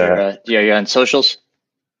how about you're on socials?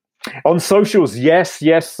 On socials, yes.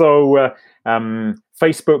 So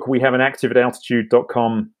Facebook, we have an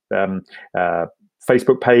active@altitude.com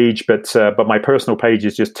Facebook page, but my personal page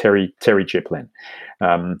is just Terry Chiplin,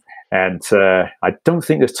 and I don't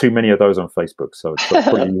think there's too many of those on Facebook, so it's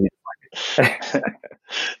pretty easy.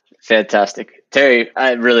 Fantastic, Terry.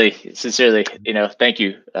 I really sincerely, thank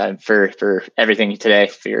you for everything today,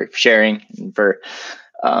 for your sharing, and for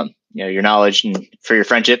your knowledge, and for your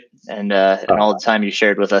friendship, and all the time you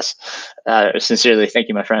shared with us. Sincerely, thank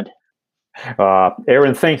you, my friend.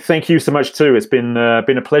 Aaron, thank you so much too. It's been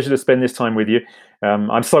a pleasure to spend this time with you.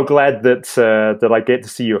 I'm so glad that I get to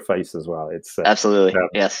see your face as well. It's absolutely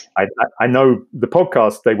yes. I know the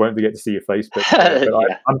podcast they won't get to see your face, but yeah.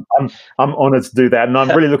 I'm honored to do that, and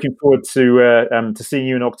I'm really looking forward to seeing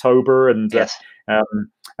you in October and yes.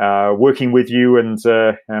 Working with you. And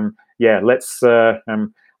yeah, let's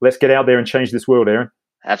get out there and change this world, Aaron.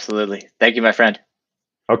 Absolutely. Thank you, my friend.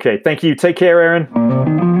 Okay, thank you. Take care, Aaron.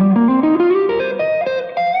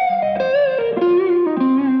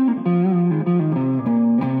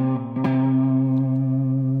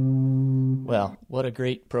 Well, what a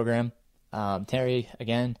great program. Terry,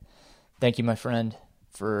 again, thank you, my friend,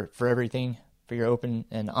 for everything, for your open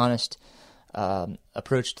and honest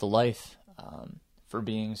approach to life, for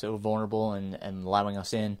being so vulnerable and allowing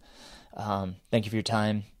us in. Thank you for your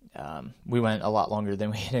time. We went a lot longer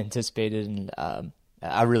than we had anticipated, and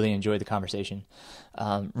I really enjoyed the conversation.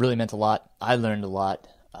 Really meant a lot. I learned a lot.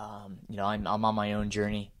 I'm on my own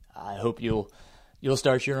journey. I hope you'll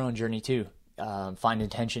start your own journey too. Find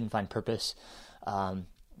intention, find purpose, kind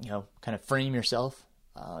of frame yourself,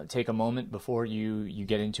 take a moment before you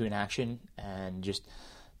get into an action, and just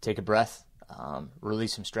take a breath,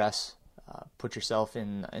 release some stress, put yourself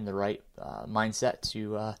in the right mindset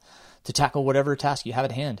to tackle whatever task you have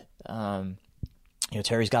at hand.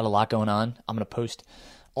 Terry's got a lot going on. I'm going to post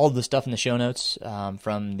all the stuff in the show notes,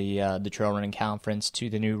 from the trail running conference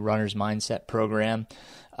to the new runner's mindset program,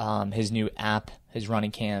 his new app, his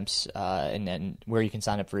running camps, and then where you can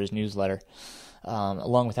sign up for his newsletter.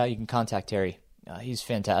 Along with that, you can contact Terry. He's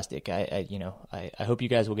fantastic. I hope you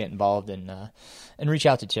guys will get involved and reach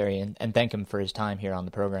out to Terry and thank him for his time here on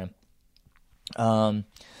the program. I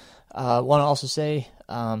want to also say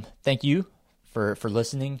thank you for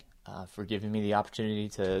listening, for giving me the opportunity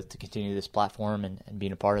to continue this platform and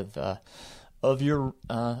being a part of your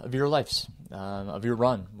lives, of your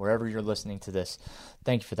run, wherever you're listening to this.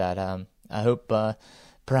 Thank you for that. I hope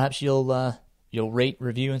perhaps you'll rate,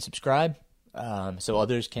 review, and subscribe, so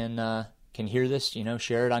others can hear this.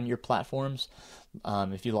 Share it on your platforms.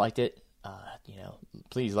 If you liked it,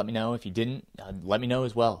 please let me know. If you didn't, let me know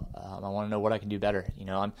as well. I want to know what I can do better.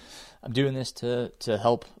 I'm doing this to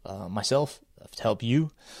help myself, to help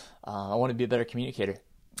you. I want to be a better communicator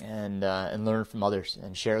and learn from others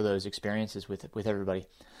and share those experiences with everybody.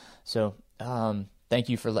 So thank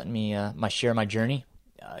you for letting me share my journey.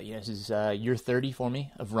 This is year 30 for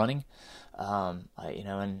me of running,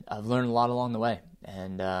 and I've learned a lot along the way,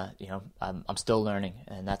 and I'm still learning,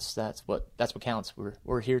 and that's what counts.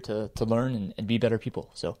 We're here to learn and be better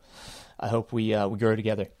people. So I hope we grow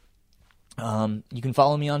together. You can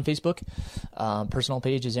follow me on Facebook. Personal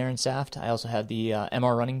page is Aaron Saft. I also have the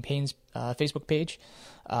MR Running Pains Facebook page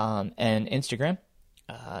and Instagram.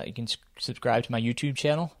 You can subscribe to my YouTube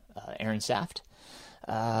channel, Aaron Saft.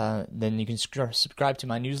 Then you can subscribe to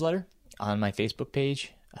my newsletter on my Facebook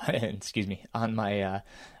page. On my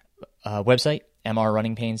website,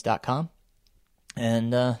 mrrunningpains.com.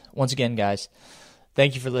 And once again, guys,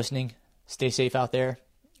 thank you for listening. Stay safe out there,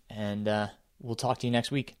 and we'll talk to you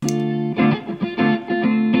next week.